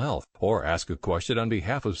personal health, or ask a question on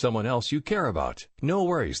behalf of someone else you care about. No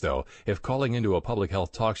worries, though. If calling into a public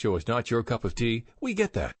health talk show is not your cup of tea, we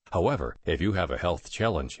get that. However, if you have a health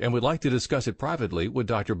challenge and would like to discuss it privately with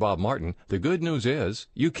Dr. Bob Martin, the good news is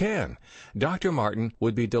you can. Dr. Martin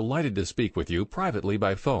would be delighted to speak with you privately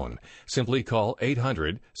by phone. Simply call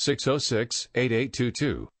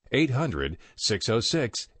 800-606-8822.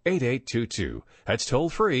 800-606-8822. That's toll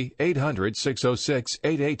free,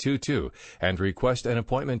 800-606-8822, and request an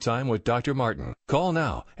appointment time with Dr. Martin. Call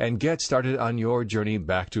now and get started on your journey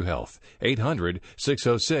back to health.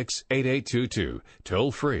 800-606-8822.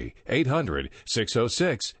 Toll free,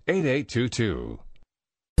 800-606-8822.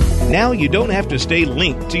 Now you don't have to stay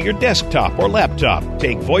linked to your desktop or laptop.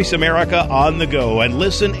 Take Voice America on the go and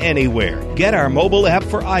listen anywhere. Get our mobile app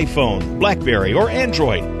for iPhone, BlackBerry, or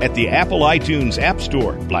Android at the Apple iTunes App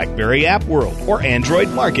Store, BlackBerry App World, or Android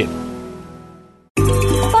Market.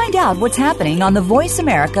 Find out what's happening on the Voice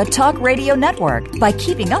America Talk Radio Network by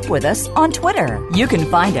keeping up with us on Twitter. You can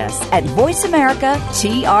find us at Voice America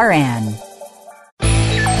TRN.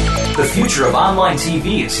 The future of online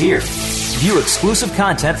TV is here. View exclusive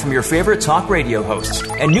content from your favorite talk radio hosts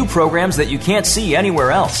and new programs that you can't see anywhere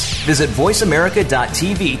else. Visit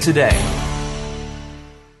voiceamerica.tv today.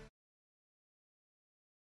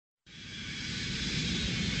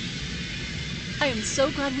 I am so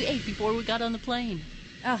glad we ate before we got on the plane.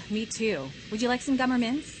 Oh, me too. Would you like some gum or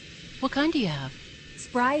mints? What kind do you have?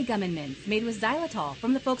 Spry Gum and Mints, made with xylitol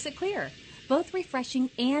from the folks at Clear. Both refreshing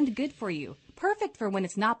and good for you. Perfect for when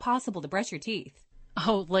it's not possible to brush your teeth.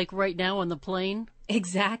 Oh, like right now on the plane?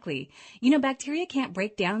 Exactly. You know, bacteria can't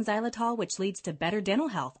break down xylitol, which leads to better dental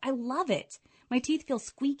health. I love it. My teeth feel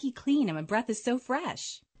squeaky clean and my breath is so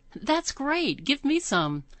fresh. That's great. Give me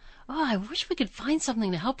some. Oh, I wish we could find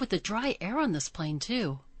something to help with the dry air on this plane,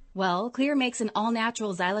 too. Well, Clear makes an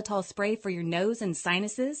all-natural xylitol spray for your nose and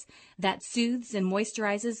sinuses that soothes and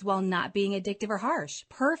moisturizes while not being addictive or harsh.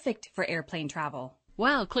 Perfect for airplane travel.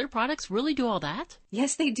 Wow, Clear products really do all that?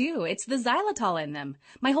 Yes, they do. It's the xylitol in them.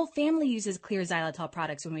 My whole family uses Clear xylitol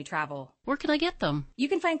products when we travel. Where can I get them? You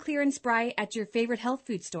can find Clear and Spry at your favorite health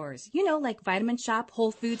food stores. You know, like Vitamin Shop,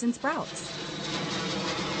 Whole Foods, and Sprouts.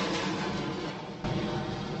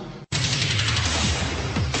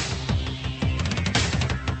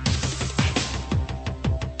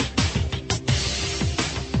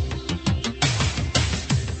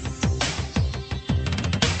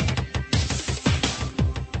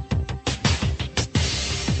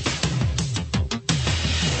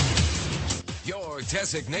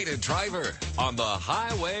 designated driver on the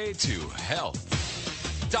highway to health.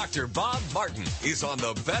 Dr. Bob Martin is on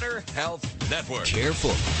the Better Health Network.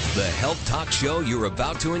 Careful. The health talk show you're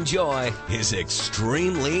about to enjoy is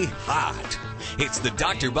extremely hot. It's the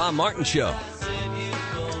Dr. Bob Martin Show.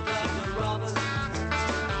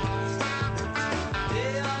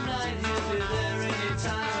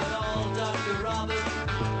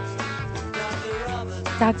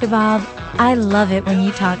 Dr. Bob, I love it when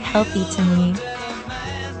you talk healthy to me.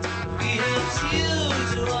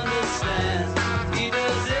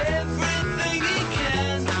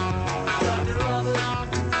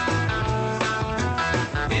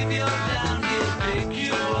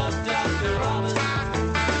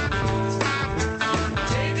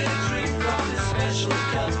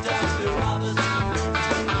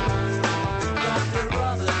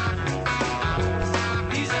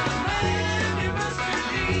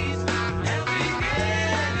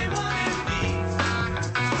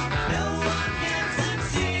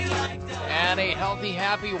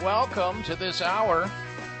 Happy welcome to this hour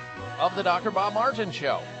of the Dr. Bob Martin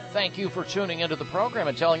Show. Thank you for tuning into the program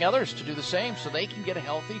and telling others to do the same so they can get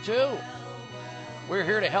healthy too. We're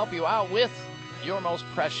here to help you out with your most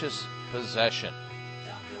precious possession.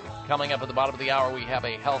 Coming up at the bottom of the hour, we have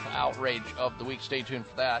a health outrage of the week. Stay tuned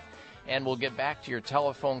for that. And we'll get back to your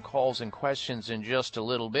telephone calls and questions in just a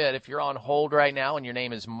little bit. If you're on hold right now and your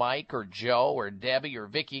name is Mike or Joe or Debbie or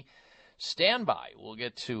Vicky, stand by. We'll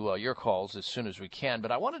get to your calls as soon as we can.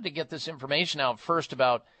 But I wanted to get this information out first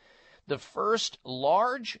about the first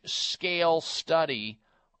large-scale study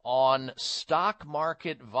on stock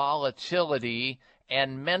market volatility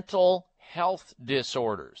and mental health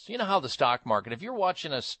disorders. You know how the stock market, if you're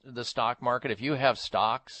watching the stock market, if you have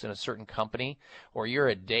stocks in a certain company or you're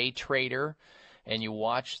a day trader and you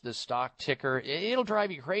watch the stock ticker, it'll drive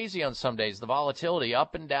you crazy on some days. The volatility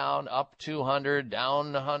up and down, up 200,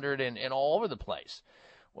 down 100, and all over the place.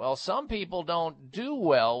 Well, some people don't do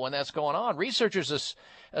well when that's going on. Researchers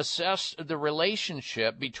assess the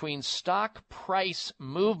relationship between stock price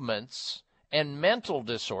movements and mental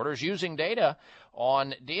disorders using data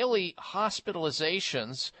on daily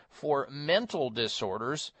hospitalizations for mental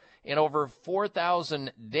disorders in over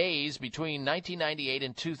 4,000 days between 1998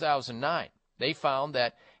 and 2009. They found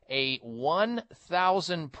that a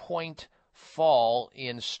 1,000-point fall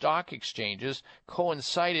in stock exchanges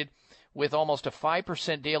coincided with almost a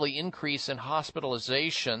 5% daily increase in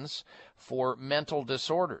hospitalizations for mental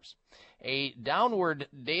disorders. A downward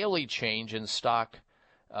daily change in stock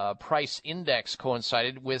price index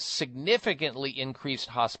coincided with significantly increased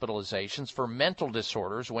hospitalizations for mental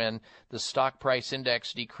disorders when the stock price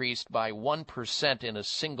index decreased by 1% in a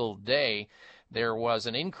single day. There was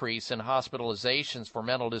an increase in hospitalizations for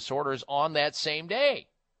mental disorders on that same day.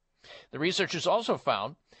 The researchers also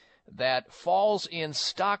found that falls in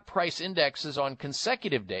stock price indexes on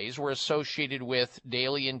consecutive days were associated with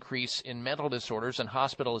daily increase in mental disorders and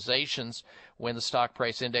hospitalizations when the stock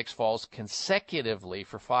price index falls consecutively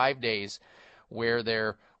for 5 days, where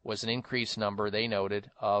there was an increased number, they noted,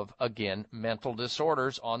 of, again, mental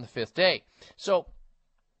disorders on the fifth day. So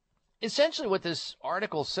essentially what this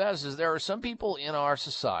article says is there are some people in our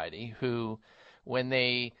society who, when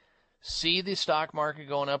they see the stock market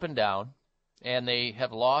going up and down and they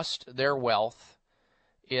have lost their wealth,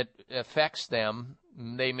 it affects them.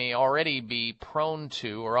 They may already be prone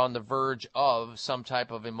to or on the verge of some type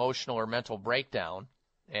of emotional or mental breakdown.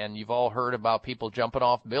 And you've all heard about people jumping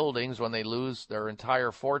off buildings when they lose their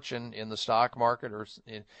entire fortune in the stock market or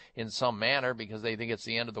in some manner because they think it's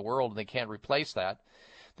the end of the world and they can't replace that.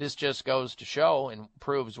 This just goes to show and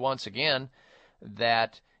proves once again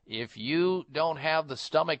that if you don't have the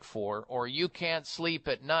stomach for, or you can't sleep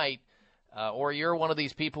at night, or you're one of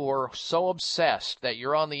these people who are so obsessed that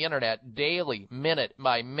you're on the internet daily, minute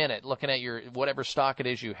by minute, looking at your whatever stock it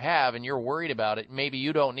is you have, and you're worried about it, maybe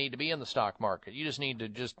you don't need to be in the stock market. You just need to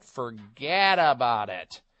just forget about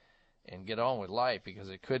it and get on with life, because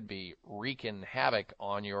it could be wreaking havoc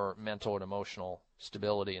on your mental and emotional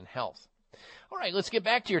stability and health. All right, let's get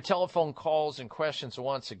back to your telephone calls and questions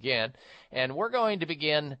once again. And we're going to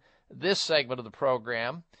begin this segment of the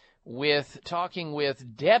program with talking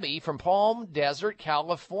with Debbie from Palm Desert,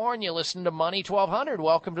 California. Listen to Money 1200.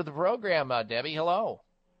 Welcome to the program, Debbie. Hello.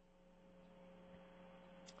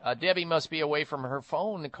 Debbie must be away from her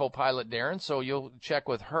phone, co-pilot Darren, so you'll check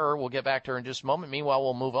with her. We'll get back to her in just a moment. Meanwhile,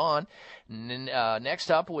 we'll move on. Next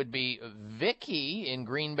up would be Vicki in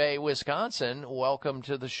Green Bay, Wisconsin. Welcome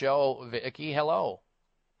to the show, Vicki. Hello.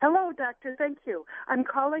 Hello, doctor. Thank you. I'm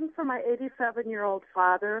calling for my 87-year-old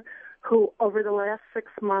father, who over the last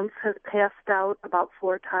 6 months has passed out about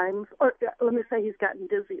 4 times. Or let me say he's gotten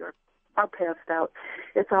dizzy or passed out.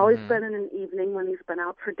 It's always been in an evening when he's been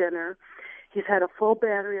out for dinner. He's had a full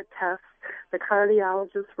battery of tests. The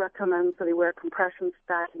cardiologist recommends that he wear compression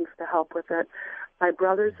stockings to help with it. My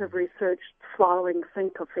brothers have researched swallowing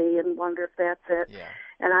syncope and wonder if that's it. Yeah.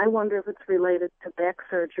 And I wonder if it's related to back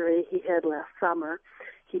surgery he had last summer.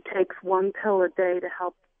 He takes one pill a day to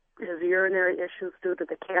help his urinary issues due to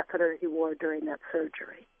the catheter he wore during that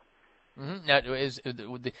surgery. Mm-hmm. Now,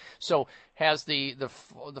 so has the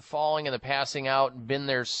falling and the passing out been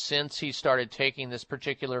there since he started taking this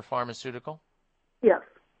particular pharmaceutical? Yes.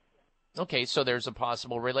 Okay, so there's a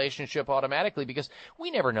possible relationship automatically because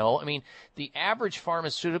we never know. I mean, the average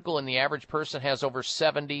pharmaceutical in the average person has over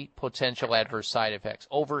 70 potential adverse side effects.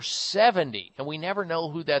 Over 70, and we never know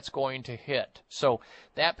who that's going to hit. So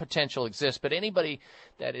that potential exists. But anybody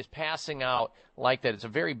that is passing out like that, it's a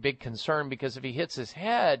very big concern because if he hits his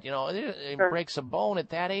head, it breaks a bone at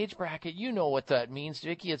that age bracket. You know what that means,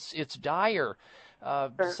 Vicki. It's dire.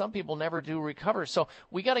 Some people never do recover. So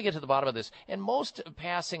we got to get to the bottom of this. And most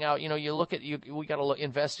passing out, we got to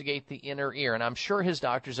investigate the inner ear. And I'm sure his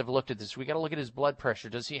doctors have looked at this. We got to look at his blood pressure.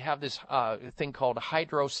 Does he have this thing called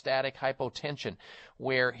hydrostatic hypotension,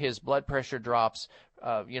 where his blood pressure drops,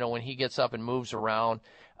 when he gets up and moves around?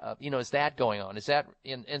 Is that going on? Is that,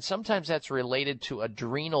 and sometimes that's related to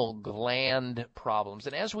adrenal gland problems.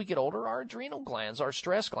 And as we get older, our adrenal glands, our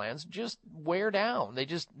stress glands, just wear down. They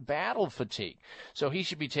just battle fatigue. So he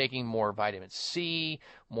should be taking more vitamin C,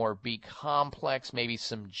 more B complex, maybe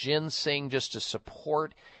some ginseng just to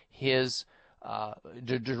support his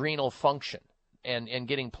adrenal function and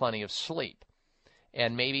getting plenty of sleep.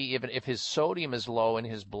 And maybe if his sodium is low in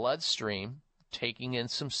his bloodstream, taking in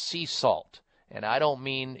some sea salt. And I don't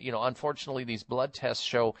mean, unfortunately, these blood tests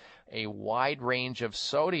show a wide range of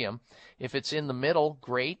sodium. If it's in the middle,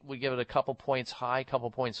 great. We give it a couple points high, couple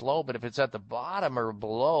points low. But if it's at the bottom or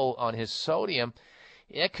below on his sodium,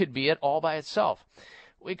 it could be it all by itself.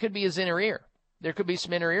 It could be his inner ear. There could be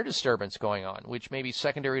some inner ear disturbance going on, which may be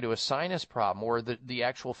secondary to a sinus problem or the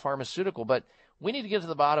actual pharmaceutical. But we need to get to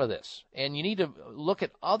the bottom of this. And you need to look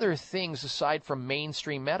at other things aside from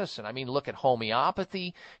mainstream medicine. I mean, look at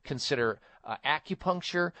homeopathy, consider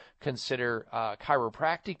acupuncture, consider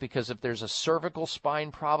chiropractic, because if there's a cervical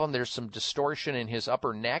spine problem, there's some distortion in his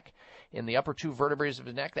upper neck, in the upper two vertebrae of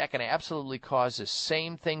his neck, that can absolutely cause the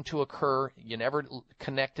same thing to occur. You never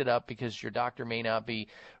connect it up because your doctor may not be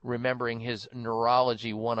remembering his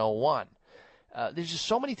neurology 101. There's just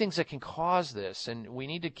so many things that can cause this, and we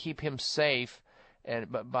need to keep him safe and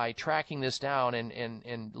by tracking this down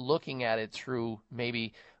and looking at it through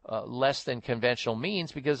maybe less than conventional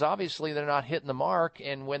means, because obviously they're not hitting the mark,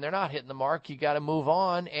 and when they're not hitting the mark, you got to move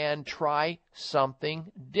on and try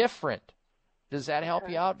something different. Does that help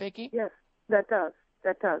you out, Vicki? Yes, that does.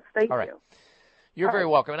 Thank you. You're very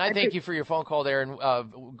welcome, and I thank you for your phone call there in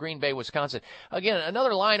Green Bay, Wisconsin. Again,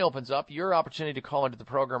 another line opens up. Your opportunity to call into the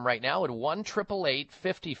program right now at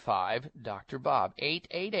 1-888-55-Dr. Bob,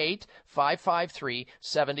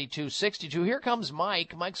 888-553-7262. Here comes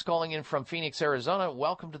Mike. Mike's calling in from Phoenix, Arizona.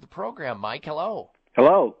 Welcome to the program, Mike. Hello.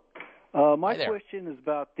 Hello. My Hi there. question is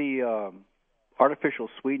about the artificial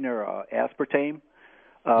sweetener aspartame.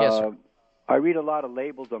 Yes, sir. I read a lot of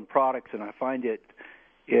labels on products, and I find it's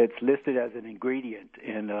listed as an ingredient,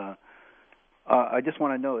 and I just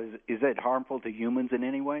want to know, is it harmful to humans in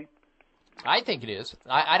any way? I think it is.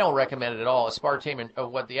 I don't recommend it at all. Aspartame,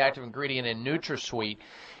 what the active ingredient in NutraSweet,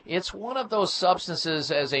 it's one of those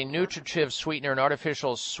substances as a nutritive sweetener, an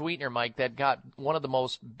artificial sweetener, Mike, that got one of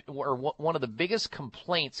the biggest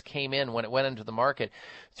complaints came in when it went into the market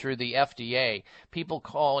through the FDA. People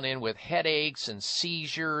calling in with headaches and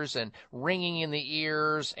seizures and ringing in the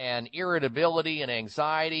ears and irritability and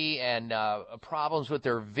anxiety and problems with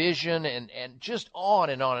their vision and just on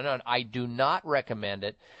and on and on. I do not recommend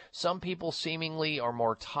it. Some people seemingly are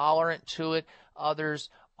more tolerant to it. Others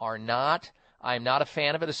are not. I'm not a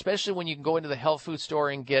fan of it, especially when you can go into the health food store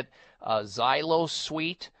and get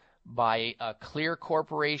XyloSweet by Clear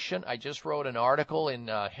Corporation. I just wrote an article in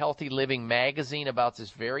Healthy Living magazine about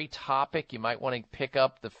this very topic. You might want to pick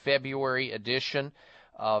up the February edition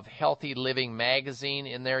of Healthy Living magazine.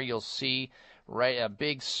 In there you'll see a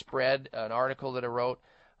big spread, an article that I wrote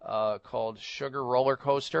called Sugar Roller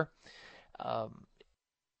Coaster.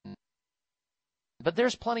 But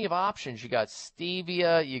there's plenty of options. You got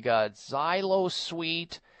stevia, you got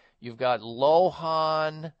XyloSweet, you've got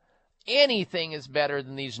Lohan. Anything is better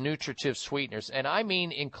than these nutritive sweeteners, and I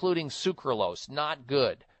mean including sucralose, not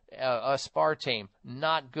good. Aspartame,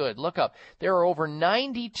 not good. Look up. There are over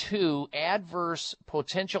 92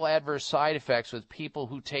 potential adverse side effects with people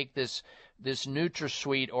who take this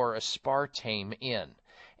NutraSweet or aspartame in.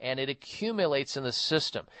 and it accumulates in the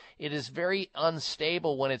system. It is very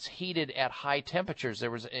unstable when it's heated at high temperatures.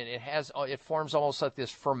 It forms almost like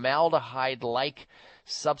this formaldehyde-like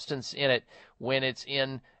substance in it when it's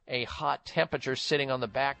in a hot temperature sitting on the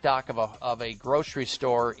back dock of a grocery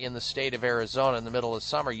store in the state of Arizona in the middle of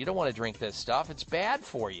summer. You don't want to drink this stuff. It's bad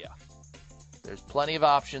for you. There's plenty of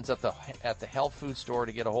options at the health food store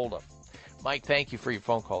to get a hold of. Mike, thank you for your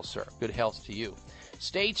phone call, sir. Good health to you.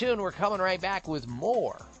 Stay tuned. We're coming right back with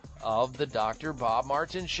more of the Dr. Bob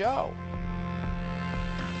Martin Show.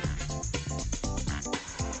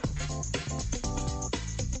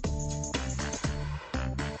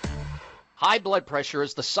 High blood pressure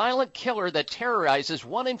is the silent killer that terrorizes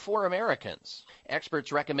 1 in 4 Americans.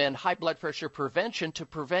 Experts recommend high blood pressure prevention to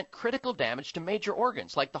prevent critical damage to major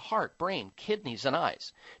organs like the heart, brain, kidneys, and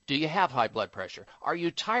eyes. Do you have high blood pressure? Are you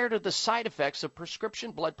tired of the side effects of prescription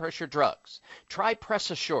blood pressure drugs? Try Press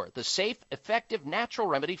Assure, the safe, effective, natural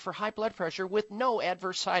remedy for high blood pressure with no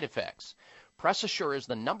adverse side effects. Press Assure is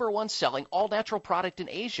the #1 selling all-natural product in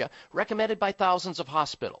Asia, recommended by thousands of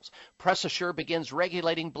hospitals. Press Assure begins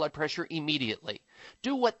regulating blood pressure immediately.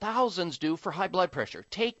 Do what thousands do for high blood pressure.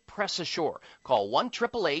 Take Press Assure. Call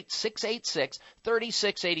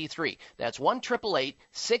 1-888-686-3683. That's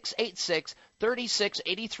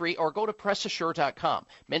 1-888-686-3683, or go to PressAssure.com.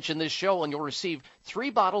 Mention this show and you'll receive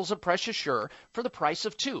 3 bottles of Press Assure for the price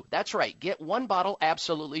of 2. That's right. Get 1 bottle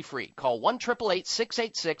absolutely free. Call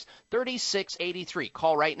 1-888-686-3683.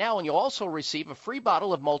 Call right now and you'll also receive a free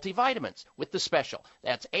bottle of multivitamins with the special.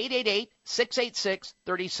 That's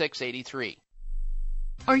 888-686-3683.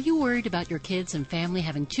 Are you worried about your kids and family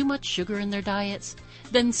having too much sugar in their diets?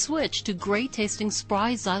 Then switch to great-tasting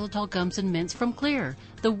Spry Xylitol Gums and Mints from Clear,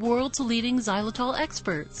 the world's leading xylitol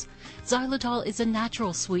experts. Xylitol is a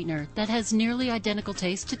natural sweetener that has nearly identical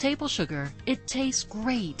taste to table sugar. It tastes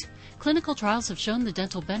great. Clinical trials have shown the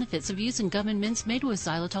dental benefits of using gum and mints made with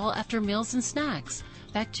xylitol after meals and snacks.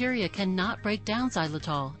 Bacteria cannot break down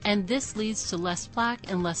xylitol, and this leads to less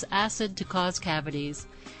plaque and less acid to cause cavities.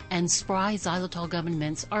 And Spry Xylitol Gum and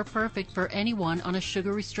Mints are perfect for anyone on a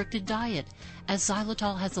sugar-restricted diet, as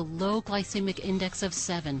xylitol has a low glycemic index of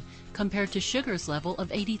 7 compared to sugar's level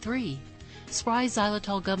of 83. Spry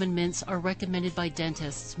Xylitol Gum and Mints are recommended by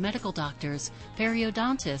dentists, medical doctors,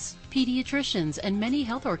 periodontists, pediatricians, and many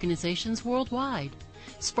health organizations worldwide.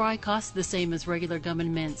 Spry costs the same as regular gum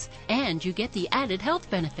and mints, and you get the added health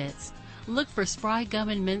benefits. Look for Spry Gum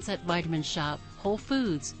and Mints at Vitamin Shop, Whole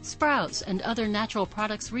Foods, Sprouts, and other natural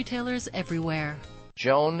products retailers everywhere.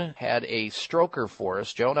 Joan had a stroker for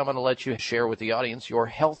us. Joan, I'm going to let you share with the audience your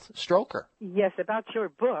health stroker. Yes, about your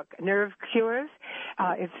book, Nerve Cures.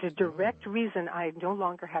 It's a direct reason I no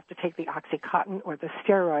longer have to take the OxyContin or the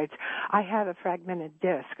steroids. I have a fragmented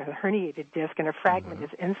disc, a herniated disc, and a fragment is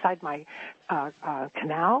inside my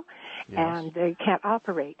canal, and they can't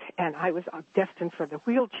operate. And I was destined for the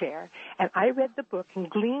wheelchair. And I read the book and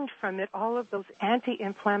gleaned from it all of those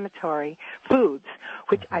anti-inflammatory foods,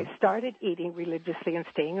 which I started eating religiously and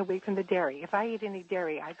staying away from the dairy. If I eat any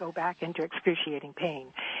dairy, I go back into excruciating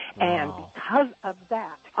pain. Wow. And because of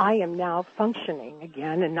that, I am now functioning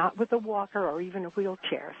again, and not with a walker or even a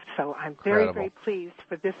wheelchair. So I'm very, very pleased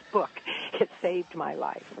for this book. It saved my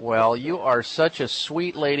life. Well, you are such a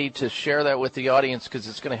sweet lady to share that with the audience, because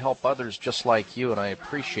it's going to help others just like you, and I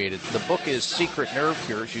appreciate it. The book is Secret Nerve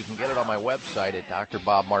Cures. You can get it on my website at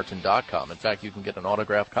drbobmartin.com. In fact, you can get an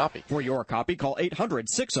autographed copy. For your copy, call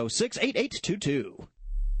 800-606-8822.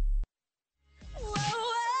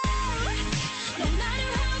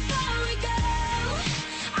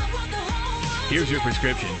 Here's your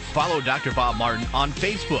prescription. Follow Dr. Bob Martin on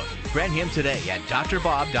Facebook. Friend him today at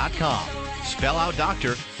drbob.com. Spell out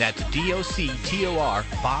doctor, that's D-O-C-T-O-R,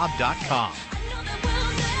 bob.com.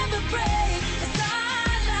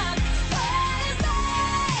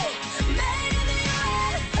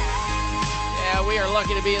 Yeah, we are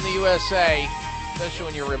lucky to be in the USA, especially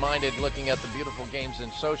when you're reminded, looking at the beautiful games in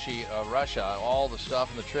Sochi, Russia, all the stuff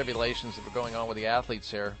and the tribulations that were going on with the athletes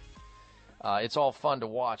there. It's all fun to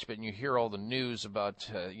watch, but you hear all the news about,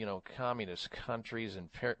 communist countries and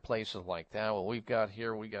places like that. Well,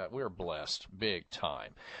 we're blessed big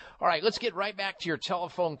time. All right, let's get right back to your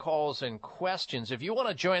telephone calls and questions. If you want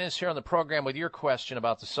to join us here on the program with your question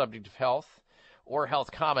about the subject of health or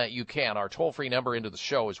health comment, you can. Our toll-free number into the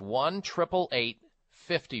show is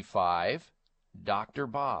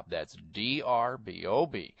 1-888-55-DR-BOB. That's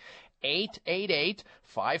D-R-B-O-B.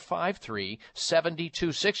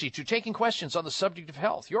 888-553-7262. Taking questions on the subject of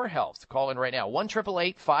health, your health. Call in right now,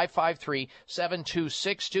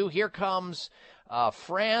 1-888-553-7262. Here comes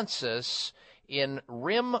Francis in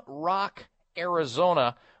Rim Rock,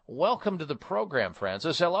 Arizona, Welcome to the program,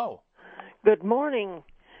 Francis. Hello. Good morning.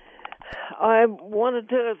 I wanted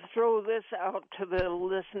to throw this out to the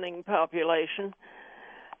listening population.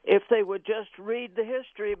 If they would just read the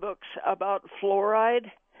history books about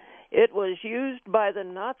fluoride, it was used by the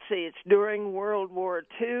Nazis during World War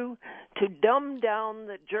II to dumb down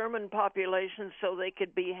the German population so they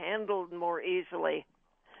could be handled more easily.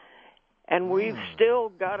 And we've still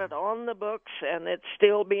got it on the books, and it's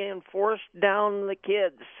still being forced down the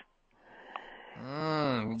kids.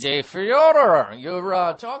 The Führer.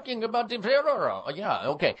 You're talking about the Führer.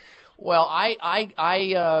 Yeah, okay. Well,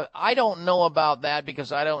 I don't know about that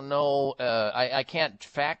because I don't know. I can't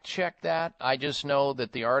fact check that. I just know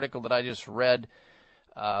that the article that I just read,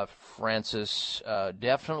 Francis,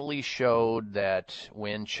 definitely showed that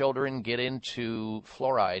when children get into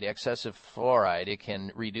fluoride, excessive fluoride, it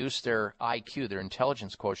can reduce their IQ, their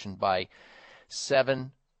intelligence quotient, by 7%.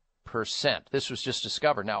 This was just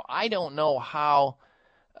discovered. Now, I don't know how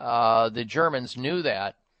the Germans knew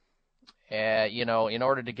that, in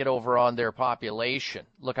order to get over on their population.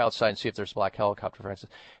 Look outside and see if there's a black helicopter, for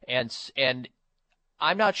instance. And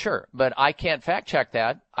I'm not sure, but I can't fact check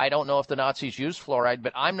that. I don't know if the Nazis used fluoride,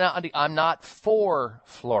 but I'm not for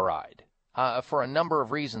fluoride for a number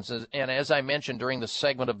of reasons. And as I mentioned during the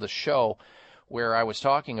segment of the show where I was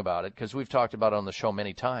talking about it, because we've talked about it on the show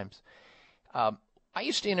many times, I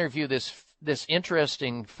used to interview this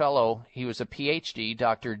interesting fellow. He was a PhD,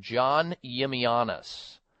 Dr. John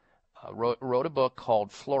Yimianis. Wrote a book called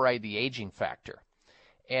Fluoride, the Aging Factor.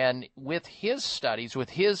 And with his studies, with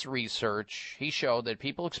his research, he showed that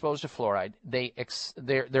people exposed to fluoride,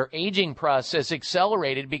 their aging process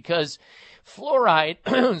accelerated because fluoride,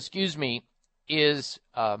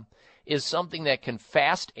 is something that can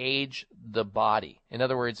fast age the body. In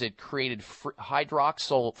other words, it created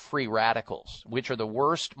hydroxyl free radicals, which are the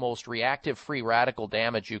worst, most reactive free radical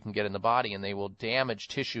damage you can get in the body, and they will damage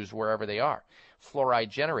tissues wherever they are. Fluoride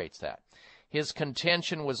generates that. His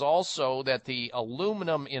contention was also that the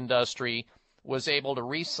aluminum industry was able to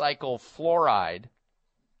recycle fluoride,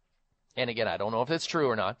 and again, I don't know if it's true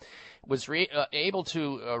or not, was able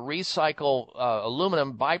to recycle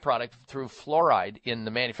aluminum byproduct through fluoride in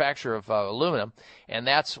the manufacture of aluminum, and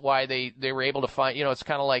that's why they were able to find, it's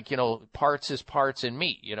kind of like, parts is parts in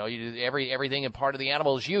meat. Everything in part of the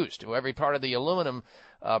animal is used. Every part of the aluminum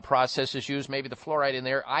process is used, maybe the fluoride in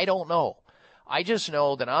there. I don't know. I just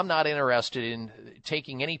know that I'm not interested in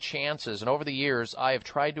taking any chances, and over the years, I have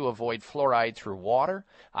tried to avoid fluoride through water.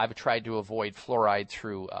 I've tried to avoid fluoride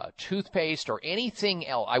through toothpaste or anything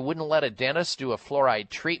else. I wouldn't let a dentist do a fluoride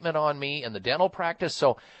treatment on me in the dental practice,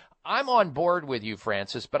 so I'm on board with you,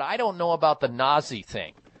 Francis, but I don't know about the Nazi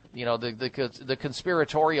thing, the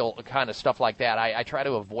conspiratorial kind of stuff like that. I try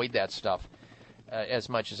to avoid that stuff as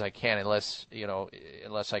much as I can unless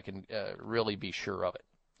I can really be sure of it.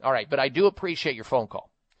 All right, but I do appreciate your phone call.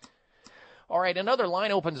 All right, another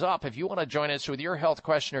line opens up. If you want to join us with your health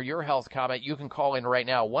question or your health comment, you can call in right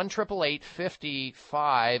now,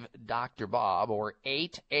 1-888-55-Dr. Bob or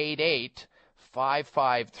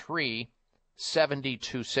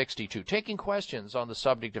 888-553-7262. Taking questions on the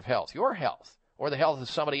subject of health, your health, or the health of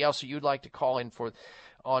somebody else that you'd like to call in for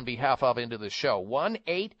on behalf of into the show.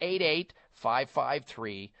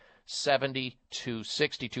 1-888-553-7262.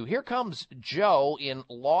 7262. Here comes Joe in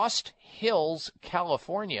Lost Hills,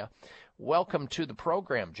 California. Welcome to the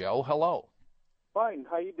program, Joe. Hello. Fine.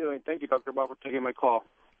 How you doing? Thank you, Dr. Bob, for taking my call.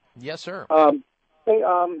 Yes, sir.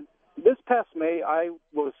 This past May, I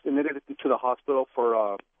was admitted to the hospital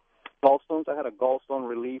for gallstones. I had a gallstone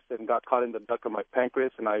release and got caught in the duct of my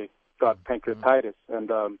pancreas, and I got pancreatitis. And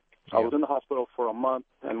I was in the hospital for a month,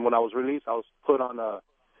 and when I was released, I was put on a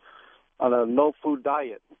no-food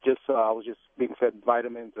diet. I was just being fed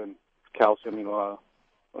vitamins and calcium,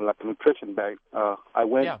 like a nutrition bag. I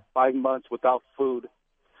went 5 months without food,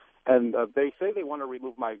 and they say they want to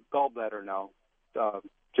remove my gallbladder now,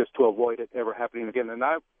 just to avoid it ever happening again. And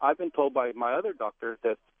I've been told by my other doctor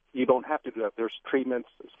that you don't have to do that. There's treatments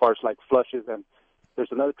as far as like flushes, and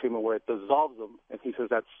there's another treatment where it dissolves them, and he says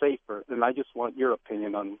that's safer. And I just want your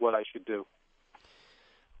opinion on what I should do.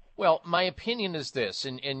 Well, my opinion is this,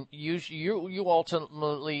 and you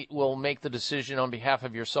ultimately will make the decision on behalf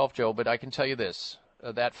of yourself, Joe, but I can tell you this.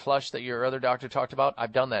 That flush that your other doctor talked about,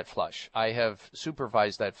 I've done that flush. I have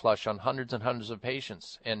supervised that flush on hundreds and hundreds of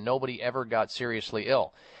patients, and nobody ever got seriously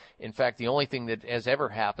ill. In fact, the only thing that has ever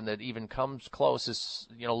happened that even comes close is,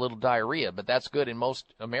 a little diarrhea, but that's good in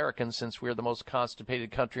most Americans since we're the most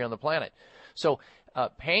constipated country on the planet. So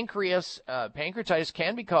pancreatitis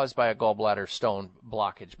can be caused by a gallbladder stone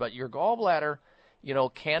blockage, but your gallbladder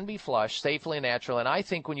can be flushed safely and naturally. And I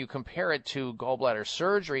think when you compare it to gallbladder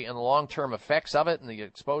surgery and the long-term effects of it and the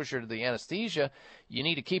exposure to the anesthesia, you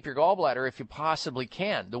need to keep your gallbladder if you possibly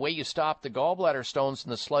can. The way you stop the gallbladder stones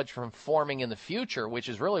and the sludge from forming in the future, which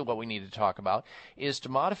is really what we need to talk about, is to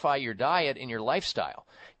modify your diet and your lifestyle.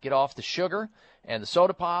 Get off the sugar and the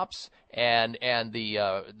soda pops and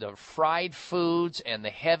the fried foods and the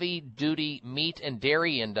heavy-duty meat and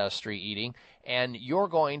dairy industry eating, and you're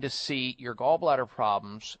going to see your gallbladder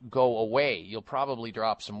problems go away. You'll probably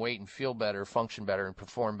drop some weight and feel better, function better, and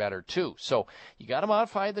perform better too. So you got to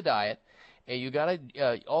modify the diet, and you got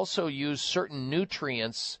to also use certain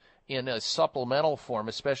nutrients in a supplemental form,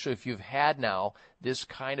 especially if you've had now this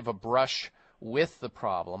kind of a brush with the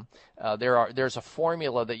problem. There's a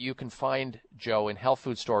formula that you can find, Joe, in health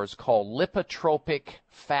food stores called lipotropic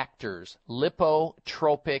factors.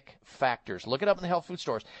 Lipotropic factors. Look it up in the health food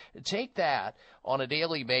stores. Take that on a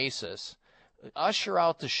daily basis. Usher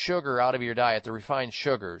out the sugar out of your diet, the refined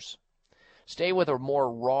sugars. Stay with a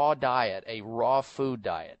more raw diet, a raw food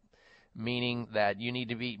diet, meaning that you need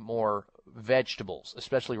to eat more vegetables,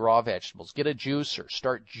 especially raw vegetables. Get a juicer.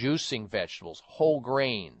 Start juicing vegetables, whole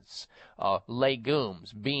grains,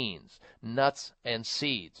 legumes, beans, nuts, and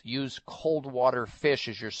seeds. Use cold water fish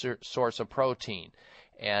as your source of protein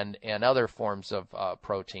and other forms of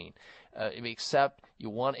protein. Except you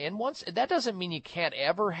want, and once, that doesn't mean you can't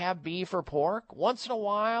ever have beef or pork. Once in a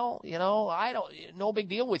while, no big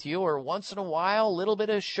deal with you, or once in a while, a little bit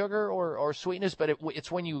of sugar or sweetness, but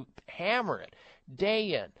it's when you hammer it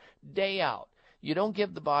day in, day out. You don't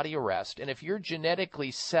give the body a rest, and if you're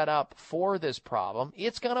genetically set up for this problem,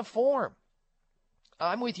 it's going to form.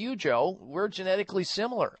 I'm with you, Joe. We're genetically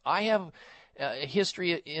similar. I have a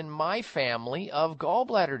history in my family of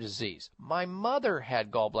gallbladder disease. My mother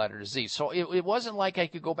had gallbladder disease, so it wasn't like I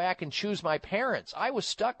could go back and choose my parents. I was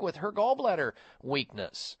stuck with her gallbladder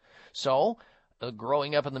weakness. So,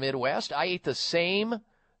 growing up in the Midwest, I ate the same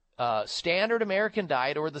standard American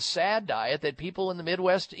diet, or the SAD diet, that people in the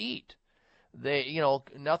Midwest eat. They,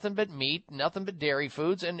 nothing but meat, nothing but dairy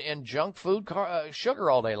foods, and junk food,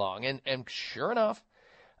 sugar all day long. And sure enough,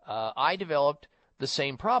 I developed the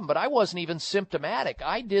same problem, but I wasn't even symptomatic.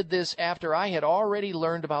 I did this after I had already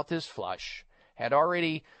learned about this flush, had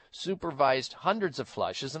already supervised hundreds of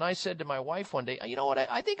flushes, and I said to my wife one day, you know what,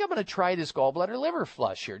 I think I'm going to try this gallbladder liver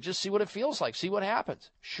flush here, just see what it feels like, see what happens.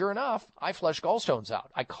 Sure enough, I flushed gallstones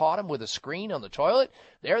out. I caught them with a screen on the toilet.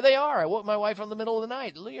 There they are. I woke my wife in the middle of the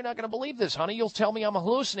night. You're not going to believe this, honey. You'll tell me I'm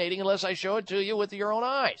hallucinating unless I show it to you with your own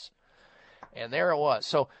eyes. And there it was.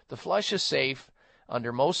 So the flush is safe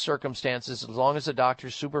under most circumstances, as long as the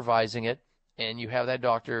doctor's supervising it and you have that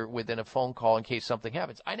doctor within a phone call in case something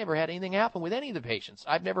happens. I never had anything happen with any of the patients.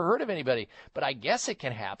 I've never heard of anybody, but I guess it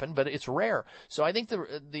can happen, but it's rare. So I think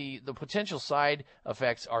the potential side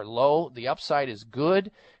effects are low. The upside is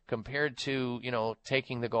good compared to,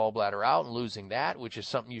 taking the gallbladder out and losing that, which is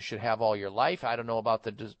something you should have all your life. I don't know about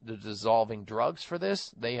the dissolving drugs for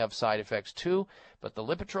this. They have side effects too, but the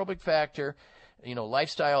lipotropic factor,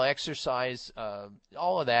 lifestyle, exercise,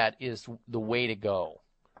 all of that is the way to go.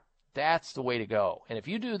 That's the way to go. And if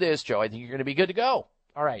you do this, Joe, I think you're going to be good to go.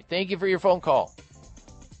 All right. Thank you for your phone call.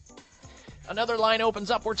 Another line opens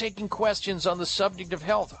up. We're taking questions on the subject of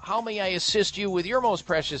health. How may I assist you with your most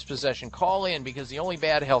precious possession? Call in, because the only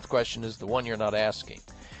bad health question is the one you're not asking.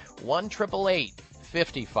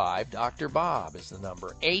 1-888-55. Dr. Bob is the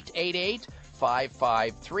number.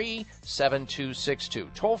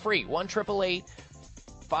 888-553-7262. Toll free,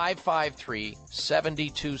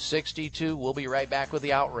 1-888-553-7262. We'll be right back with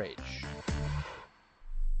the outrage.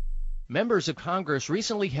 Members of Congress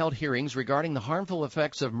recently held hearings regarding the harmful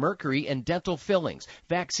effects of mercury in dental fillings,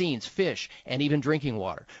 vaccines, fish, and even drinking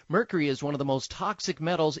water. Mercury is one of the most toxic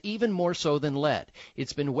metals, even more so than lead.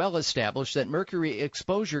 It's been well established that mercury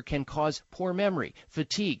exposure can cause poor memory,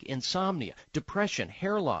 fatigue, insomnia, depression,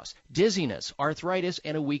 hair loss, dizziness, arthritis,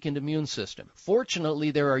 and a weakened immune system.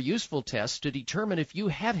 Fortunately, there are useful tests to determine if you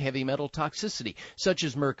have heavy metal toxicity, such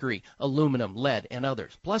as mercury, aluminum, lead, and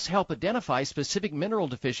others, plus help identify specific mineral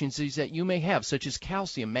deficiencies that you may have, such as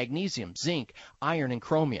calcium, magnesium, zinc, iron, and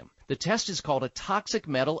chromium. The test is called a toxic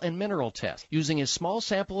metal and mineral test. Using a small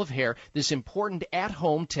sample of hair, this important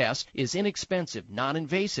at-home test is inexpensive,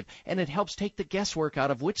 non-invasive, and it helps take the guesswork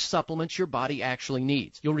out of which supplements your body actually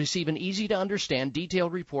needs. You'll receive an easy-to-understand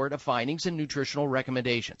detailed report of findings and nutritional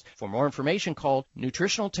recommendations. For more information, call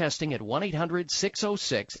Nutritional Testing at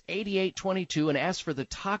 1-800-606-8822 and ask for the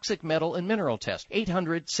toxic metal and mineral test,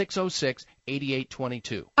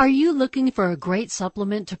 800-606-8822. Are you looking for a great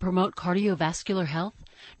supplement to promote cardiovascular health?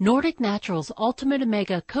 Nordic Naturals Ultimate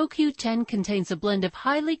Omega CoQ10 contains a blend of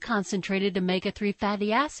highly concentrated omega-3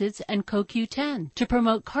 fatty acids and CoQ10 to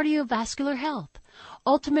promote cardiovascular health.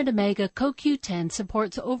 Ultimate Omega CoQ10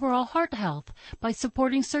 supports overall heart health by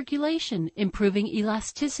supporting circulation, improving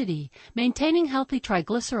elasticity, maintaining healthy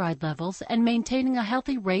triglyceride levels, and maintaining a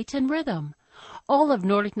healthy rate and rhythm. All of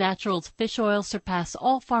Nordic Naturals fish oil surpass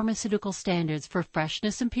all pharmaceutical standards for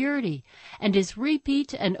freshness and purity and is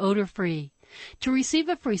repeat and odor-free. To receive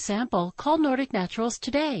a free sample, call Nordic Naturals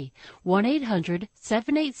today,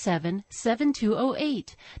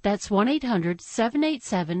 1-800-787-7208. That's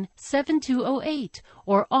 1-800-787-7208,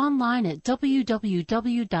 or online at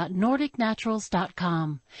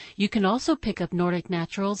www.nordicnaturals.com. You can also pick up Nordic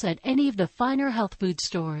Naturals at any of the finer health food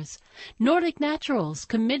stores. Nordic Naturals,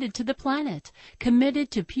 committed to the planet,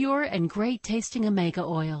 committed to pure and great-tasting omega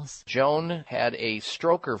oils. Joan had a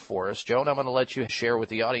stroker for us. Joan, I'm going to let you share with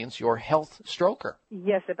the audience your health stroker.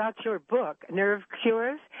 Yes, about your book, Nerve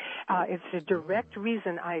Cures. It's a direct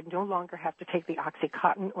reason I no longer have to take the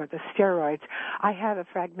OxyContin or the steroids. I have a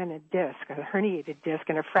fragmented disc, a herniated disc,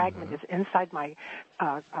 and a fragment is inside my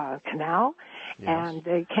canal, and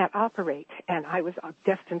they can't operate. And I was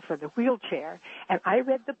destined for the wheelchair. And I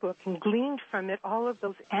read the book and gleaned from it all of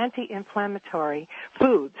those anti-inflammatory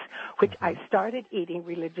foods, which I started eating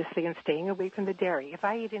religiously and staying away from the dairy. If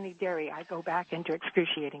I eat any dairy, I go back into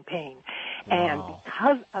excruciating pain. And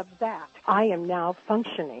because of that, I am now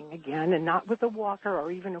functioning again, and not with a walker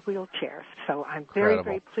or even a wheelchair. So I'm very,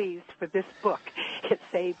 very pleased for this book. It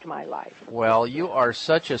saved my life. Well, you are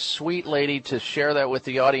such a sweet lady to share that with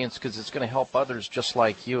the audience, because it's going to help others just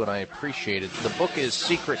like you, and I appreciate it. The book is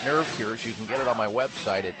Secret Nerve Cures. You can get it on my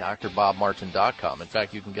website at drbobmartin.com. In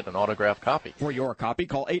fact, you can get an autographed copy. For your copy,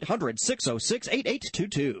 call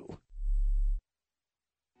 800-606-8822.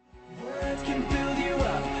 Words can build you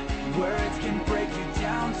up, words can break you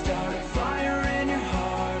down, start a fire in your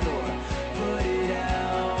heart or put it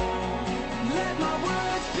out. Let my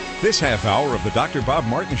words be. This half hour of the Dr. Bob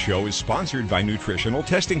Martin Show is sponsored by Nutritional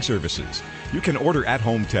Testing Services. You can order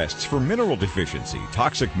at-home tests for mineral deficiency,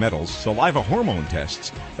 toxic metals, saliva hormone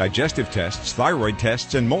tests, digestive tests, thyroid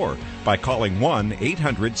tests, and more by calling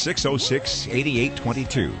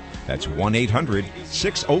 1-800-606-8822. That's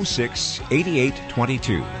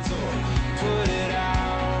 1-800-606-8822.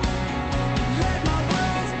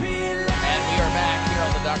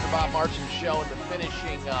 Dr. Bob Martin Show. In the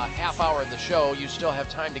finishing half hour of the show, you still have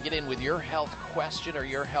time to get in with your health question or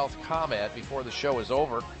your health comment before the show is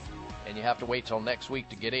over, and you have to wait till next week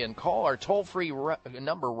to get in. Call our toll-free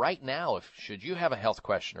number right now should you have a health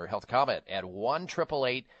question or health comment at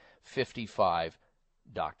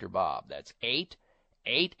 1-888-55-Dr. That's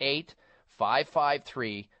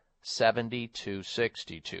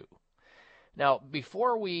 888-553-7262. Now,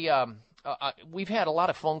 before we've had a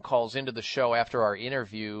lot of phone calls into the show after our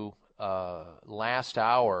interview last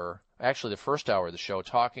hour, actually the first hour of the show,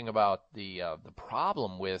 talking about the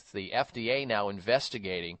problem with the FDA now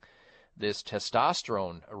investigating this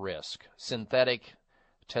testosterone risk, synthetic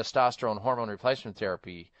testosterone hormone replacement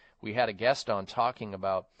therapy. We had a guest on talking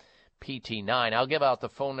about PT9. I'll give out the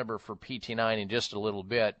phone number for PT9 in just a little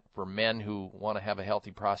bit for men who want to have a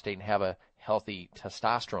healthy prostate and have a healthy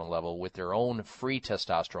testosterone level with their own free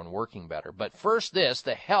testosterone working better. But first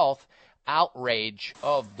the health outrage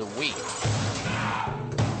of the week.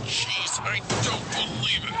 Jeez, I don't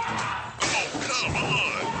believe it. Oh, come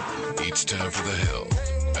on. It's time for the health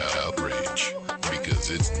outrage, because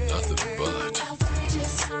it's nothing but.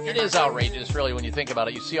 It is outrageous, really, when you think about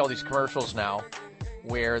it. You see all these commercials now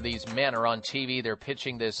where these men are on TV, they're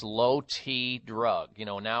pitching this low-T drug. You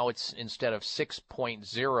know, now it's instead of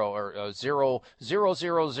 6.0 or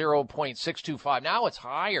 0.625, now it's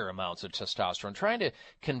higher amounts of testosterone, trying to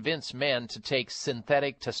convince men to take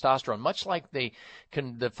synthetic testosterone, much like the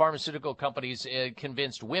pharmaceutical companies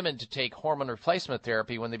convinced women to take hormone replacement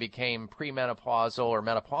therapy when they became premenopausal or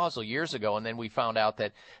menopausal years ago, and then we found out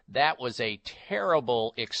that that was a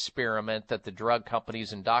terrible experiment that the drug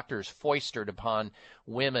companies and doctors foisted upon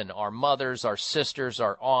women, our mothers, our sisters,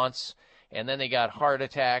 our aunts, and then they got heart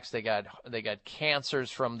attacks, they got cancers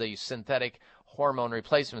from the synthetic hormone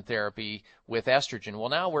replacement therapy with estrogen. Well,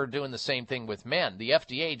 now we're doing the same thing with men. The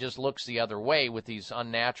FDA just looks the other way with these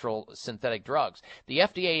unnatural synthetic drugs. The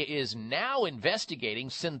FDA is now investigating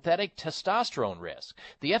synthetic testosterone risk.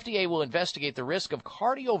 The FDA will investigate the risk of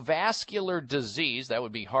cardiovascular disease, that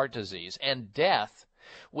would be heart disease, and death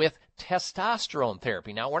with testosterone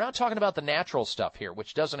therapy. Now, we're not talking about the natural stuff here,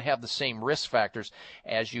 which doesn't have the same risk factors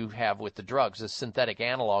as you have with the drugs, the synthetic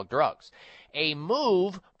analog drugs. A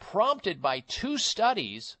move prompted by two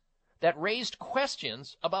studies that raised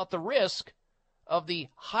questions about the risk of the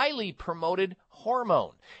highly promoted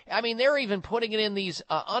hormone. I mean, they're even putting it in these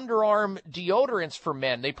underarm deodorants for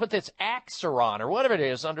men. They put this Axeron or whatever it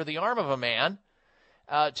is under the arm of a man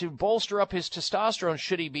to bolster up his testosterone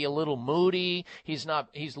should he be a little moody. He's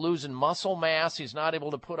losing muscle mass. He's not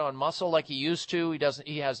able to put on muscle like he used to.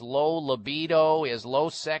 He has low libido. He has low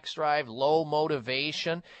sex drive, low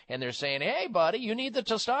motivation. And they're saying, hey, buddy, you need the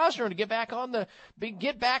testosterone to get back on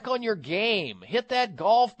your game. Hit that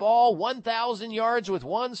golf ball 1,000 yards with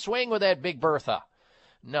one swing with that Big Bertha.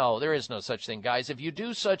 No, there is no such thing, guys. If you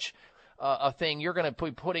do such a thing, you're going to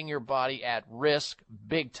be putting your body at risk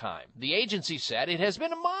big time. The agency said it has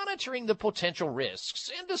been monitoring the potential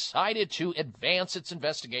risks and decided to advance its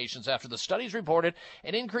investigations after the studies reported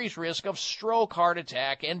an increased risk of stroke, heart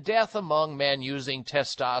attack, and death among men using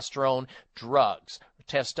testosterone drugs,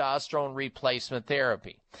 testosterone replacement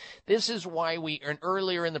therapy. This is why we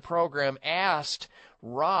earlier in the program asked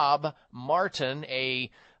Rob Martin,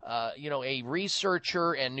 a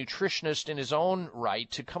researcher and nutritionist in his own right,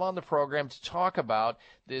 to come on the program to talk about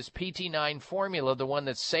this PT9 formula, the one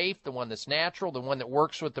that's safe, the one that's natural, the one that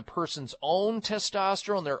works with the person's own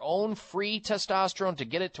testosterone, their own free testosterone to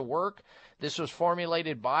get it to work. This was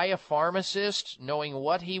formulated by a pharmacist, knowing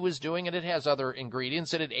what he was doing, and it has other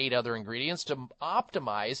ingredients. It had 8 other ingredients to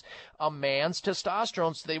optimize a man's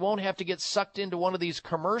testosterone so they won't have to get sucked into one of these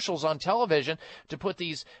commercials on television to put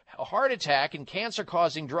these heart attack and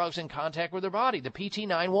cancer-causing drugs in contact with their body. The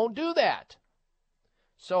PT9 won't do that.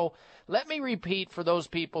 So let me repeat for those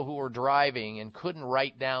people who were driving and couldn't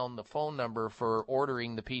write down the phone number for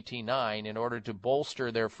ordering the PT9 in order to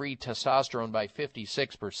bolster their free testosterone by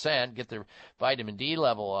 56%, get their vitamin D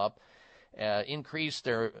level up, increase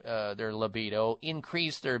their libido,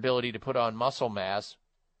 increase their ability to put on muscle mass,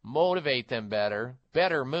 motivate them better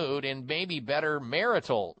mood, and maybe better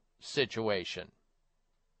marital situation.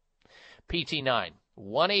 PT9.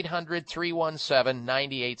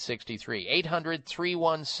 1-800-317-9863.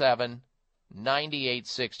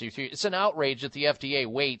 800-317-9863. It's an outrage that the FDA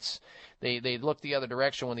waits. They look the other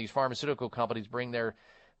direction when these pharmaceutical companies bring their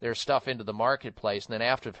stuff into the marketplace, and then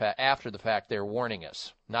after the fact they're warning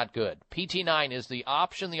us. Not good. PT9 is the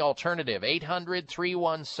option, the alternative.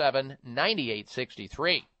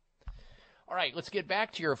 800-317-9863. All right, let's get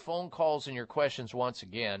back to your phone calls and your questions once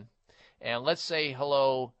again. And let's say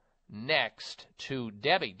hello next to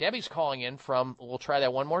Debbie. Debbie's calling in from, we'll try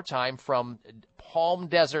that one more time, from Palm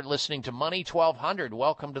Desert, listening to Money 1200.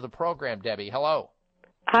 Welcome to the program, Debbie. Hello.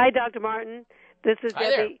 Hi, Dr. Martin. This is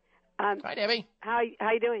Debbie. Hi, Debbie. How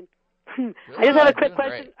you doing? Good. I just have a quick Doing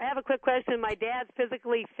question. great. I have a quick question. My dad's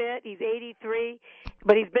physically fit. He's 83,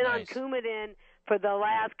 but he's been on Coumadin for the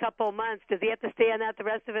last couple of months. Does he have to stay on that the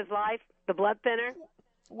rest of his life, the blood thinner?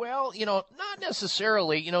 Well, not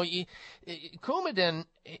necessarily. Coumadin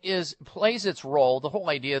plays its role, the whole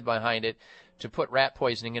idea behind it, to put rat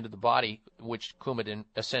poisoning into the body, which Coumadin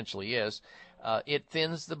essentially is. It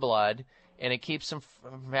thins the blood, and it keeps them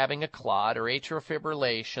from having a clot or atrial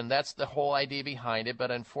fibrillation. That's the whole idea behind it. But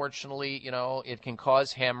unfortunately, it can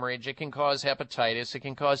cause hemorrhage. It can cause hepatitis. It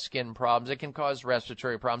can cause skin problems. It can cause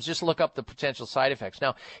respiratory problems. Just look up the potential side effects.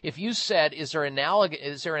 Now, if you said, is there an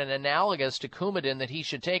analogous to Coumadin that he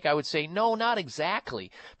should take? I would say, no, not exactly.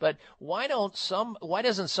 But why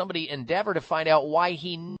doesn't somebody endeavor to find out why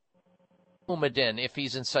he needs Coumadin if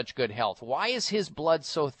he's in such good health? Why is his blood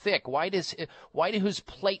so thick? Why do his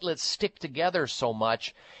platelets stick together so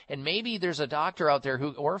much? And maybe there's a doctor out there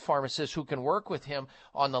or a pharmacist who can work with him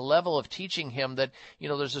on the level of teaching him that,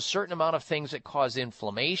 there's a certain amount of things that cause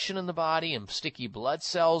inflammation in the body and sticky blood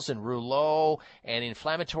cells and rouleau and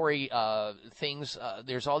inflammatory things.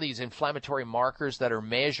 There's all these inflammatory markers that are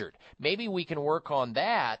measured. Maybe we can work on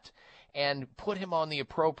that and put him on the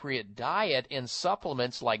appropriate diet and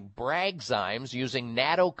supplements like Bragzymes using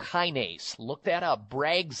nattokinase. Look that up,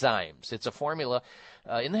 Bragzymes. It's a formula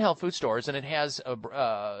in the health food stores, and it has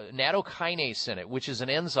nattokinase in it, which is an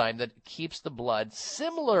enzyme that keeps the blood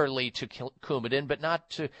similarly to Coumadin, but not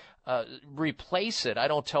to replace it. I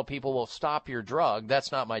don't tell people, well, stop your drug.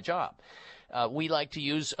 That's not my job. We like to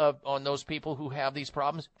use, on those people who have these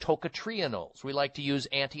problems, tocotrienols. We like to use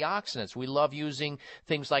antioxidants. We love using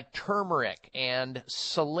things like turmeric and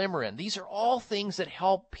silymarin. These are all things that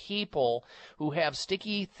help people who have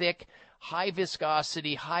sticky, thick, high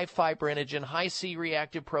viscosity, high fibrinogen, high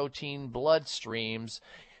C-reactive protein bloodstreams.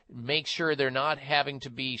 Make sure they're not having to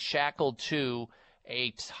be shackled to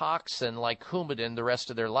a toxin like Coumadin the rest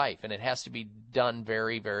of their life. And it has to be done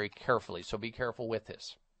very, very carefully. So be careful with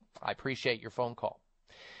this. I appreciate your phone call.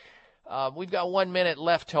 We've got 1 minute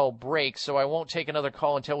left till break, so I won't take another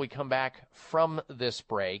call until we come back from this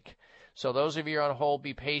break. So those of you on hold,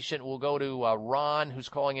 be patient. We'll go to Ron, who's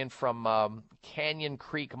calling in from Canyon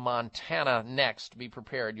Creek, Montana, next. Be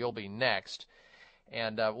prepared. You'll be next.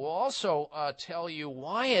 And we'll also tell you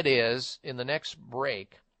why it is in the next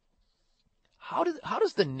break. How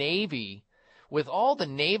does the Navy, with all the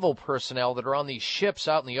naval personnel that are on these ships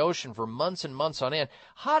out in the ocean for months and months on end,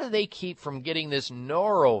 how do they keep from getting this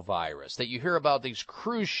norovirus that you hear about these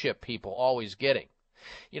cruise ship people always getting?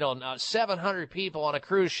 700 people on a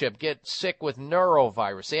cruise ship get sick with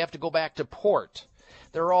norovirus. They have to go back to port.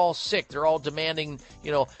 They're all sick. They're all demanding,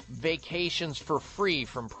 vacations for free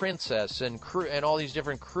from Princess and all these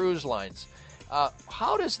different cruise lines.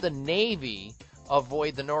 How does the Navy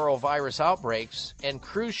avoid the norovirus outbreaks, and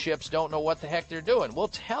cruise ships don't know what the heck they're doing? We'll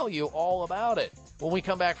tell you all about it when we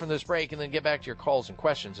come back from this break, and then get back to your calls and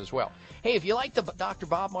questions as well. Hey, if you like the Dr.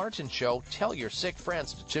 Bob Martin Show, tell your sick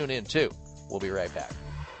friends to tune in too. We'll be right back.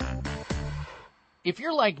 If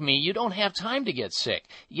you're like me, you don't have time to get sick,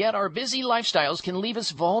 yet our busy lifestyles can leave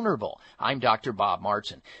us vulnerable. I'm Dr. Bob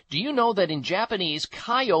Martin. Do you know that in Japanese,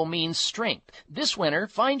 Kaio means strength? This winter,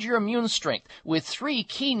 find your immune strength with 3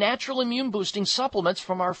 key natural immune-boosting supplements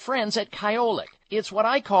from our friends at Kyolic. It's what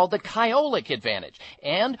I call the Kyolic Advantage,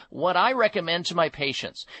 and what I recommend to my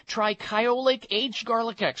patients. Try Kyolic Aged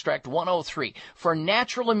Garlic Extract 103 for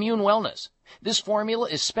natural immune wellness. This formula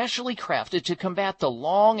is specially crafted to combat the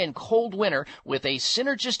long and cold winter with a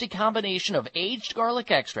synergistic combination of aged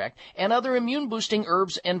garlic extract and other immune-boosting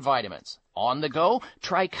herbs and vitamins. On the go,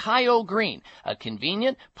 try Kaio Green, a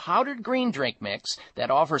convenient powdered green drink mix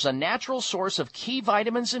that offers a natural source of key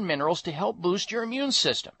vitamins and minerals to help boost your immune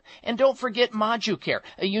system. And don't forget Majucare,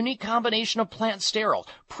 a unique combination of plant sterols,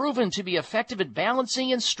 proven to be effective at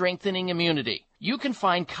balancing and strengthening immunity. You can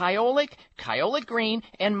find Kyolic, Kyolic Green,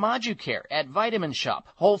 and Majucare at Vitamin Shop,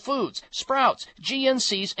 Whole Foods, Sprouts,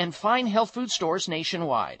 GNCs, and fine health food stores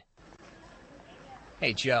nationwide.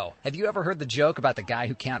 Hey, Joe, have you ever heard the joke about the guy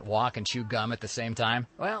who can't walk and chew gum at the same time?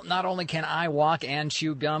 Well, not only can I walk and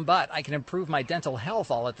chew gum, but I can improve my dental health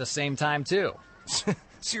all at the same time, too.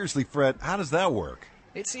 Seriously, Fred, how does that work?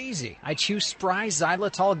 It's easy. I chew Spry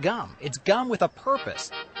xylitol gum. It's gum with a purpose.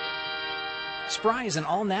 Spry is an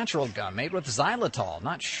all-natural gum made with xylitol,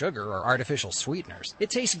 not sugar or artificial sweeteners. It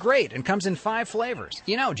tastes great and comes in 5 flavors.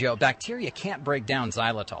 You know, Joe, bacteria can't break down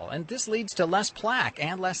xylitol, and this leads to less plaque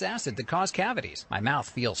and less acid that cause cavities. My mouth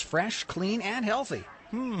feels fresh, clean, and healthy.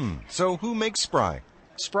 So who makes Spry?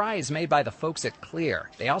 Spry is made by the folks at Clear.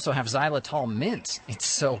 They also have xylitol mints. It's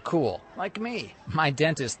so cool. Like me. My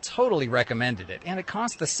dentist totally recommended it, and it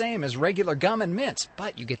costs the same as regular gum and mints,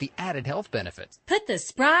 but you get the added health benefits. Put the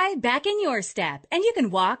Spry back in your step, and you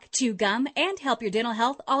can walk, chew gum, and help your dental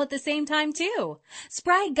health all at the same time, too.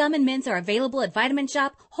 Spry gum and mints are available at Vitamin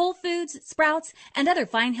Shop, Whole Foods, Sprouts, and other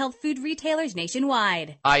fine health food retailers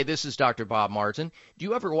nationwide. Hi, this is Dr. Bob Martin. Do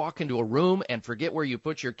you ever walk into a room and forget where you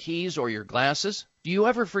put your keys or your glasses? Do you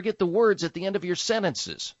ever forget the words at the end of your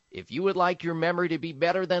sentences? If you would like your memory to be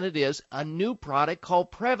better than it is, a new product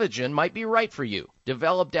called Prevagen might be right for you.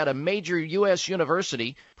 Developed at a major U.S.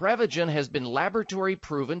 university, Prevagen has been laboratory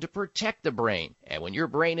proven to protect the brain. And when your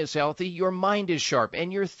brain is healthy, your mind is sharp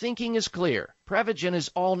and your thinking is clear. Prevagen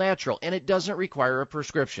is all natural and it doesn't require a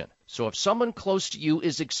prescription. So if someone close to you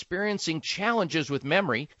is experiencing challenges with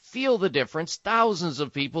memory, feel the difference thousands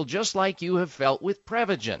of people just like you have felt with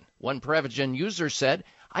Prevagen. One Prevagen user said,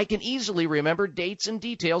 I can easily remember dates and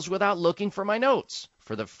details without looking for my notes.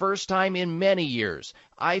 For the first time in many years,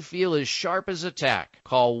 I feel as sharp as a tack.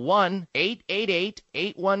 Call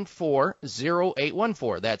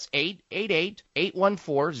 1-888-814-0814. That's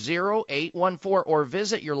 888-814-0814, or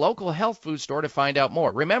visit your local health food store to find out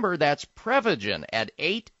more. Remember, that's Prevagen at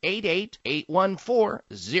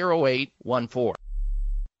 888-814-0814.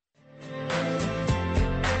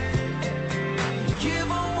 Give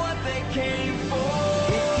them what they came for.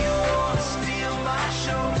 If you want to steal my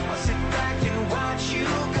show, I'll sit back and watch you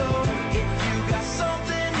go. If you got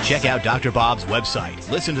something to Check out Dr. Bob's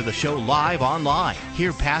website. Listen to the show live online.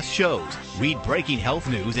 Hear past shows. Read breaking health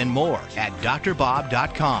news and more at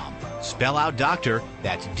drbob.com. Spell out doctor,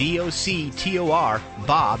 that's D-O-C-T-O-R,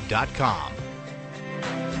 bob.com.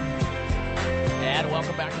 And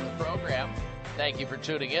welcome back to the program. Thank you for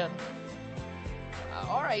tuning in.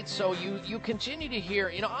 All right, so you continue to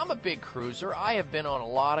hear, I'm a big cruiser. I have been on a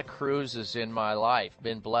lot of cruises in my life,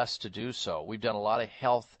 been blessed to do so. We've done a lot of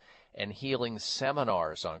health and healing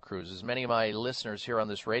seminars on cruises. Many of my listeners here on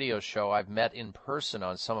this radio show I've met in person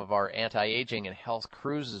on some of our anti-aging and health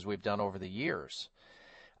cruises we've done over the years.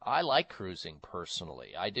 I like cruising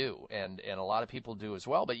personally. I do, and a lot of people do as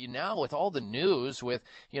well. But now with all the news, with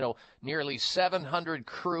nearly 700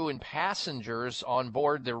 crew and passengers on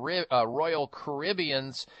board the Royal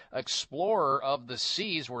Caribbean's Explorer of the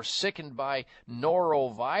Seas were sickened by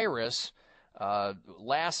norovirus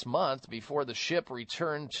last month before the ship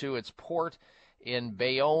returned to its port in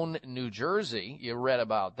Bayonne, New Jersey. You read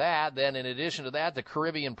about that. Then in addition to that, the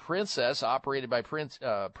Caribbean Princess, operated by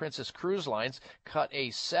Princess Cruise Lines, cut a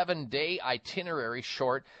 7-day itinerary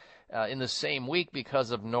short in the same week because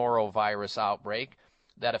of norovirus outbreak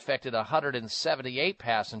that affected 178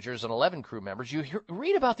 passengers and 11 crew members. You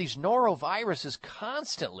read about these noroviruses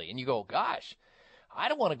constantly, and you go, gosh, I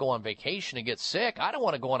don't want to go on vacation and get sick. I don't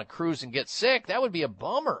want to go on a cruise and get sick. That would be a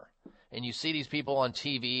bummer. And you see these people on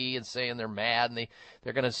TV and saying they're mad and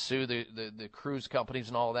they're going to sue the cruise companies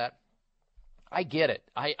and all that. I get it.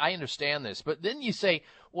 I understand this. But then you say,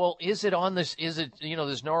 well, is it this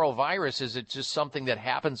norovirus, is it just something that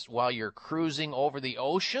happens while you're cruising over the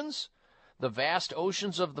oceans, the vast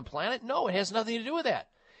oceans of the planet? No, it has nothing to do with that.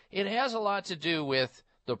 It has a lot to do with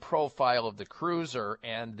the profile of the cruiser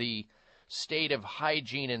and the state of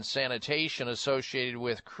hygiene and sanitation associated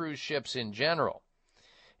with cruise ships in general.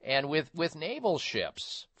 And with naval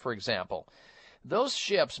ships, for example, those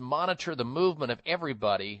ships monitor the movement of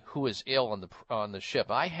everybody who is ill on the ship.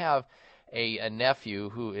 I have a nephew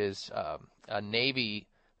who is a Navy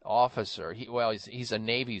officer. He's a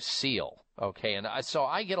Navy SEAL, okay? And so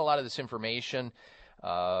I get a lot of this information.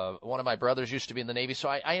 One of my brothers used to be in the Navy, so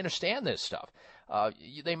I understand this stuff.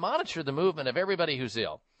 They monitor the movement of everybody who's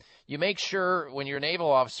ill. You make sure, when you're a naval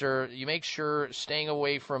officer, you make sure staying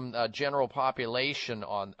away from general population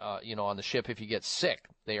on the ship if you get sick.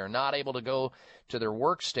 They are not able to go to their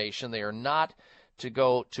workstation. They are not to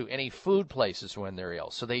go to any food places when they're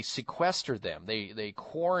ill. So they sequester them. They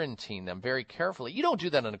quarantine them very carefully. You don't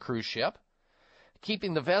do that on a cruise ship.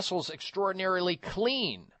 Keeping the vessels extraordinarily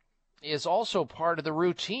clean is also part of the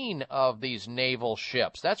routine of these naval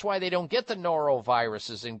ships. That's why they don't get the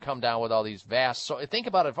noroviruses and come down with all these vast. So think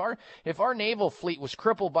about it. If our naval fleet was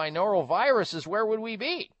crippled by noroviruses, where would we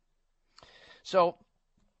be? So,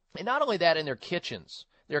 and not only that, in their kitchens,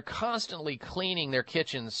 they're constantly cleaning their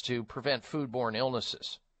kitchens to prevent foodborne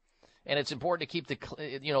illnesses. And it's important to keep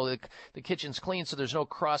the kitchens clean so there's no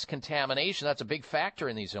cross-contamination. That's a big factor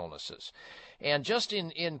in these illnesses. And just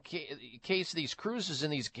in case these cruises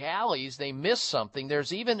and these galleys, they miss something,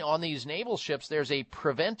 there's even on these naval ships, there's a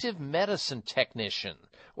preventive medicine technician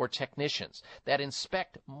or technicians that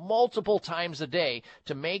inspect multiple times a day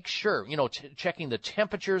to make sure, checking the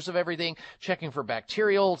temperatures of everything, checking for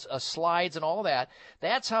bacterial slides and all that.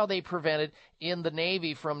 That's how they prevented in the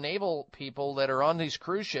Navy from naval people that are on these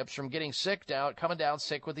cruise ships from getting coming down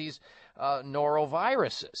sick with these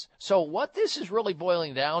noroviruses. So what this is really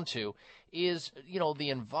boiling down to is, the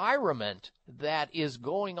environment that is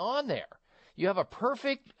going on there. You have a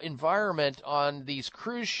perfect environment on these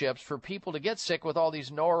cruise ships for people to get sick with all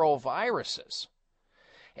these noroviruses.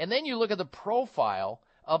 And then you look at the profile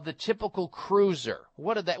of the typical cruiser.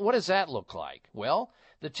 What does that look like? Well,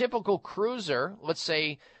 the typical cruiser, let's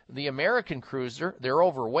say the American cruiser, they're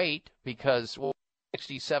overweight because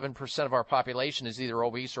 67% of our population is either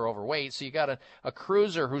obese or overweight. So you got a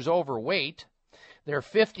cruiser who's overweight. They're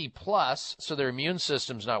 50 plus, so their immune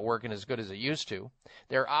system's not working as good as it used to.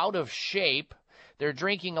 They're out of shape. They're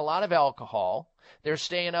drinking a lot of alcohol. They're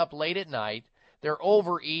staying up late at night. They're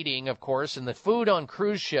overeating, of course, and the food on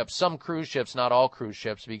cruise ships, some cruise ships, not all cruise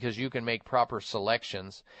ships, because you can make proper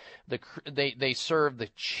selections. They serve the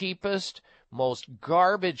cheapest, most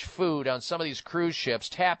garbage food on some of these cruise ships,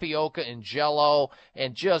 tapioca and Jell-O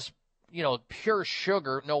and just pure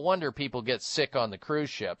sugar. No wonder people get sick on the cruise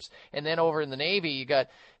ships. And then over in the Navy, you got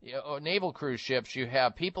naval cruise ships. You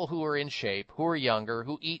have people who are in shape, who are younger,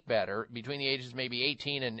 who eat better, between the ages maybe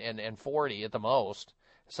 18 and 40 at the most.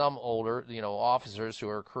 Some older, officers who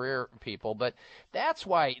are career people. But that's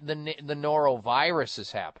why the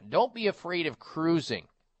noroviruses happen. Don't be afraid of cruising.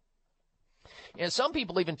 And some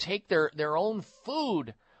people even take their own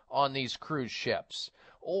food on these cruise ships.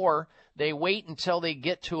 Or they wait until they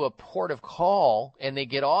get to a port of call and they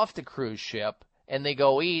get off the cruise ship and they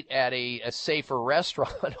go eat at a safer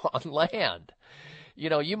restaurant on land.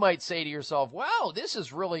 You might say to yourself, wow, this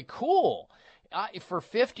is really cool. For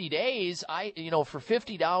 50 days, for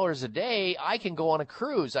 $50 a day, I can go on a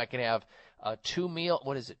cruise. I can have 2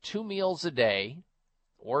 meals a day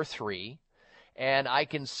or 3, and I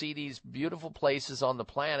can see these beautiful places on the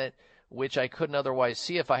planet which I couldn't otherwise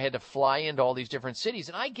see if I had to fly into all these different cities.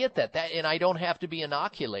 And I get that, and I don't have to be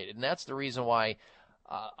inoculated. And that's the reason why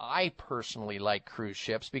I personally like cruise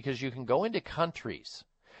ships, because you can go into countries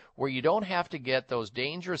where you don't have to get those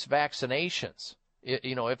dangerous vaccinations,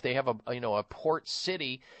 if they have a port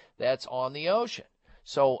city that's on the ocean.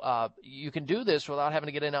 So you can do this without having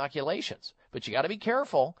to get inoculations. But you got to be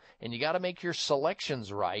careful, and you got to make your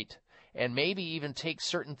selections right, and maybe even take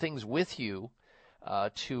certain things with you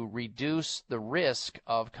to reduce the risk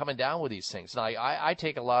of coming down with these things. Now, I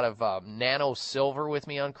take a lot of nano silver with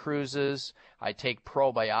me on cruises. I take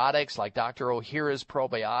probiotics, like Dr. Ohhira's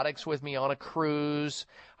probiotics, with me on a cruise.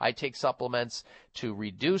 I take supplements to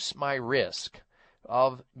reduce my risk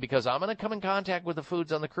because I'm going to come in contact with the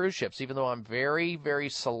foods on the cruise ships, even though I'm very, very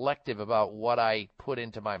selective about what I put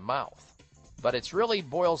into my mouth. But it's really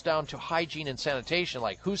boils down to hygiene and sanitation,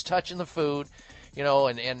 like who's touching the food,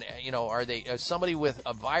 are they somebody with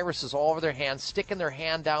viruses all over their hands, sticking their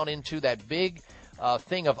hand down into that big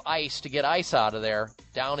thing of ice to get ice out of there,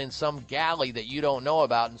 down in some galley that you don't know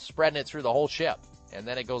about, and spreading it through the whole ship. And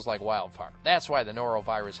then it goes like wildfire. That's why the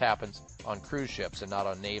norovirus happens on cruise ships and not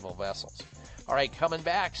on naval vessels. All right, coming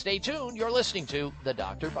back. Stay tuned. You're listening to The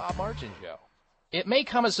Dr. Bob Martin Show. It may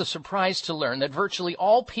come as a surprise to learn that virtually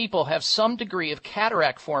all people have some degree of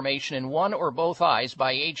cataract formation in one or both eyes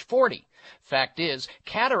by age 40. Fact is,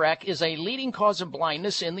 cataract is a leading cause of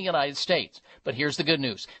blindness in the United States. But here's the good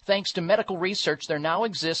news. Thanks to medical research, there now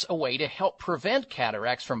exists a way to help prevent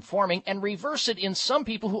cataracts from forming and reverse it in some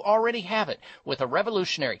people who already have it with a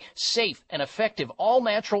revolutionary, safe, and effective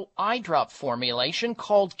all-natural eye drop formulation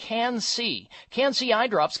called Can-C. Can-C eye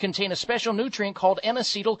drops contain a special nutrient called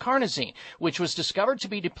N-acetylcarnosine, which was discovered to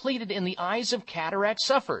be depleted in the eyes of cataract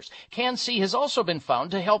sufferers. Can-C has also been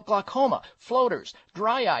found to help glaucoma, floaters,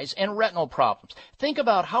 dry eyes, and retinal problems. Think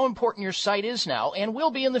about how important your sight is now and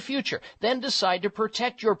will be in the future. Then decide to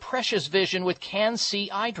protect your precious vision with Can-C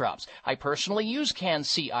eye drops. I personally use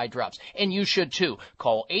Can-C eye drops, and you should too.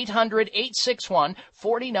 Call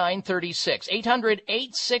 800-861-4936.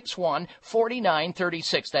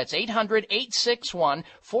 800-861-4936. That's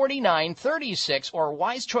 800-861-4936 or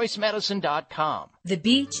wisechoicemedicine.com. The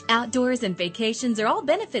beach, outdoors, and vacations are all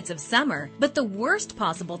benefits of summer, but the worst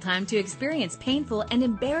possible time to experience painful and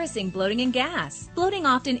embarrassing bloating and gas. Bloating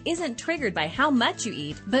often isn't triggered by how much you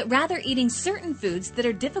eat, but rather eating certain foods that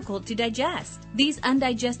are difficult to digest. These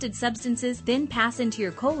undigested substances then pass into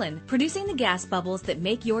your colon, producing the gas bubbles that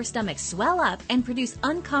make your stomach swell up and produce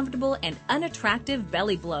uncomfortable and unattractive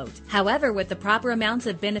belly bloat. However, with the proper amounts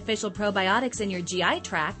of beneficial probiotics in your GI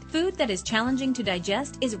tract, food that is challenging to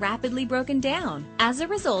digest is rapidly broken down. As a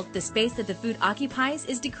result, the space that the food occupies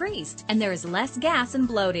is decreased, and there is less gas and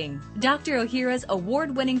bloating. Dr. Ohhira's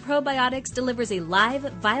award-winning probiotics delivers a live,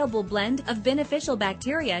 viable blend of beneficial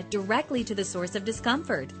bacteria directly to the source of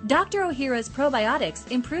discomfort. Dr. Ohhira's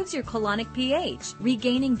probiotics improves your colonic pH,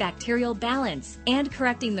 regaining bacterial balance, and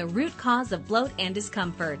correcting the root cause of bloat and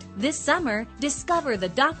discomfort. This summer, discover the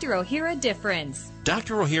Dr. Ohhira difference.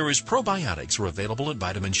 Dr. Ohhira's probiotics are available at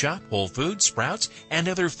Vitamin Shop, Whole Foods, Sprouts, and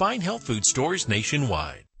other fine health food stores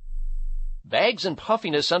nationwide. Bags and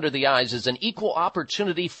puffiness under the eyes is an equal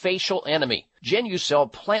opportunity facial enemy.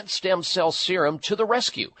 Genucell Plant Stem Cell Serum to the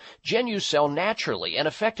rescue. Genucell naturally and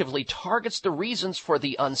effectively targets the reasons for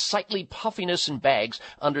the unsightly puffiness and bags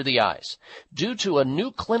under the eyes. Due to a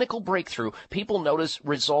new clinical breakthrough, people notice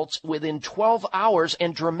results within 12 hours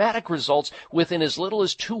and dramatic results within as little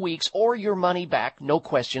as 2 weeks or your money back, no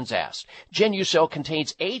questions asked. Genucell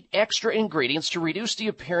contains 8 extra ingredients to reduce the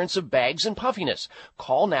appearance of bags and puffiness.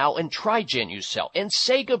 Call now and try Genucell and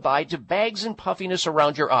say goodbye to bags and puffiness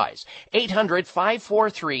around your eyes. 800-543-6596.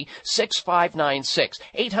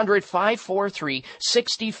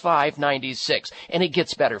 800-543-6596. And it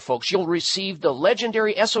gets better, folks. You'll receive the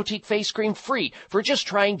legendary Esotique face cream free for just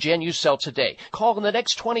trying Genucell today. Call in the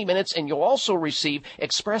next 20 minutes and you'll also receive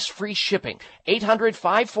express free shipping.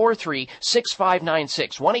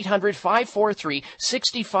 800-543-6596.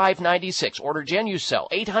 1-800-543-6596. Order Genucell.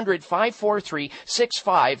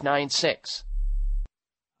 800-543-6596.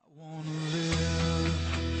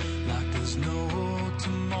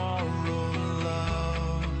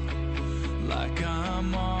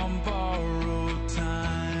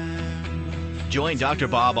 Join Dr.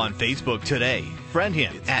 Bob on Facebook today. Friend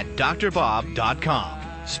him at drbob.com.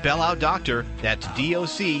 Spell out doctor, that's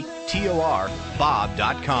D-O-C-T-O-R,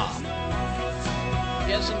 Bob.com.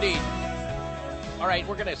 Yes, indeed. All right,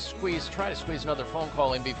 we're going to try to squeeze another phone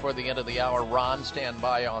call in before the end of the hour. Ron, stand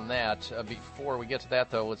by on that. Before we get to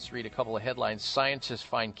that, though, let's read a couple of headlines. Scientists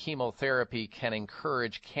find chemotherapy can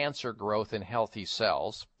encourage cancer growth in healthy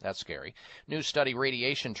cells. That's scary. New study,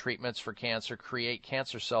 radiation treatments for cancer create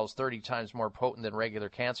cancer cells 30 times more potent than regular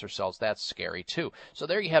cancer cells. That's scary, too. So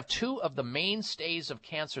there you have two of the mainstays of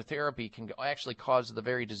cancer therapy can actually cause the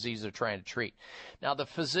very disease they're trying to treat. Now, the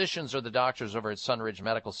physicians or the doctors over at Sunridge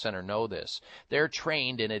Medical Center know this. They're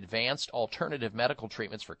trained in advanced alternative medical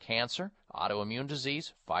treatments for cancer, autoimmune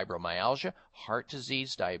disease, fibromyalgia, heart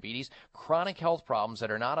disease, diabetes, chronic health problems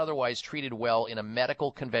that are not otherwise treated well in a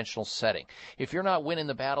medical conventional setting. If you're not winning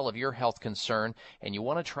the battle of your health concern and you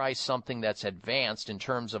want to try something that's advanced in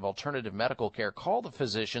terms of alternative medical care, call the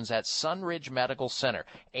physicians at Sunridge Medical Center,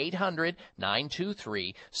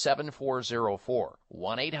 800-923-7404,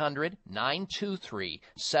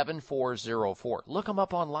 1-800-923-7404. Look them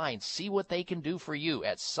up online. See what they can do for you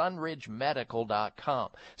at sunridgemedical.com.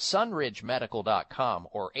 sunridgemedical.com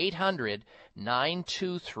or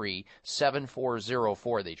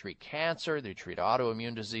 800-923-7404. They treat cancer, they treat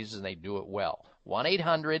autoimmune diseases, and they do it well.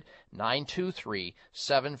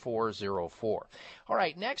 1-800-923-7404. All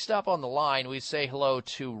right, next up on the line, we say hello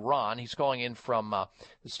to Ron. He's calling in from the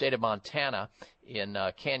state of Montana in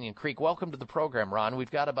Canyon Creek. Welcome to the program, Ron. We've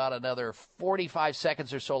got about another 45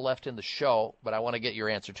 seconds or so left in the show, but I want to get your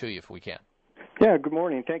answer to you if we can. Yeah, good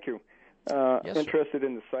morning. Thank you. Yes, interested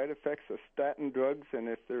in the side effects of statin drugs and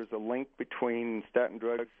if there's a link between statin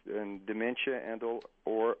drugs and dementia and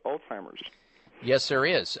or Alzheimer's. Yes, there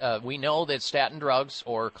is. We know that statin drugs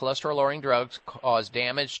or cholesterol-lowering drugs cause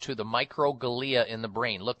damage to the microglia in the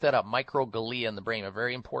brain. Look that up, microglia in the brain, a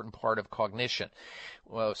very important part of cognition.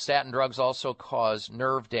 Well, statin drugs also cause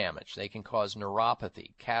nerve damage. They can cause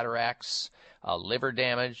neuropathy, cataracts, liver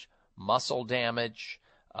damage, muscle damage,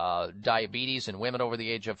 diabetes in women over the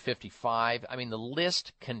age of 55. I mean, the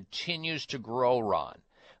list continues to grow, Ron.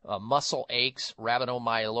 Muscle aches,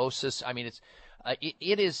 rhabdomyolysis. I mean,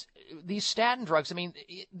 it is these statin drugs. I mean,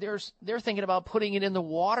 they're thinking about putting it in the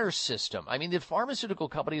water system. I mean, the pharmaceutical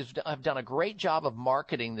companies have done a great job of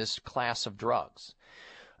marketing this class of drugs,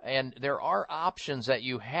 and there are options that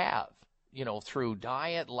you have. You know, through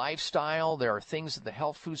diet, lifestyle, there are things at the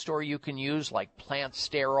health food store you can use, like plant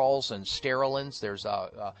sterols and sterolins. There's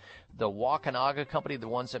the Wakanaga company, the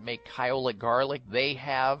ones that make Kyolic garlic. They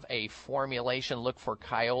have a formulation. Look for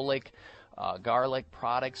Kyolic garlic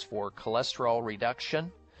products for cholesterol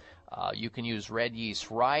reduction. You can use red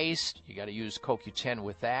yeast rice. You got to use CoQ10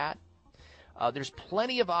 with that. There's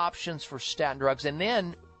plenty of options for statin drugs, and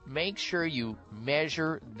then make sure you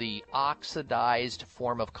measure the oxidized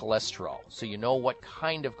form of cholesterol so you know what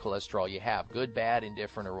kind of cholesterol you have, good, bad,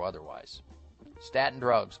 indifferent, or otherwise. Statin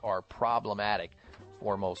drugs are problematic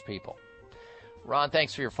for most people. Ron,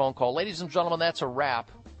 thanks for your phone call. Ladies and gentlemen, that's a wrap.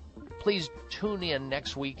 Please tune in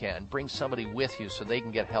next weekend. Bring somebody with you so they can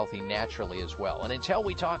get healthy naturally as well. And until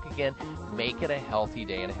we talk again, make it a healthy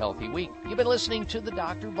day and a healthy week. You've been listening to the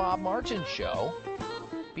Dr. Bob Martin Show.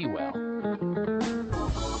 Be well.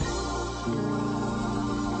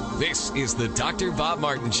 This is the Dr. Bob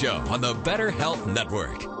Martin Show on the Better Health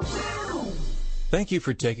Network. Thank you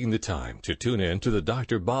for taking the time to tune in to the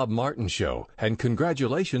Dr. Bob Martin Show, and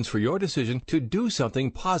congratulations for your decision to do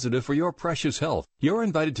something positive for your precious health. You're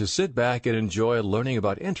invited to sit back and enjoy learning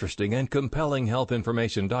about interesting and compelling health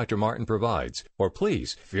information Dr. Martin provides. Or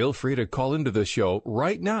please feel free to call into the show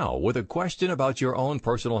right now with a question about your own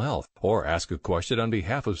personal health, or ask a question on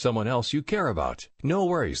behalf of someone else you care about. No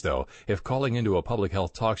worries, though. If calling into a public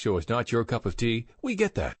health talk show is not your cup of tea, we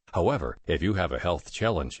get that. However, if you have a health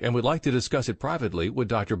challenge and would like to discuss it privately with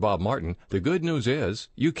Dr. Bob Martin, the good news is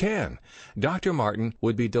you can. Dr. Martin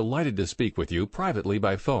would be delighted to speak with you privately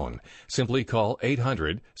by phone. Simply call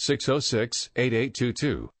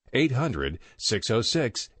 800-606-8822.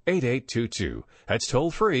 800-606-8822. That's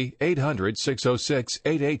toll free,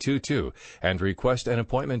 800-606-8822, and request an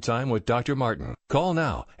appointment time with Dr. Martin. Call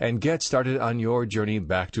now and get started on your journey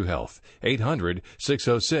back to health.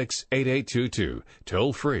 800-606-8822.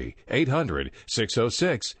 Toll free,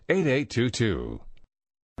 800-606-8822.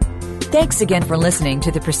 Thanks again for listening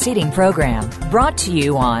to the preceding program, brought to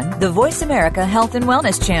you on the Voice America Health and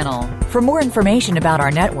Wellness Channel. For more information about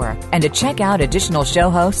our network and to check out additional show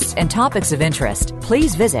hosts and topics of interest,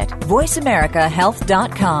 please visit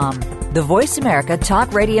voiceamericahealth.com. The Voice America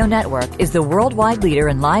Talk Radio Network is the worldwide leader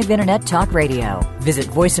in live Internet talk radio. Visit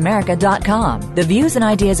voiceamerica.com. The views and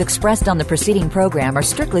ideas expressed on the preceding program are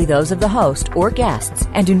strictly those of the host or guests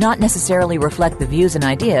and do not necessarily reflect the views and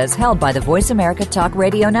ideas held by the Voice America Talk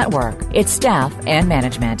Radio Network, its staff, and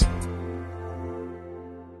management.